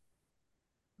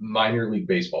minor league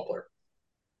baseball player.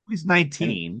 He's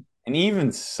 19, and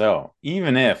even so,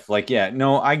 even if I get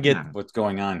what's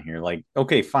going on here.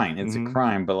 Okay, fine, it's a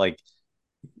crime, but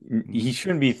he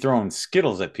shouldn't be throwing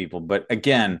Skittles at people. But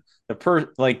again,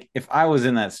 if I was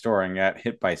in that store and got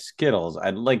hit by Skittles,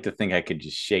 I'd like to think I could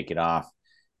just shake it off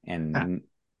and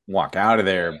walk out of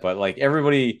there. But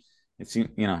everybody,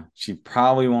 she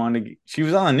probably wanted to. She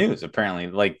was on the news apparently.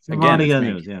 Maybe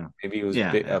it was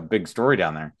a big story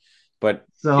down there. But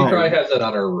she probably has that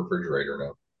on her refrigerator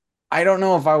now. I don't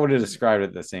know if I would have described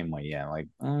it the same way. Yeah,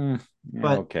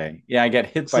 okay, yeah, I got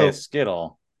hit by a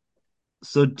Skittle.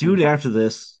 So, dude, after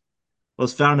this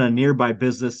was found in a nearby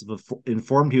business,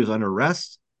 informed he was under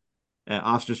arrest.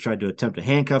 Officers tried to attempt to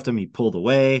handcuff him. He pulled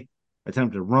away,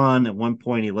 attempted to run. At one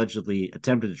point, he allegedly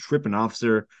attempted to trip an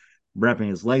officer, wrapping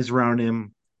his legs around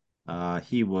him.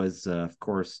 He was, of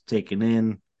course, taken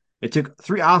in. It took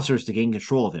 3 officers to gain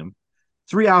control of him.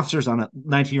 3 officers on a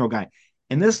 19-year-old guy.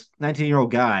 And this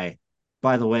 19-year-old guy,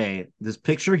 by the way, this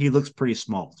picture, he looks pretty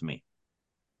small to me.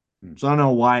 So I don't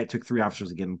know why it took 3 officers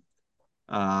to get him.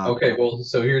 Okay, well,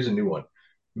 so here's a new one.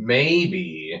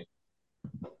 Maybe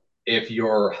if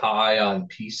you're high on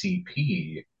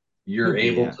PCP, you're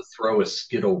able to throw a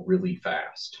Skittle really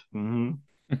fast.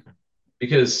 Mm-hmm.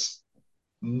 Because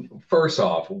first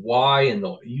off, why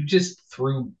you just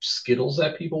threw Skittles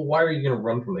at people? Why are you going to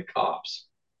run from the cops?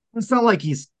 It's not like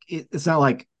it's not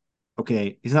like,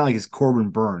 okay, he's not like he's Corbin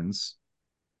Burns,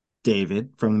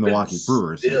 David from the Milwaukee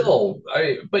Brewers.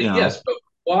 Yes, but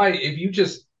why if you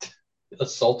just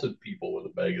assaulted people with a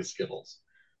bag of Skittles?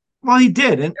 Well, he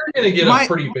did, and you're going to get a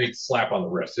pretty big slap on the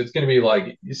wrist. It's going to be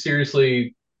like, you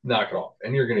seriously knock it off,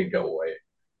 and you're going to go away.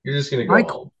 You're just going to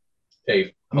go home.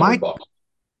 Pay $100.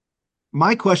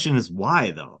 My question is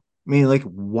why, though? I mean, like,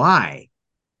 why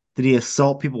did he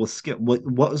assault people with Skittles?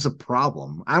 What was the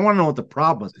problem? I want to know what the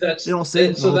problem is. They don't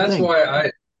say so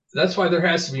that's why there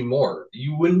has to be more.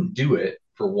 You wouldn't do it,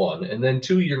 for one, and then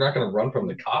two, you're not going to run from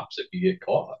the cops if you get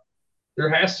caught. There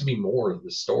has to be more of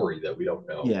the story that we don't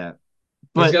know. Yeah,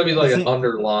 but there's got to be like an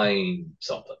underlying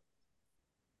something.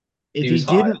 If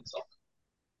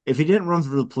he didn't run for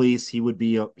the police, he'd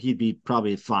be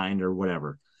probably fined or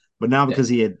whatever. But now because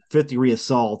he had fifth-degree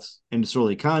assault and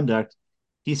disorderly conduct,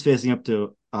 he's facing up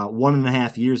to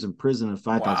 1.5 years in prison and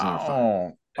 $5,000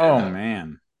 fine. Oh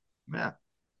man, yeah,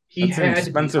 that's an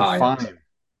expensive fine.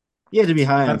 He had to be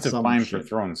high on some fine for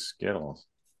throwing Skittles.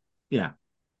 Yeah,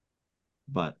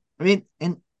 but I mean,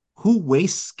 and who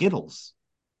wastes Skittles?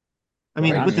 I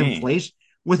mean, with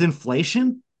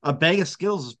inflation, a bag of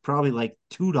Skittles is probably like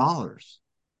 $2,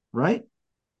 right?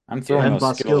 I'm throwing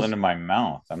those Skittles into my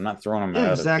mouth. I'm not throwing them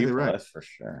at other people. Right. That's for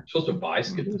sure. You're supposed to buy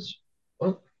Skittles?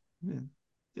 What? Yeah.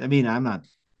 I mean, I'm not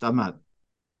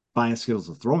buying Skittles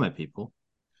to throw them at people.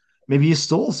 Maybe you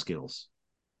stole Skittles.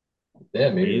 Yeah,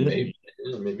 maybe. Maybe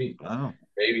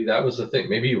that was the thing.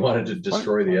 Maybe you wanted to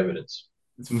destroy the evidence.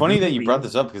 It's funny that you brought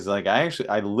this up because, like,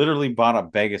 I literally bought a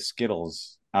bag of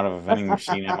Skittles out of a vending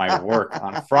machine at my work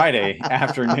on Friday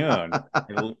afternoon.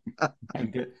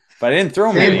 But I didn't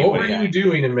throw them. What were you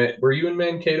doing? Were you in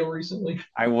Mankato recently?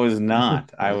 I was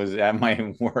not. I was at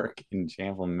my work in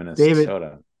Champlin,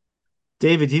 Minnesota.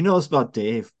 David, do you know this about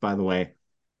Dave, by the way? You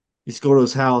used to go to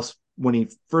his house when he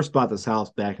first bought this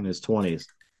house back in his 20s.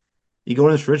 You go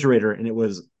in his refrigerator, and it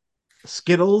was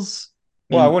Skittles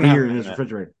and beer in his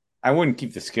refrigerator. I wouldn't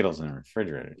keep the Skittles in the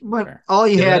refrigerator. But all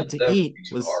you had to eat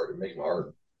was hard to make them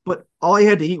hard. But all he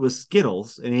had to eat was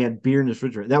Skittles, and he had beer in his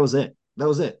refrigerator. That was it.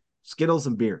 Skittles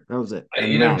and beer. That was it.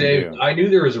 Dave, I knew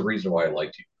there was a reason why I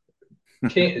liked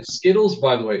you. Skittles,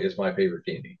 by the way, is my favorite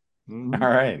candy. Mm-hmm. All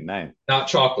right, nice. Not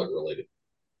chocolate related.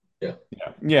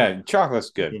 Yeah. Chocolate's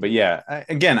good, but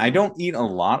again, I don't eat a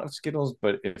lot of Skittles.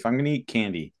 But if I'm gonna eat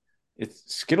candy,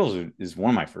 Skittles is one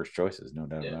of my first choices, no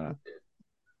doubt about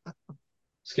it.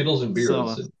 Skittles and beer.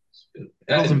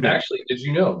 Actually, did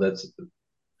you know that's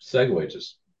segue?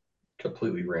 Just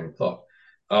completely random thought.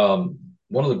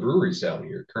 One of the breweries down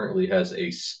here currently has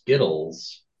a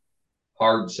Skittles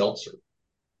hard seltzer.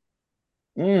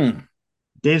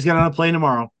 Dave's got on a plane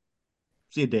tomorrow.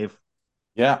 See you, Dave.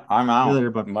 Yeah, I'm out. See you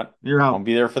later, but you're out. I'll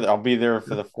be there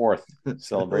for the 4th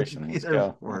celebration. Let's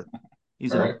go.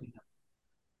 He's out.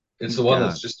 It's the one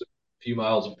that's just a few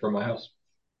miles from my house.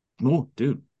 Oh,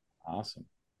 dude. Awesome.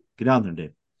 Get down there,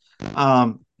 Dave.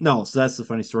 No, so that's the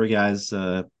funny story, guys.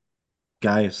 So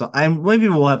maybe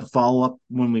we'll have to follow up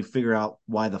when we figure out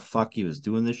why the fuck he was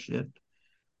doing this shit.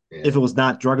 Yeah. If it was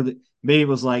not drug, maybe it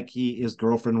was like his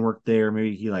girlfriend worked there.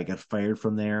 Maybe he like got fired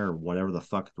from there or whatever the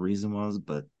fuck the reason was.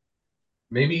 But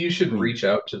maybe you should reach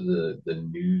out to the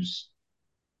news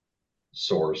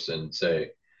source and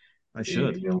say, I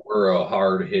should. We're a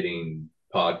hard hitting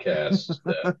podcast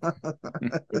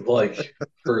that would like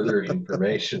further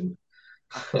information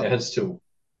as to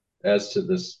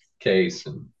this case,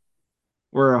 and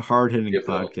we're a hard hitting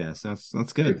podcast. That's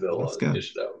good. That's good.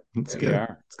 That's good.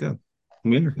 That's good.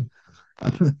 You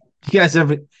guys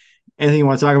have anything you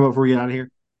want to talk about before we get out of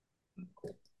here?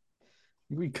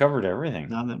 We covered everything.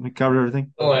 We covered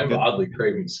everything. Oh, I'm oddly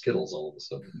craving Skittles all of a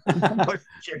sudden.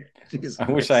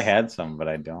 I wish I had some, but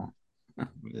I don't.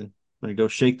 Gonna go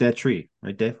shake that tree,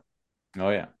 right, Dave? Oh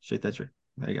yeah, shake that tree.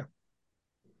 There you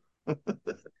go.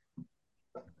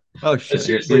 Oh shit! I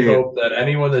seriously hope that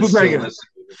anyone that's still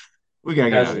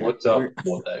listening has looked up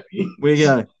what that means. We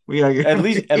got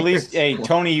at least. Hey,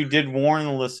 Tony, you did warn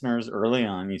the listeners early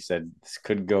on. You said this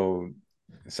could go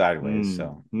sideways.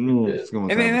 And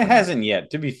it hasn't yet.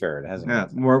 To be fair, it hasn't. Yeah,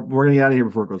 we're gonna get out of here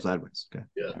before it goes sideways. Okay.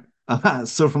 Yeah.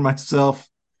 So for myself,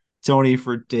 Tony,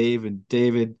 for Dave and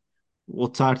David, we'll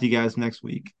talk to you guys next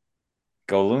week.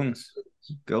 Go Loons.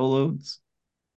 Go Loons.